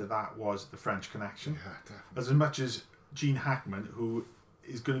went after that was The French Connection. Yeah, definitely. As much as Gene Hackman, who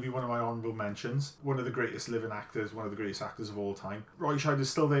is going to be one of my honourable mentions, one of the greatest living actors, one of the greatest actors of all time, Roy Scheider's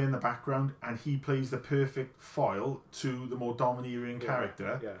still there in the background, and he plays the perfect foil to the more domineering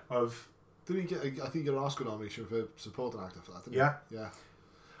character of... Did he get? I think he got an Oscar nomination for supporting actor for that, didn't he? Yeah.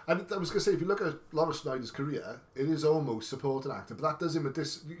 And I was going to say, if you look at Lawrence Snyder's career, it is almost supporting actor, but that does him a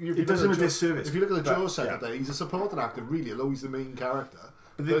disservice. If you look at the Jaws set there, he's a supporting actor, really, although he's the main character.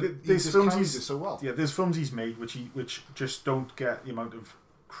 But there's films he's so well. Yeah, there's films he's made which just don't get the amount of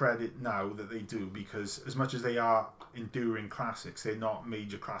credit now that they do, because as much as they are enduring classics, they're not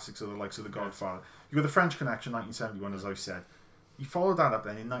major classics of the likes of The Godfather. You've got The French Connection, 1971, as I've said. He followed that up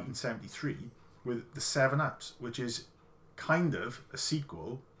then in 1973 with The 7-Ups, which is kind of a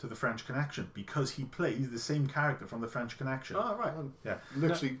sequel to The French Connection because he plays the same character from The French Connection. Oh, right. Yeah.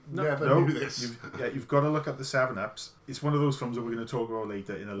 Literally never knew this. You've got to look at The 7-Ups. It's one of those films that we're going to talk about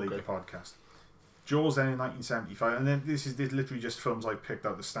later in a later podcast. Jaws then in 1975, and then this is literally just films I picked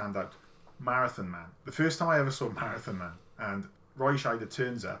out that stand out. Marathon Man. The first time I ever saw Marathon Man, and Roy Scheider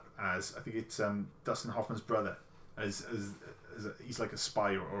turns up as, I think it's Dustin Hoffman's brother, as he's like a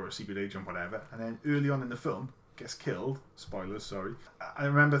spy or a secret agent, whatever. And then early on in the film, gets killed. Spoilers, sorry. I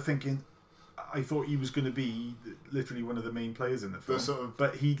remember thinking, I thought he was going to be literally one of the main players in the film,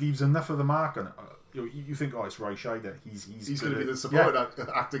 but he leaves enough of the mark on it. You think, it's Roy Scheider. He's going to be the supporting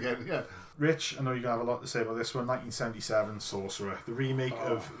act again. Yeah. Rich, I know you're going to have a lot to say about this one. 1977, Sorcerer, the remake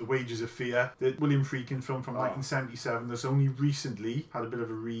of The Wages of Fear, the William Friedkin film from 1977 that's only recently had a bit of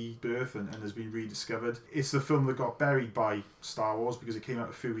a rebirth and has been rediscovered. It's the film that got buried by Star Wars because it came out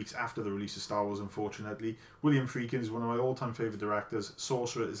a few weeks after the release of Star Wars, unfortunately. William Friedkin is one of my all-time favourite directors.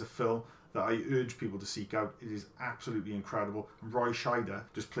 Sorcerer is a film that I urge people to seek out. It is absolutely incredible. And Roy Scheider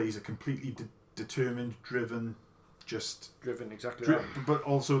just plays a completely determined, driven, exactly right. But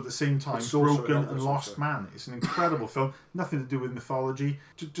also at the same time broken and lost man. It's an incredible film. Nothing to do with mythology.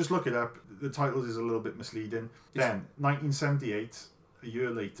 Just look it up. The title is a little bit misleading. Then 1978, a year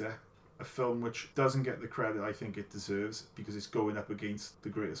later, a film which doesn't get the credit I think it deserves because it's going up against the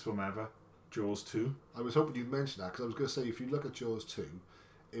greatest film ever, Jaws 2. I was hoping you'd mention that because I was going to say if you look at Jaws 2,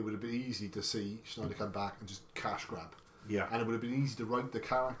 it would have been easy to see Schneider come back and just cash grab. Yeah. And it would have been easy to write the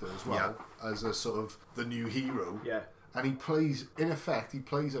character as well as a sort of the new hero. Yeah. And he plays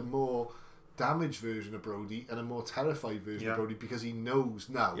a more damaged version of Brody and a more terrified version of Brody because he knows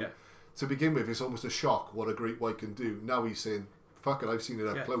now. Yeah. To begin with, it's almost a shock what a great white can do. Now he's saying, fuck it, I've seen it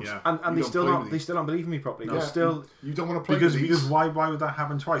up close. Yeah. And they still aren't believing me properly. No. You don't want to play because why would that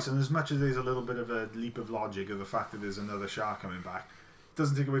happen twice? And as much as there's a little bit of a leap of logic of the fact that there's another shark coming back,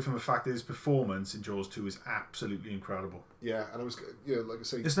 doesn't take away from the fact that his performance in Jaws 2 is absolutely incredible. Yeah, and it was, like I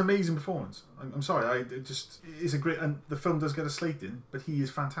say, it's an amazing performance. I'm sorry, it's a great, and the film does get a slate in, but he is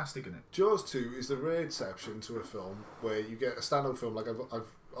fantastic in it. Jaws 2 is the rare exception to a film where you get a standout film, like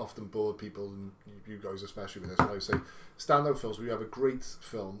I've often bored people, and you guys especially with this, when I say standout films where you have a great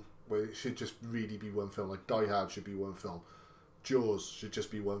film where it should just really be one film, like Die Hard should be one film. Jaws should just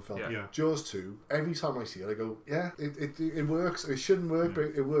be one film. Yeah. Jaws 2, every time I see it, I go, yeah, it works. It shouldn't work,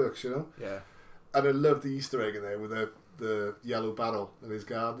 but it works, you know? Yeah. And I love the Easter egg in there with the yellow barrel in his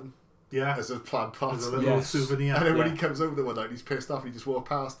garden. Yeah. As a plant pot. As a little souvenir. And then when he comes over there one night, he's pissed off, he just walks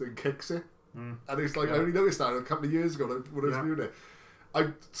past it and kicks it. And it's like, I only noticed that a couple of years ago when I was viewing it. I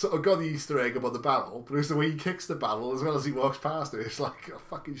sort of got the Easter egg about the barrel, but it's the way he kicks the barrel as well as he walks past it. It's like a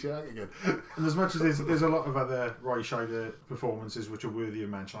fucking shark again. And as much as there's a lot of other Roy Scheider performances which are worthy of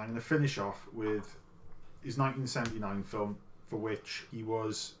mention, I'm going to finish off with his 1979 film for which he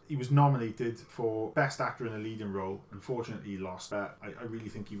was nominated for Best Actor in a Leading Role. Unfortunately, he lost. But I really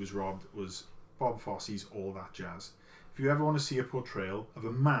think he was robbed. Was Bob Fosse's All That Jazz. If you ever want to see a portrayal of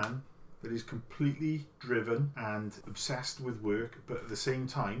a man that is completely driven and obsessed with work, but at the same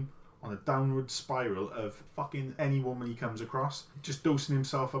time on a downward spiral of fucking any woman he comes across, just dosing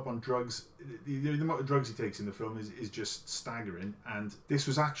himself up on drugs. The amount of drugs he takes in the film is just staggering, and this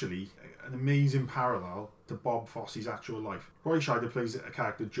was actually an amazing parallel to Bob Fosse's actual life. Roy Scheider plays a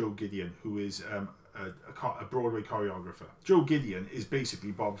character, Joe Gideon, who is a Broadway choreographer. Joe Gideon is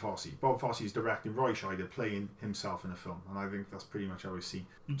basically Bob Fosse. Bob Fosse is directing, Roy Scheider playing himself in a film, and I think that's pretty much how it's seen.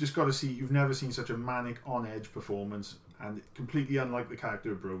 You've just got to see, you've never seen such a manic, on-edge performance, and completely unlike the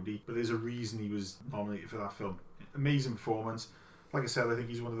character of Brody, but there's a reason he was nominated for that film. Amazing performance. Like I said, I think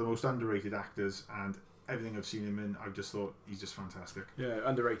he's one of the most underrated actors, and everything I've seen him in, I've just thought he's just fantastic. Yeah,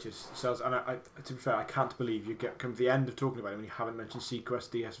 underrated. And I, to be fair, I can't believe you come to the end of talking about him and you haven't mentioned Sequest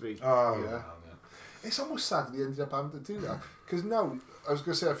DSV. Oh, yeah. It's almost sad that he ended up having to do that. Because now, I was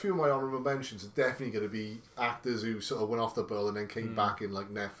going to say, a few of my honourable mentions are definitely going to be actors who sort of went off the bill and then came back in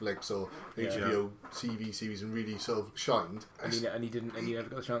like Netflix or HBO TV series and really sort of shined. And he never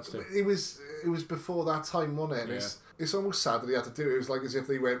got the chance to. It was before that time, wasn't it? And it's almost sad that he had to do it. It was like as if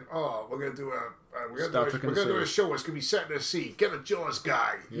they went, oh, we're going to do a show. It's going to be set in the sea. Get a Jaws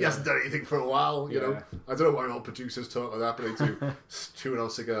guy. Yeah. He hasn't done anything for a while. You know. I don't know why all producers talk like that, but they do. Chewing on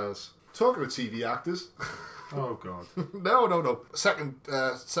cigars. Talking of TV actors. Oh God. No.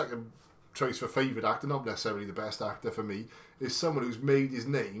 Second choice for favourite actor, not necessarily the best actor for me, is someone who's made his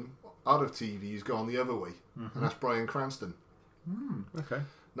name out of TV. He's gone the other way, and that's Bryan Cranston. Okay.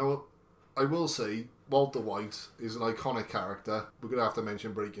 Now, I will say Walter White is an iconic character. We're going to have to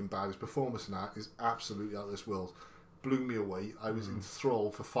mention Breaking Bad. His performance in that is absolutely out of this world. Blew me away. I was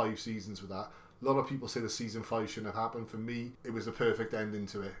enthralled for 5 seasons with that. A lot of people say the season 5 shouldn't have happened. For me, it was the perfect ending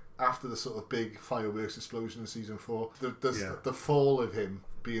to it. After the sort of big fireworks explosion in season 4, the fall of him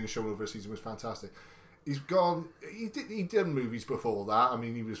being shown over a season was fantastic. He's gone. He did movies before that. I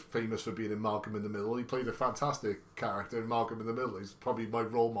mean, he was famous for being in Malcolm in the Middle. He played a fantastic character in Malcolm in the Middle. He's probably my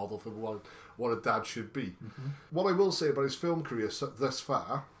role model for what a dad should be. Mm-hmm. What I will say about his film career thus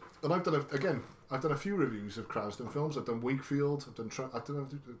far, and I've done a few reviews of Cranston films. I've done Wakefield, I've done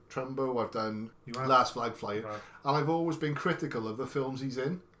Trumbo, I've done Last Flag Flying, and I've always been critical of the films he's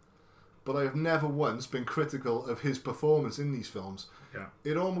in. But I have never once been critical of his performance in these films. Yeah.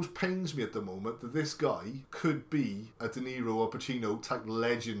 It almost pains me at the moment that this guy could be a De Niro or Pacino type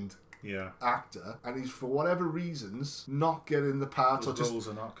legend actor, and he's, for whatever reasons, not getting the parts.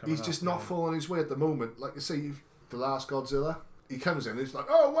 He's just not falling his way at the moment. Like I say, The Last Godzilla, he comes in and he's like,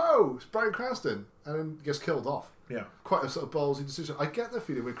 oh, whoa, it's Bryan Cranston, and then gets killed off. Yeah. Quite a sort of ballsy decision. I get the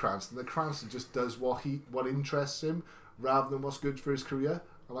feeling with Cranston that Cranston just does what interests him rather than what's good for his career,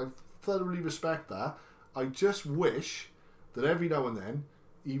 and I thoroughly respect that. I just wish that every now and then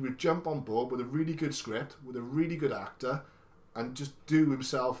he would jump on board with a really good script, with a really good actor, and just do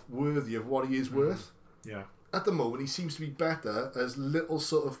himself worthy of what he is worth. Yeah. At the moment, he seems to be better as little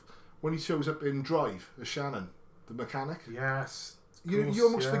sort of, when he shows up in Drive as Shannon, the mechanic. Yes. You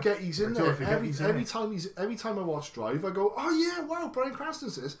almost forget he's in there. Every time I watch Drive, I go, oh yeah, wow, Bryan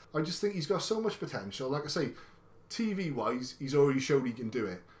Cranston's this. I just think he's got so much potential. Like I say, TV-wise, he's already shown he can do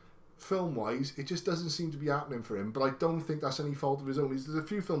it. Film-wise, it just doesn't seem to be happening for him, but I don't think that's any fault of his own. There's a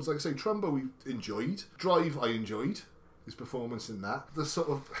few films, like I say, Trumbo we enjoyed. Drive, I enjoyed his performance in that. The sort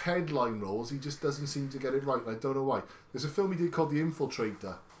of headline roles, he just doesn't seem to get it right, and I don't know why. There's a film he did called The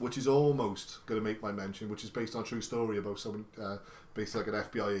Infiltrator, which is almost going to make my mention, which is based on a true story about someone, basically like an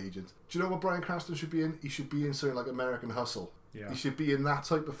FBI agent. Do you know what Bryan Cranston should be in? He should be in something like American Hustle. Yeah. He should be in that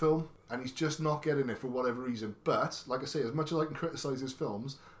type of film, and he's just not getting it for whatever reason. But, like I say, as much as I can criticise his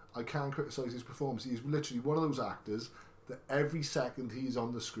films, I can't criticise his performance. He's literally one of those actors that every second he's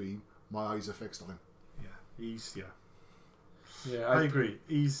on the screen, my eyes are fixed on him. Yeah, I agree.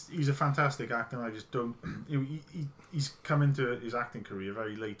 He's a fantastic actor, and I just don't. He's come into his acting career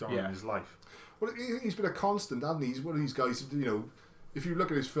very late on in his life. Well, he's been a constant, hasn't he? He's one of these guys, if you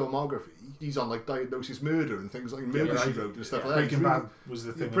look at his filmography, he's on like Diagnosis Murder and things like Murder She Wrote and stuff like that. Breaking Bad was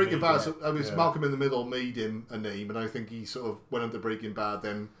the thing. Breaking Bad, Malcolm in the Middle made him a name, and I think he sort of went into Breaking Bad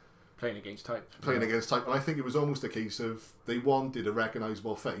then. Playing against type. And I think it was almost a case of they wanted a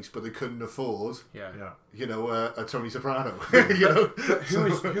recognisable face, but they couldn't afford, a Tony Soprano.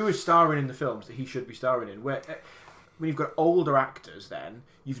 Who is starring in the films that he should be starring in? When you've got older actors, then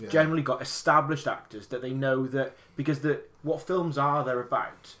you've generally got established actors that they know that because what films are they're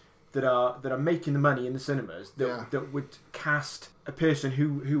about that are making the money in the cinemas that would cast a person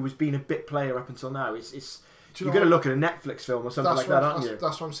who was being a bit player up until now. You've got to look at a Netflix film or something like that, aren't you?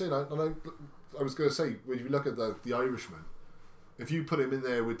 That's what I'm saying. I was going to say, when you look at the Irishman, if you put him in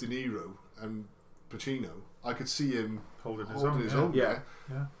there with De Niro and Pacino, I could see him holding his own. Yeah.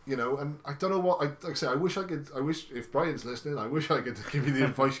 And I don't know what. Like I say, I wish if Brian's listening, I wish I could give you the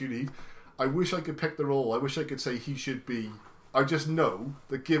advice you need. I wish I could pick the role. I wish I could say he should be. I just know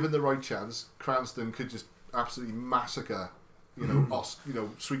that given the right chance, Cranston could just absolutely massacre.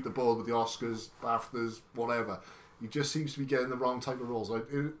 Sweep the board with the Oscars, BAFTAs, whatever. He just seems to be getting the wrong type of roles.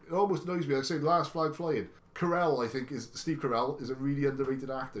 It almost annoys me. I say Last Flag Flying. Carell, I think, Steve Carell is a really underrated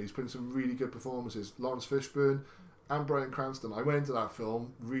actor. He's putting some really good performances. Lawrence Fishburne and Bryan Cranston. I went into that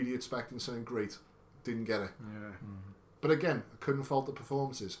film really expecting something great. Didn't get it. Yeah. But again, I couldn't fault the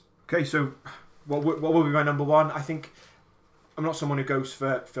performances. Okay, so what will be my number one? I think I'm not someone who goes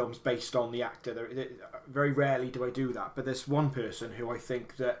for films based on the actor. Very rarely do I do that. But there's one person who I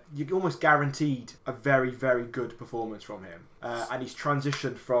think that you almost guaranteed a very, very good performance from him. And he's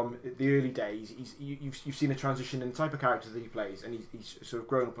transitioned from the early days. You've seen a transition in the type of characters that he plays, and he's sort of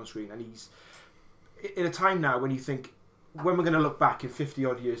grown up on screen. And he's in a time now when you think, when we're going to look back in 50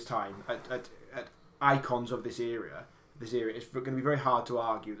 odd years' time at icons of this era, it's going to be very hard to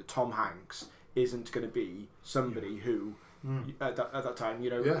argue that Tom Hanks isn't going to be somebody who. At that time,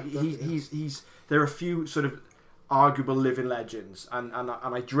 he's there are a few sort of arguable living legends, and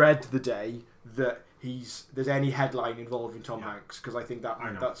I dread the day that there's any headline involving Tom Hanks, because I think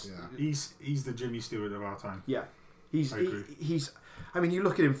he's the Jimmy Stewart of our time. Yeah, he's I mean, you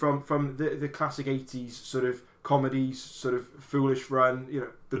look at him from the classic 80s sort of comedies, sort of Foolish Run,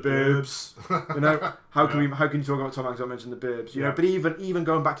 the Burbs. How can you talk about Tom Hanks? I mentioned the Burbs, but even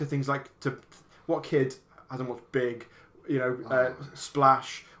going back to things like what kid hasn't watched Big.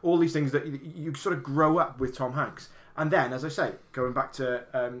 Splash, all these things that you sort of grow up with Tom Hanks. And then, as I say, going back to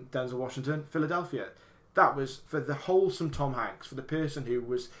Denzel Washington, Philadelphia, that was for the wholesome Tom Hanks, for the person who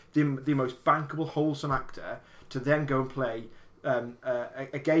was the most bankable, wholesome actor, to then go and play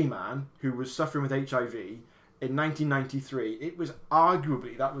a gay man who was suffering with HIV in 1993. It was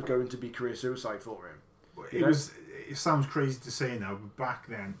arguably that was going to be career suicide for him. It sounds crazy to say now, but back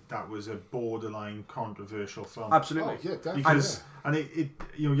then that was a borderline controversial film. Absolutely. Oh, yeah, definitely. Because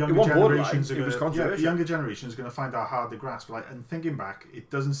younger generations are it was going controversial. younger generations are going to find that hard to grasp. And thinking back, it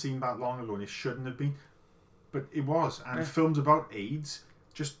doesn't seem that long ago, and it shouldn't have been, but it was. And films about AIDS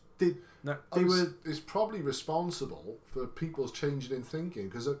just did. No, It's probably responsible for people's changing in thinking,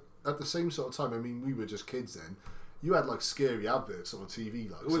 because at the same sort of time, I mean, we were just kids then. You had like scary adverts on TV,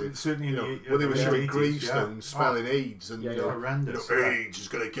 like certainly, where they were showing 80s, gravestones spelling AIDS, and horrendous. AIDS is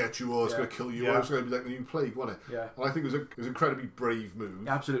going to get you, or it's going to kill you, or it's going to be like the new plague, wasn't it? Yeah. And I think it was an incredibly brave move.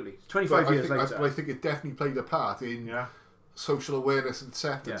 Absolutely. 25 years later. But I think it definitely played a part in social awareness and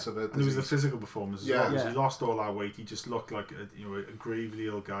acceptance of it. And it was the physical performance as well. Yeah. He lost all that weight. He just looked like a gravely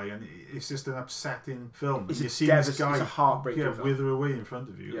ill guy, and it's just an upsetting film. It's you see this guy it's a heartbreaking film. wither away in front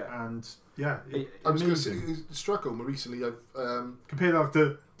of you, and I was going to say, it struck home recently. compare that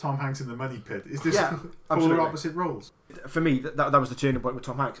to Tom Hanks in The Money Pit. Is this polar absolutely. opposite roles? For me, that was the turning point with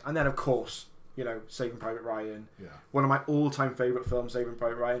Tom Hanks, and then of course, Saving Private Ryan. Yeah. One of my all-time favourite films, Saving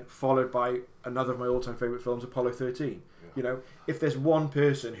Private Ryan, followed by another of my all-time favourite films, Apollo 13. Yeah. If there's one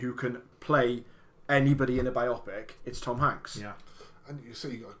person who can play anybody in a biopic, it's Tom Hanks. Yeah. And you see,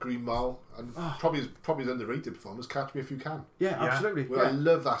 you got Green Mile, and probably his underrated performance, Catch Me If You Can. Yeah, absolutely. Well, I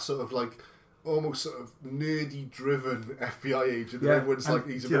love that sort of like almost sort of nerdy-driven FBI agent. Yeah. Everyone's like,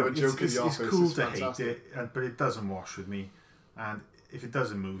 he's a bit of a joke in the office. It's cool it's to fantastic. hate it, but it doesn't wash with me. And if it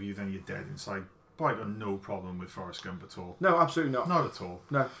doesn't move you, then you're dead inside. But I got no problem with Forrest Gump at all. No, absolutely not. Not at all.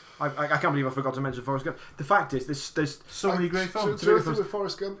 No, I can't believe I forgot to mention Forrest Gump. The fact is, there's so many great films. So the other thing with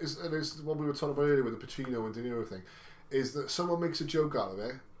Forrest Gump is what we were talking about earlier with the Pacino and De Niro thing, is that someone makes a joke out of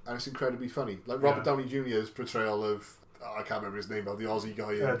it and it's incredibly funny. Like Robert Downey Jr.'s portrayal of I can't remember his name, but the Aussie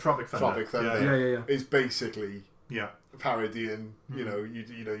guy. Tropic Thunder. Yeah. Is basically parodying. Mm.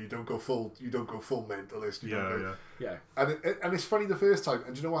 You don't go full mentalist. Yeah. And it's funny the first time.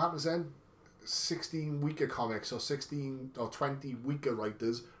 And do you know what happens then? 16 weaker comics or 16 or 20 weaker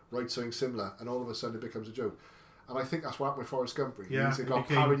writers write something similar, and all of a sudden it becomes a joke. And I think that's what happened with Forrest Gump. Yeah, it got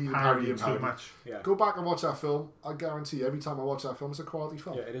parody too much. Yeah. Go back and watch that film. I guarantee you, every time I watch that film, it's a quality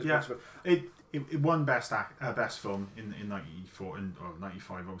film. Yeah, it is. Yeah, it won best film in 94 and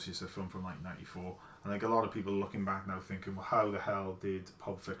 95. Obviously, it's a film from 1994. And like a lot of people looking back now, thinking, well, how the hell did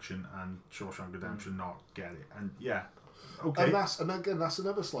Pulp Fiction and Shawshank Redemption not get it? And okay. And again, that's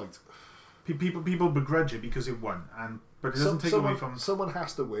another slight. People begrudge it because it won, but it doesn't take away from someone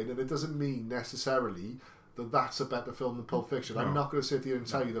has to win, and it doesn't mean necessarily that that's a better film than Pulp Fiction. No. I'm not going to sit here and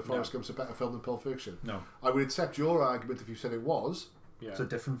tell you that Forrest Gump's a better film than Pulp Fiction. No, I would accept your argument if you said it was. Yeah. It's a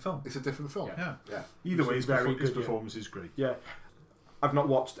different film. It's a different film. Yeah. Either way, his performance is great. Yeah, I've not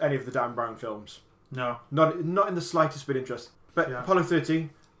watched any of the Dan Brown films. No, not in the slightest bit interest. But Apollo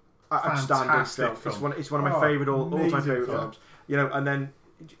 13, outstanding film. It's one of my favourite all-time favourite films. And then.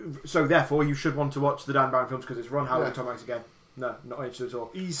 So therefore, you should want to watch the Dan Brown films because it's Ron Howard and Tom Hanks again. No, not interested at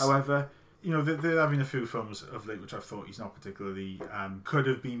all. However, they're having a few films of late which I thought he's not particularly could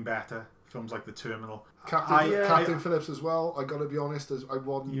have been better. Films like The Terminal, Captain Phillips as well. I got to be honest, as I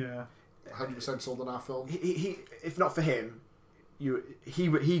wasn't 100% sold on that film. He if not for him,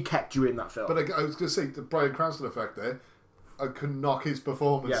 he kept you in that film. But I was going to say the Bryan Cranston effect there. I could knock his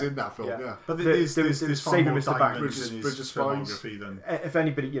performance in that film. Yeah. But there's far more Mr. diamonds in his Bridge of Spies. filmography than... If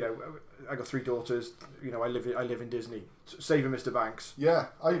anybody, I got 3 daughters. I live in Disney. Saving Mr. Banks. Yeah,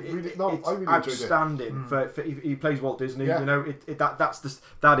 I really enjoyed it. Outstanding. He plays Walt Disney. Yeah.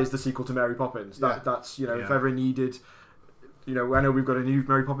 That is the sequel to Mary Poppins. That's if ever needed. I know we've got a new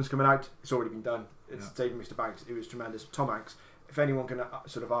Mary Poppins coming out. It's already been done. It's Saving Mr. Banks. It was tremendous. Tom Hanks. If anyone can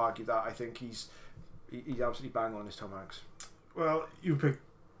sort of argue that, I think he's absolutely bang on as Tom Hanks. Well, you picked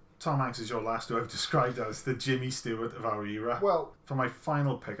Tom Hanks as your last, who I've described as the Jimmy Stewart of our era. Well, for my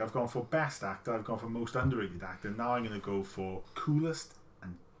final pick, I've gone for best actor, I've gone for most underrated actor. Now I'm going to go for coolest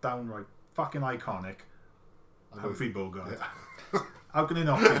and downright fucking iconic Humphrey Bogart. Yeah. How can it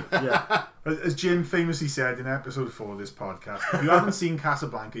not be? Yeah. As Jim famously said in episode 4 of this podcast, if you haven't seen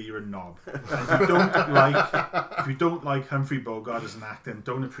Casablanca, you're a knob. And if you don't like Humphrey Bogart as an actor and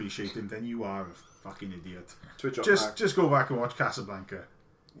don't appreciate him, then you are a fucking idiot. Just go back and watch Casablanca.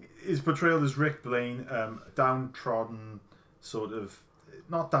 His portrayal as Rick Blaine, downtrodden, sort of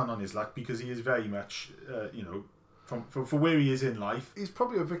not down on his luck, because he is very much, for where he is in life. He's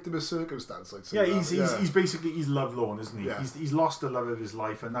probably a victim of circumstance, I'd say. Yeah, he's lovelorn, isn't he? Yeah. He's lost the love of his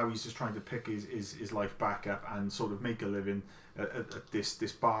life, and now he's just trying to pick his life back up and sort of make a living at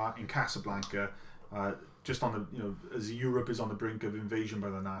this bar in Casablanca. just on the as Europe is on the brink of invasion by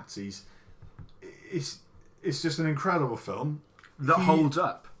the Nazis. It's just an incredible film that holds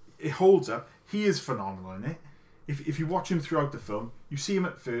up. It holds up. He is phenomenal in it. If you watch him throughout the film, you see him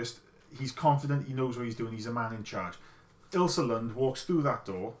at first. He's confident. He knows what he's doing. He's a man in charge. Ilsa Lund walks through that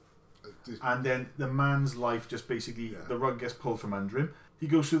door, and then the man's life just basically the rug gets pulled from under him. He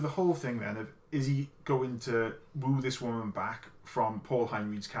goes through the whole thing then of, is he going to woo this woman back from Paul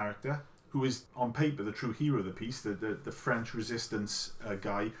Heinrich's character, who is on paper the true hero of the piece, the French resistance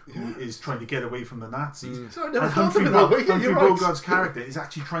guy who is trying to get away from the Nazis. So I never and thought of it that way. Humphrey You're right. Bogart's character is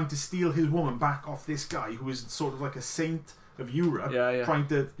actually trying to steal his woman back off this guy who is sort of like a saint of Europe, trying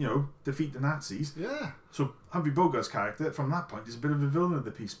to defeat the Nazis. Yeah. So Humphrey Bogart's character, from that point, is a bit of a villain of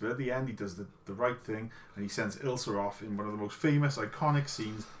the piece, but at the end he does the right thing, and he sends Ilsa off in one of the most famous, iconic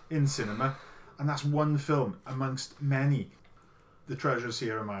scenes in cinema, and that's one film amongst many, The Treasure of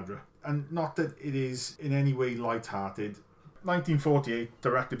Sierra Madre. And not that it is in any way light-hearted. 1948,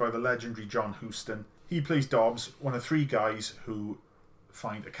 directed by the legendary John Huston. He plays Dobbs, one of three guys who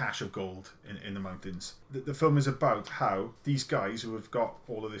find a cache of gold in the mountains. The film is about how these guys who have got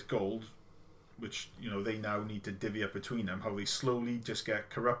all of this gold, which they now need to divvy up between them, how they slowly just get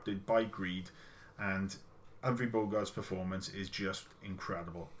corrupted by greed. And Humphrey Bogart's performance is just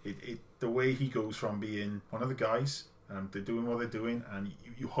incredible. The way he goes from being one of the guys, they're doing what they're doing, and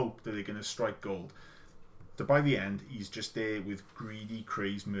you hope that they're going to strike gold, to by the end he's just there with greedy,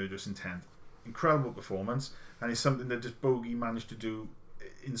 crazed, murderous intent. Incredible performance, and it's something that just Bogey managed to do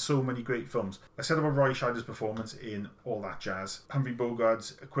in so many great films. I said about Roy Scheider's performance in All That Jazz. Humphrey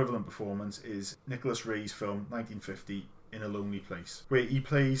Bogart's equivalent performance is Nicholas Ray's film 1950 In a Lonely Place, where he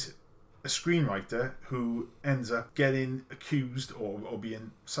plays a screenwriter who ends up getting accused or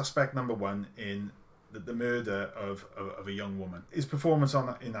being suspect number one in the murder of a young woman. His performance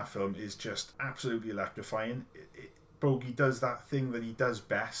in that film is just absolutely electrifying. Bogey does that thing that he does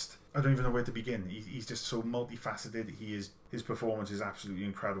best. I don't even know where to begin. He's just so multifaceted. His performance is absolutely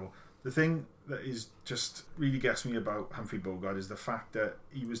incredible. The thing that is just really gets me about Humphrey Bogart is the fact that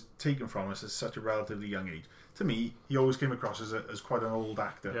he was taken from us at such a relatively young age. To me, he always came across as quite an old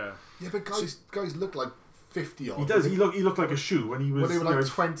actor. Yeah, but guys look like 50 odd. He does. He looked like a shoe when he was. When they were like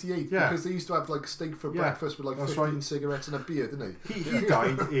 28, because they used to have like steak for breakfast with like that's 15 right. cigarettes and a beer, didn't he? He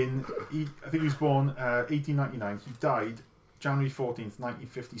died in. I think he was born 1899. He died January 14th,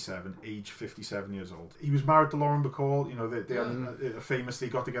 1957, age 57 years old. He was married to Lauren Bacall. They famously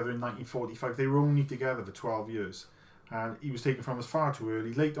got together in 1945. They were only together for 12 years. And he was taken from us far too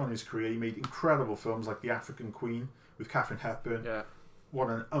early. Late on in his career, he made incredible films like The African Queen with Katharine Hepburn. Yeah. What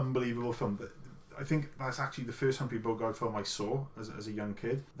an unbelievable film. I think that's actually the first Humphrey Bogart film I saw as a young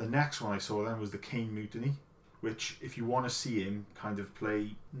kid. The next one I saw then was The Caine Mutiny, which, if you want to see him kind of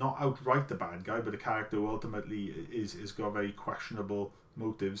play, not outright the bad guy, but a character who ultimately is got very questionable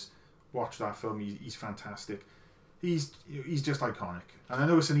motives, watch that film. He's fantastic. He's just iconic. And I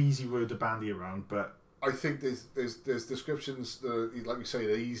know it's an easy word to bandy around, but I think there's descriptions that, like you say,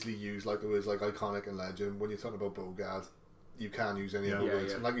 they easily use like the words like iconic and legend. When you're talking about Bogart, you can use any other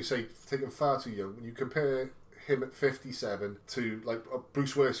words. And like you say, taken far too young. When you compare him at 57 to like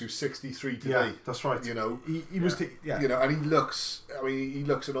Bruce Willis, who's 63 today. Yeah, that's right. He was. And he looks. I mean, he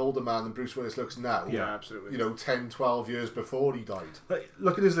looks an older man than Bruce Willis looks now. Yeah, absolutely. 10, 12 years before he died.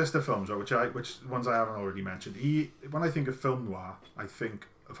 Look at his list of films, right? Which ones I haven't already mentioned. When I think of film noir, I think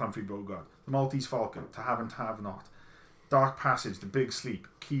of Humphrey Bogart. The Maltese Falcon, To Have and To Have Not, Dark Passage, The Big Sleep,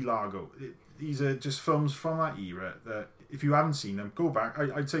 Key Largo. These are just films from that era that, if you haven't seen them, go back.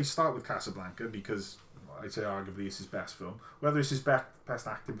 I'd say start with Casablanca, because I'd say arguably it's his best film. Whether it's his best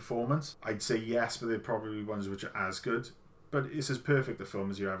acting performance, I'd say yes, but they're probably ones which are as good. But it's as perfect a film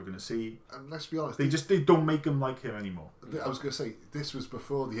as you're ever going to see. And let's be honest, they don't make him like him anymore. I was going to say, this was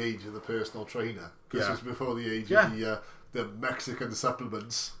before the age of the personal trainer. This was before the age of the Mexican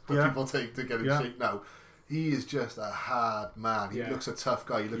supplements that people take to get in shape now. He is just a hard man. He looks a tough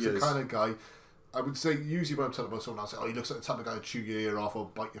guy. He looks the kind of guy. I would say, usually when I'm talking about someone else, he looks like the type of guy to chew your ear off or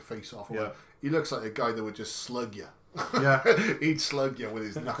bite your face off. Or he looks like a guy that would just slug you. Yeah. He'd slug you with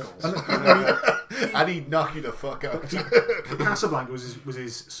his knuckles. And he'd knock you the fuck out. Casablanca was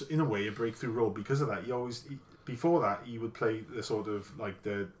his, in a way, a breakthrough role because of that. Before that, he would play the sort of like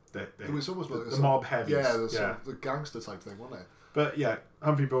it was almost like the mob heavies. The gangster type thing, wasn't it? But yeah,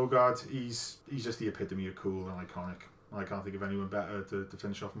 Humphrey Bogart, he's just the epitome of cool and iconic. I can't think of anyone better to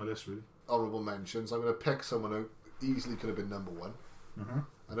finish off my list, really. Honourable mentions. I'm going to pick someone who easily could have been number one. Mm-hmm.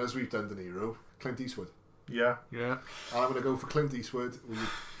 And as we've done De Niro, Clint Eastwood. Yeah. And I'm going to go for Clint Eastwood with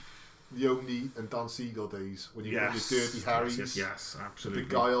Leone and Don Siegel days, when you got your Dirty Harrys. Yes, absolutely. The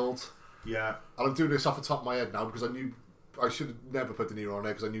Beguiled. Yeah. And I'm doing this off the top of my head now because I knew I should have never put De Niro on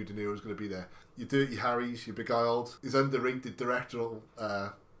there because I knew De Niro was going to be there. Your Dirty Harrys, your Beguiled, his underrated directorial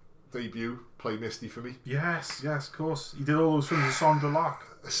debut, Play Misty for me. Yes, of course. He did all those films, The Song de Loc.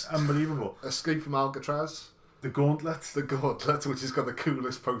 Unbelievable. Escape from Alcatraz. The Gauntlet. The Gauntlet, which has got the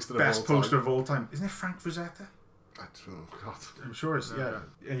coolest poster of all time. Best poster of all time. Isn't it Frank Frazetta? Oh, God. I'm sure it's, yeah.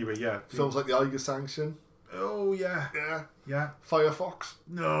 Anyway, yeah. Films like The Eiger Sanction. Oh, yeah. Yeah. Firefox.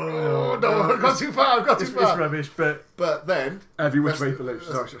 No, I've got too far. It's rubbish, but then... Every Which Way But Loose.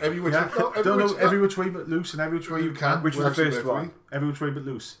 Every Which Every Which Way But Loose and Every Which Way You Can. Which was the first one? Every Which Way But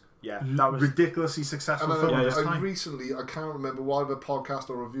Loose. Yeah, that was ridiculoly successful film at this time. Recently, I can't remember whatever podcast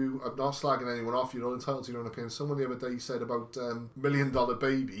or review, I'm not slagging anyone off, you're not entitled to your own opinion. Someone the other day said about $1 Million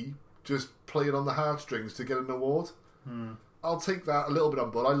Baby just playing on the heartstrings to get an award. I'll take that a little bit on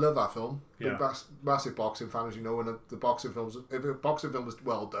board. I love that film. Big massive boxing fan, as you know, and the boxing films, if a boxing film was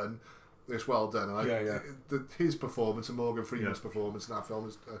well done, it's well done. And his performance and Morgan Freeman's performance in that film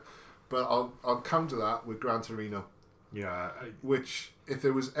is... but I'll counter that with Gran Torino. Yeah. Which, if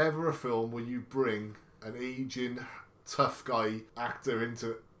there was ever a film where you bring an aging, tough guy actor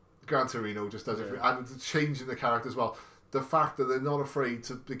into it, Gran Torino just does it for me. And it's changing the character as well. The fact that they're not afraid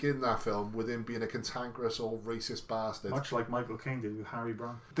to begin that film with him being a cantankerous old racist bastard. Much like Michael Caine did with Harry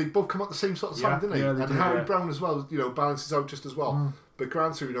Brown. They both come at the same sort of time, didn't they? Yeah, they and did, Harry Brown as well, balances out just as well. But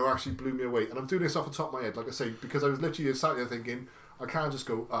Gran Torino actually blew me away. And I'm doing this off the top of my head, like I say, because I was literally sat there thinking, I can't just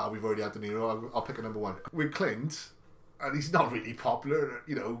go, we've already had De Niro, I'll pick a number one. With Clint... And he's not really popular,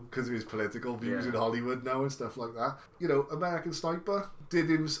 because of his political views in Hollywood now and stuff like that. American Sniper did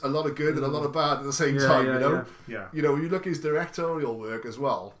him a lot of good and a lot of bad at the same time, Yeah. When you look at his directorial work as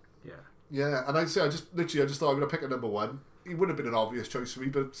well. Yeah. Yeah, and I'd say I just thought I'm going to pick a number one. He would have been an obvious choice for me,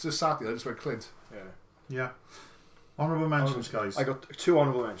 but just sadly I just went Clint. Yeah. Honourable mentions, guys. I got 2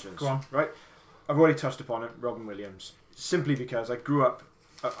 honourable mentions. Go on. Right? I've already touched upon it, Robin Williams. Simply because I grew up,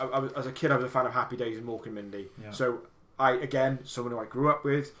 as a kid I was a fan of Happy Days and Mork and Mindy. Yeah. So... someone who I grew up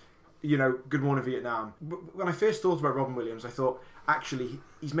with, Good Morning Vietnam. When I first thought about Robin Williams, I thought, actually,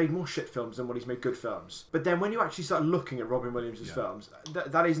 he's made more shit films than what he's made good films. But then when you actually start looking at Robin Williams' films,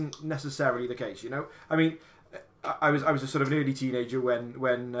 that isn't necessarily the case, I mean, I was a sort of an early teenager when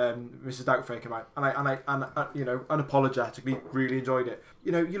Mrs. Doubtfire came out, and I unapologetically really enjoyed it.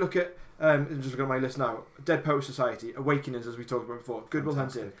 You look at, I'm just looking at my list now, Dead Poets Society, Awakenings, as we talked about before, Good Will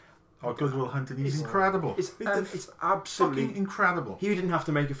Hunting. Oh, Good Will Hunting, he's incredible. It's absolutely fucking incredible. He didn't have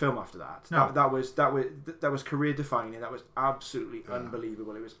to make a film after that. No. That was career defining. That was absolutely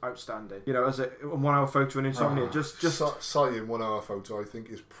unbelievable. It was outstanding. As a 1 hour photo and Insomnia. Just Sighing 1 hour photo, I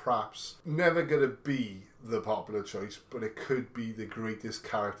think, is perhaps never going to be the popular choice, but it could be the greatest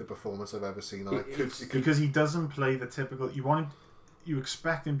character performance I've ever seen. Because he doesn't play the typical. You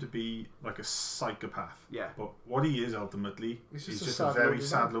expect him to be like a psychopath. Yeah. But what he is ultimately is just a very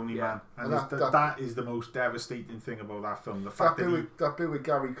sad, lonely man. And that is the most devastating thing about that film. The fact that bit with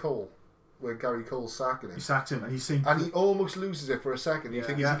Gary Cole, where Gary Cole's sacking him. He sacks him and he's saying... And he almost loses it for a second. You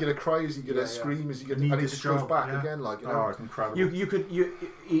think, is he going to cry? Is he going to scream? Is he going to... And he just goes back again, Oh, it's incredible.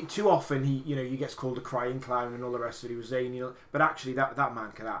 You too often, he gets called a crying clown and all the rest of it. He was zany. But actually, that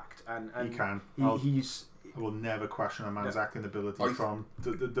man can act. And he can. I will never question a man's acting ability from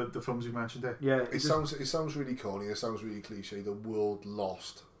the films you mentioned there. Yeah, it sounds really corny. It sounds really cliche. The world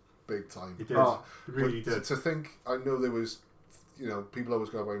lost big time. It did. It really did. To think, I know there was, people always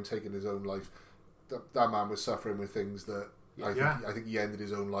go about him taking his own life. That man was suffering with things that I think he ended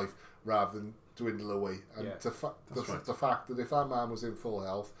his own life rather than dwindle away. And the fact that if that man was in full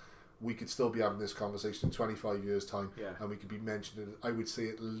health, we could still be having this conversation in 25 years' time, and we could be mentioning, I would say,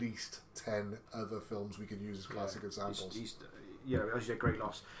 at least 10 other films we could use as classic examples. As you said, great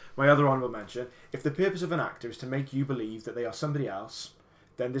loss. My other honourable mention, if the purpose of an actor is to make you believe that they are somebody else,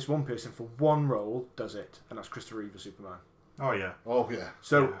 then this one person for one role does it, and that's Christopher Reeve as Superman. Oh yeah.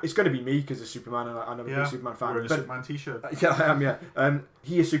 So it's going to be me because of Superman, and I'm a big Superman fan. Wearing a Superman t-shirt. Yeah, I am. Yeah,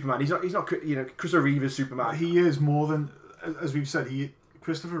 he is Superman. He's not. Christopher Reeve is Superman. He is more than, as we've said,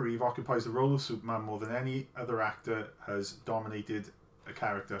 Christopher Reeve occupies the role of Superman more than any other actor has dominated a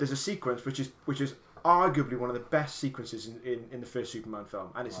character. There's a sequence which is arguably one of the best sequences in the first Superman film,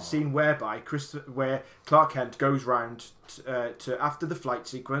 and it's a scene where Clark Kent goes round to after the flight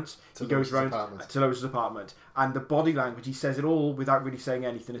sequence, he goes round to Lois's apartment, and the body language, he says it all without really saying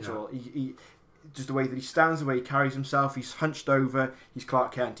anything at all. He just the way that he stands, the way he carries himself, he's hunched over, he's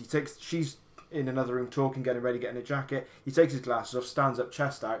Clark Kent. She's in another room talking, getting ready, getting a jacket. He takes his glasses off, stands up,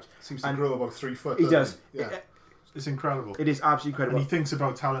 chest out. Seems to grow about 3 foot. He does. It's incredible. It is absolutely incredible. And he thinks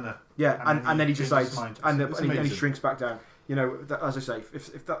about telling her. Yeah, and then he decides, and he shrinks back down. You know, as I say,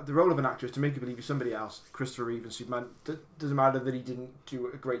 if the role of an actor is to make you believe he's somebody else, Christopher Reeve and Superman, doesn't matter that he didn't do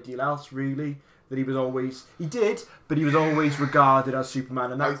a great deal else, really. That he did, but he was always regarded as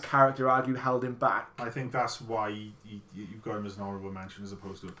Superman, and that character argued held him back. I think that's why you've got him as an honourable mention as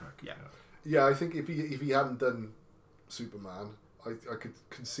opposed to a pick. Yeah. I think if he hadn't done Superman, I could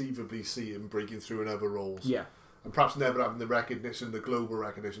conceivably see him breaking through in other roles. Yeah. And perhaps never having the recognition, the global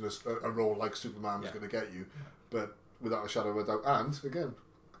recognition as a role like Superman was going to get you. But without a shadow of a doubt. And, again,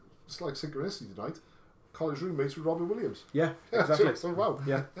 it's like synchronicity tonight. College roommates with Robin Williams. Yeah, exactly. So, wow.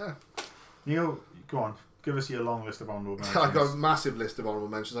 Yeah. Neil, go on. Give us your long list of honourable mentions. I've got a massive list of honourable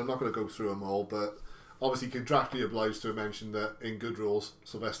mentions. I'm not going to go through them all, but obviously contractually obliged to mention that in good roles,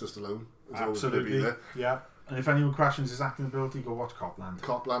 Sylvester Stallone is always going to be there. Yeah. And if anyone questions his acting ability, go watch Copland.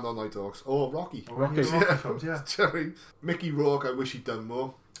 Copland on Night Dogs. Or Rocky. Rocky films, yeah. Jerry. Mickey Rourke, I wish he'd done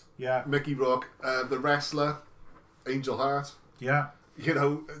more. Yeah. Mickey Rourke. The wrestler, Angel Heart. Yeah. You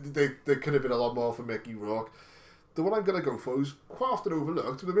know, there could have been a lot more for Mickey Rourke. The one I'm going to go for is quite often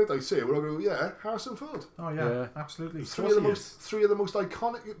overlooked. The minute I say it, I go, Harrison Ford. Oh, yeah. Absolutely. Three of the most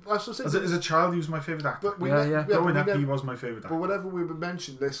iconic... As a child, he was my favourite actor. Growing up, he was my favourite actor. But whenever we would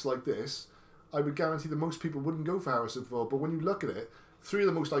mention lists like this, I would guarantee that most people wouldn't go for Harrison Ford. But when you look at it, three of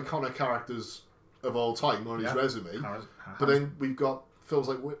the most iconic characters of all time on his resume. But then we've got films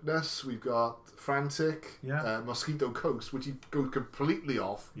like Witness, we've got Frantic, Mosquito Coast, which he goes completely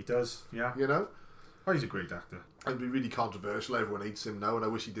off. He does, yeah. You know? Oh, he's a great actor. It'd be really controversial. Everyone hates him now, and I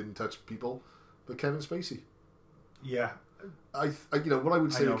wish he didn't touch people. But Kevin Spacey. Yeah. What I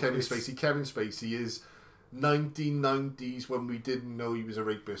would say of Kevin Spacey is 1990s when we didn't know he was a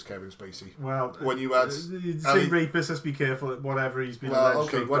rapist. Kevin Spacey. Well, when you had say rapist, let's be careful. Whatever he's been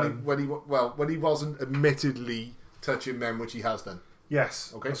alleged to have done. When he wasn't admittedly touching men, which he has done.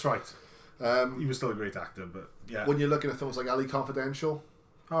 Yes. Okay, that's right. He was still a great actor, but yeah. When you're looking at films like LA Confidential.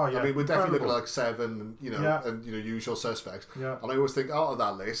 Oh yeah, I mean, we're definitely looking at like Seven, and Usual Suspects. Yeah. And I always think out of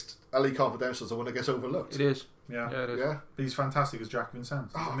that list, LA Confidential is the one that gets overlooked. It is. Yeah, it is. Yeah. But he's fantastic as Jack Vincent.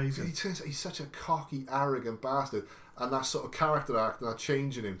 Amazing. He's such a cocky, arrogant bastard, and that sort of character act and that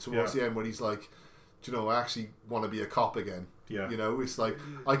change in him towards the end when he's like, do you know, I actually want to be a cop again. Yeah. You know, it's like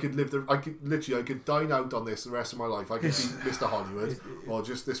I could dine out on this the rest of my life. I could be Mr. Hollywood, or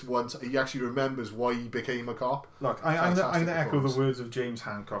just this once. He actually remembers why he became a cop. Look, I'm going to echo the words of James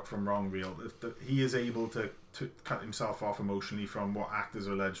Hancock from Wrong Reel. He is able to cut himself off emotionally from what actors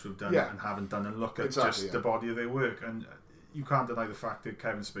are alleged to have done and haven't done, and look at the body of their work. And you can't deny the fact that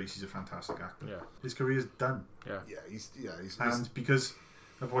Kevin Spacey's a fantastic actor. Yeah. His career's done. Yeah. He's and because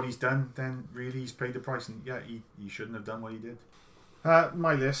of what he's done, then really he's paid the price, and he shouldn't have done what he did.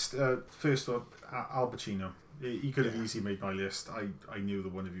 My list, first up, Al Pacino. He could have easily made my list. I knew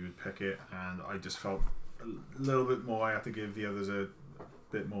that one of you would pick it, and I just felt a little bit more I had to give the others a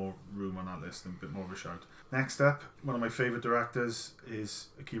bit more room on that list and a bit more of a shout. Next up, one of my favourite directors is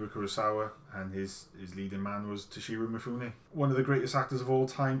Akira Kurosawa, and his leading man was Toshiro Mifune. One of the greatest actors of all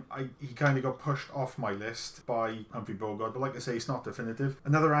time. He kind of got pushed off my list by Humphrey Bogart, but like I say, it's not definitive.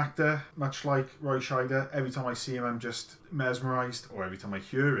 Another actor, much like Roy Scheider, every time I see him I'm just mesmerised, or every time I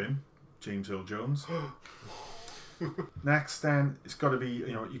hear him, James Earl Jones. Next, then, it's got to be,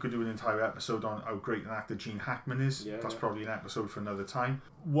 you could do an entire episode on how great an actor Gene Hackman is. That's probably an episode for another time.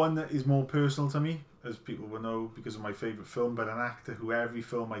 One that is more personal to me, as people will know, because of my favourite film, but an actor who every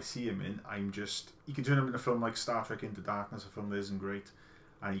film I see him in, you can turn him in a film like Star Trek Into Darkness, a film that isn't great,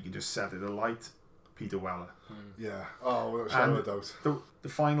 and you can just set it alight. Peter Weller. Yeah. Oh, no doubt. The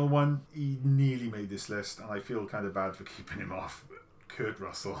final one, he nearly made this list, and I feel kind of bad for keeping him off. Kurt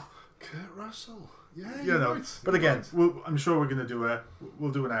Russell. Kurt Russell. Yeah, right. But again, I'm sure we're going to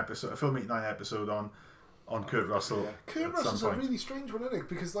we'll do an episode, a Film 89 episode on Kurt Russell. Yeah. Kurt Russell's a really strange one, isn't it?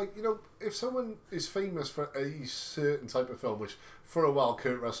 Because, if someone is famous for a certain type of film, which for a while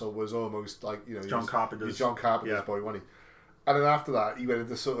Kurt Russell was almost like, John Carpenter's boy, wasn't he? And then after that, he went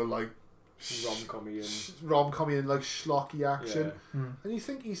into sort of like rom-commy and like schlocky action, and you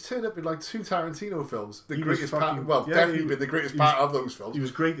think he's turned up in like 2 Tarantino films, definitely been the greatest part of those films. He was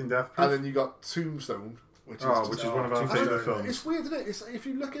great in Death Proof. And then you got Tombstone, which is one of our favourite films. It's weird, isn't it? If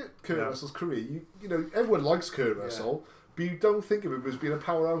you look at Kurt Russell's career, everyone likes Kurt Russell, but you don't think of him as being a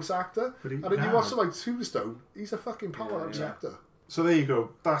powerhouse actor. And then you watch something like Tombstone, he's a fucking powerhouse actor. So there you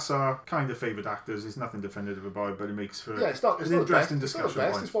go. That's our kind of favourite actors. There's nothing definitive about it, but it makes for it's not interesting discussion. It's not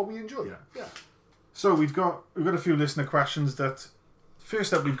the best. It's what we enjoy. Yeah. So we've got a few listener questions. That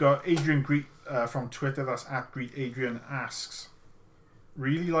first up, we've got Adrian Greet from Twitter. That's @GreetAdrian asks,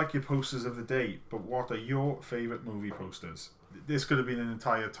 really like your posters of the day, but what are your favourite movie posters? This could have been an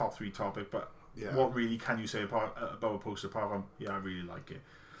entire top 3 topic, but what really can you say about a poster apart from, I really like it.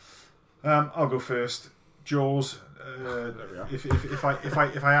 I'll go first. Jaws. If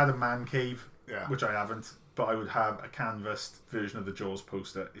I had a man cave, which I haven't, but I would have a canvassed version of the Jaws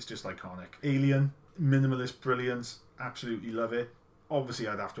poster. It's just iconic. Alien, minimalist brilliance, absolutely love it. Obviously,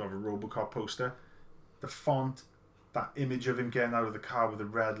 I'd have to have a RoboCop poster. The font, that image of him getting out of the car with the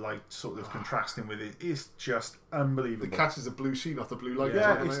red light sort of contrasting with it is just unbelievable. It catches the blue sheen off the blue light.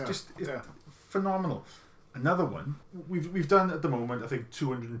 It's phenomenal. Another one, we've done at the moment, I think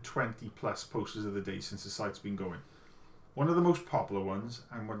 220 plus posters of the day since the site's been going. One of the most popular ones,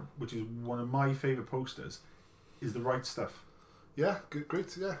 and which is one of my favourite posters, is The Right Stuff. Yeah, good, great,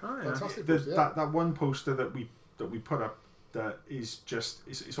 fantastic. That one poster that we put up that is just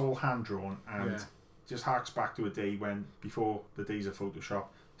it's all hand drawn and just harks back to a day when before the days of Photoshop.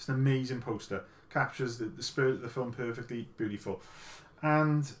 It's an amazing poster, captures the spirit of the film perfectly, beautiful,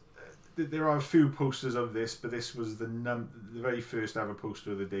 and there are a few posters of this, but this was the very first ever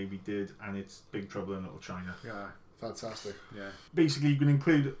poster of the day we did, and it's Big Trouble in Little China. Yeah. Fantastic. Yeah. Basically, you can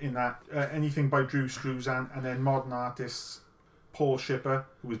include in that anything by Drew Struzan, and then modern artists Paul Shipper,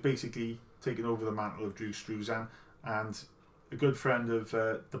 who was basically taking over the mantle of Drew Struzan, and a good friend of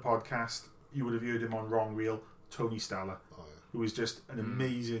the podcast. You would have heard him on Wrong Reel, Tony Stalla, who is just an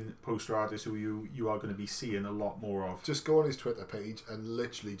amazing poster artist who you are going to be seeing a lot more of. Just go on his Twitter page and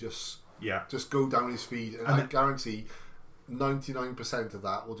literally just go down his feed, and I guarantee 99% of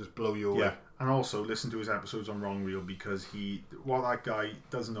that will just blow you away. And also listen to his episodes on Wrong Reel, because what that guy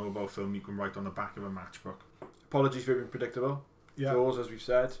doesn't know about film, you can write on the back of a matchbook. Apologies for being predictable. Jaws, as we've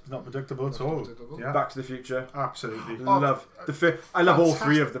said, it's not predictable at all. Yeah. Back to the Future, absolutely. Love I love all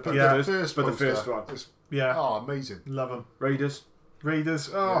three of the posters, but the first one, amazing. Love them. Raiders.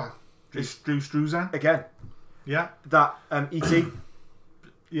 It's Drew Struzan again. That E.T.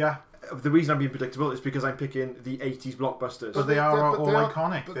 The reason I'm being predictable is because I'm picking the 80s blockbusters. But they are all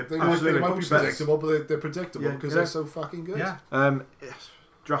iconic. They might be predictable, but they're predictable because they're so fucking good.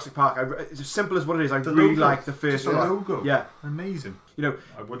 Jurassic Park. It's as simple as what it is. I really like the first one. Logo. Yeah, amazing.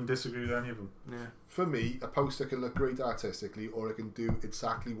 I wouldn't disagree with any of them. Yeah. For me, a poster can look great artistically, or it can do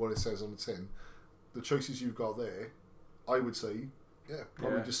exactly what it says on the tin. The choices you've got there, I would say,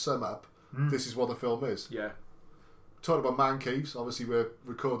 probably just sum up. This is what the film is. Yeah. Talking about man caves, obviously we're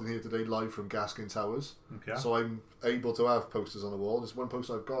recording here today live from Gaskin Towers, so I'm able to have posters on the wall. There's one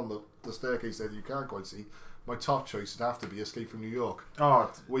poster I've got on the staircase there that you can't quite see. My top choice would have to be Escape from New York,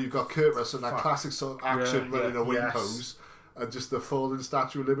 where you've got Kurt Russell and that classic sort of action running away pose, and just the fallen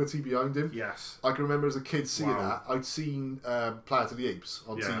Statue of Liberty behind him. Yes, I can remember as a kid seeing that. I'd seen Planet of the Apes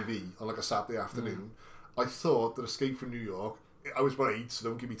on TV on like a Saturday afternoon. I thought that Escape from New York, I was about 8, so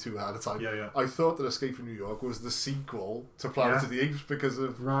don't give me too hard a time. I thought that Escape from New York was the sequel to Planet of the Apes because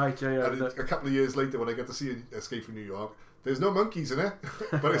of... And a couple of years later, when I get to see Escape from New York, there's no monkeys in it,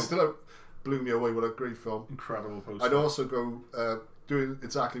 but it still blew me away. What a great film. Incredible poster. I'd also go doing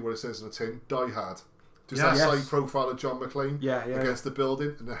exactly what it says on the tin, Die Hard. Just that side profile of John McClane against the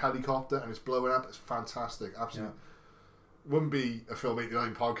building and the helicopter, and it's blowing up. It's fantastic. Absolutely. Wouldn't be a Film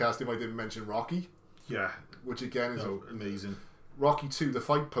 89 podcast if I didn't mention Rocky. Yeah. Which again is amazing. Rocky 2, the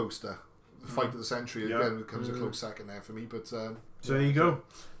fight poster, the fight of the century, again comes a close second there for me. But so there you go.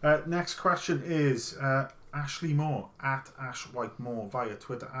 Next question is Ashley Moore at Ash Whitemore via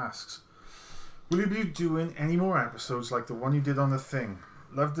Twitter asks, will you be doing any more episodes like the one you did on The Thing?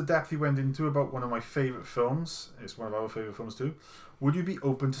 Loved the depth you went into about one of my favourite films. It's one of our favourite films too. Would you be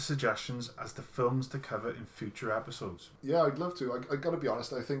open to suggestions as to films to cover in future episodes? Yeah, I'd love to. I got to be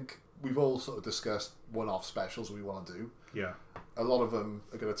honest, I think we've all sort of discussed one-off specials we want to do. Yeah. A lot of them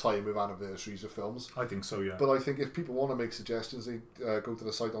are going to tie in with anniversaries of films. I think so, yeah. But I think if people want to make suggestions, they go to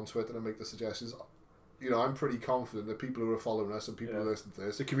the site on Twitter and make the suggestions. I'm pretty confident that people who are following us and people who listen to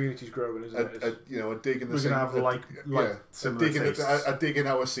this, the community's growing, isn't it? Are digging the we're same. We're going to have digging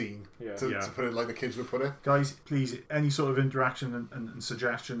our scene to put it like the kids would put it. Guys, please, any sort of interaction and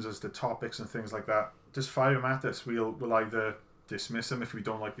suggestions as to topics and things like that, just fire them at us. We'll either dismiss them if we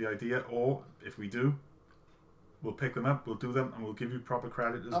don't like the idea, or if we do, we'll pick them up, we'll do them, and we'll give you proper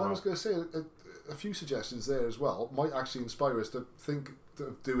credit as well. I was going to say, a few suggestions there as well might actually inspire us to think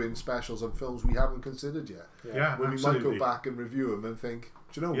of doing specials on films we haven't considered yet. Yeah, when absolutely. We might go back and review them and think,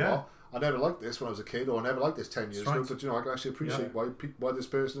 do you know what? I never liked this when I was a kid, or I never liked this 10 years ago, but I can actually appreciate why this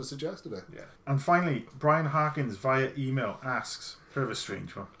person has suggested it. Yeah. And finally, Brian Harkins via email asks, bit of a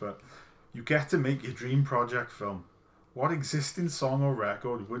strange one, but you get to make your dream project film. What existing song or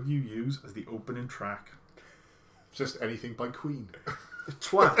record would you use as the opening track? Just anything by Queen.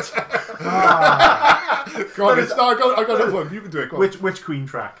 Twat. Go on, I got another one. You can do it. Go on. Which Queen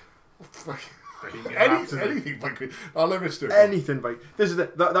track? Anything by Queen. I'll let Rich do it. Anything by...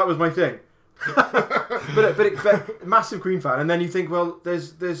 That was my thing. but massive Queen fan, and then you think, well,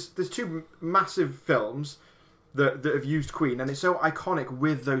 there's two massive films that have used Queen, and it's so iconic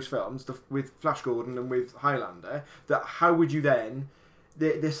with those films, with Flash Gordon and with Highlander, that how would you then...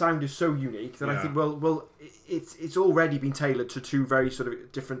 Their sound is so unique that I think, well, it's already been tailored to two very sort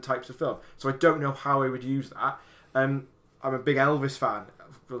of different types of film. So I don't know how I would use that. I'm a big Elvis fan.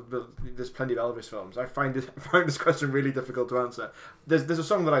 There's plenty of Elvis films. I find this question really difficult to answer. There's a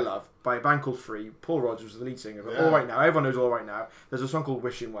song that I love by a band called Free. Paul Rodgers was the lead singer. But All Right Now, everyone knows All Right Now. There's a song called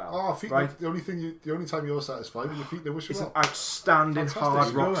Wishing Well. Oh, feet, right? The only time you're satisfied with your feet, they're Wishing Well. It's an outstanding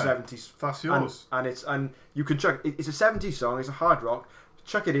hard rock 70s. That's yours. And you can chuck. It's a 70s song. It's a hard rock.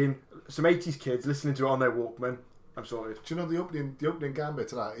 Chuck it in. Some 80s kids listening to it on their Walkman. I'm sorted. Do you know the opening gambit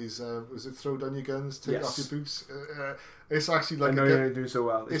to that is was it throw down your guns, take off your boots? It's actually like I know you're doing so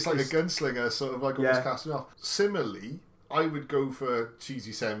well. It's like a gunslinger, sort of like almost casting off. Similarly, I would go for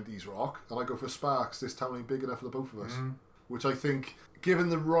cheesy 70s rock, and I go for Sparks. This town ain't big enough for the both of us, which I think, given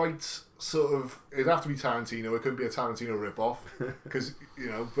the right sort of, it'd have to be Tarantino. It couldn't be a Tarantino rip-off because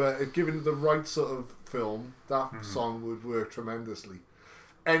but given the right sort of film, that song would work tremendously.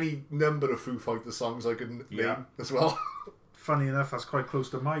 Any number of Foo Fighters songs I could name as well. Funny enough, that's quite close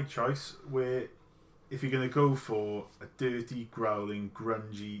to my choice, where if you're going to go for a dirty, growling,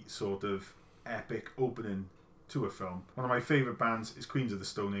 grungy sort of epic opening to a film, one of my favourite bands is Queens of the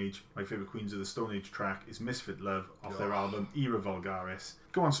Stone Age. My favourite Queens of the Stone Age track is Misfit Love off their album Era Vulgaris.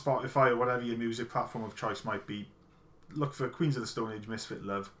 Go on Spotify or whatever your music platform of choice might be, look for Queens of the Stone Age, Misfit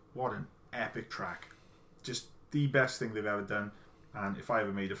Love. What an epic track. Just the best thing they've ever done. And if I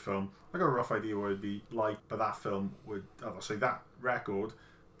ever made a film, I got a rough idea what it'd be like, but that film would, that record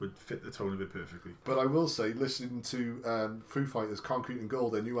would fit the tone of it perfectly. But I will say, listening to Foo Fighters' Concrete and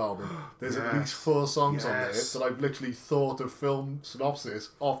Gold, their new album, there's at least 4 songs on there that I've literally thought of film synopsis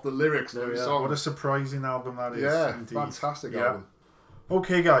off the lyrics of those songs. What a surprising album that is. Yeah, indeed. fantastic album.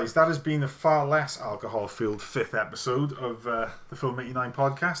 Okay, guys, that has been a far less alcohol-filled 5th episode of the Film 89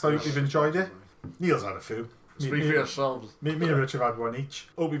 podcast. I hope you've enjoyed it. Neil's had a few. Speak for yourselves. Me and Rich have had one each.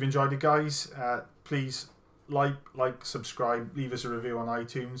 Hope you've enjoyed it, guys. Please like, subscribe, leave us a review on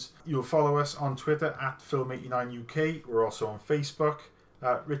iTunes. You'll follow us on Twitter at Film89UK. We're also on Facebook.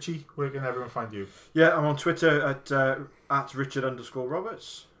 Richie, where can everyone find you? Yeah, I'm on Twitter at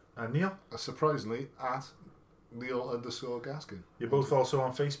Richard_Roberts. And Neil? Surprisingly, at Neil_Gaskin. You're both also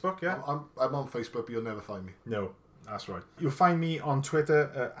on Facebook, yeah? I'm on Facebook, but you'll never find me. No. That's right. You'll find me on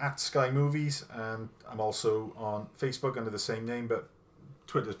Twitter at Skye Movies, and I'm also on Facebook under the same name, but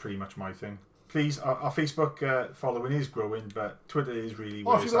Twitter's pretty much my thing. Please, our Facebook following is growing, but Twitter is really...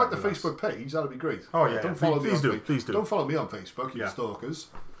 if you like the Facebook page, that'd be great. Oh, yeah. Please do. Don't follow me on Facebook, you stalkers.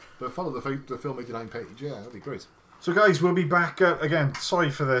 But follow the Film 89 page, that'd be great. So, guys, we'll be back again.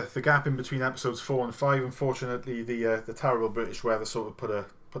 Sorry for the gap in between episodes 4 and 5. Unfortunately, the terrible British weather sort of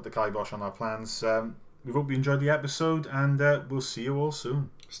put the kibosh on our plans. We hope you enjoyed the episode, and we'll see you all soon.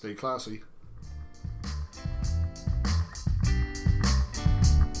 Stay classy.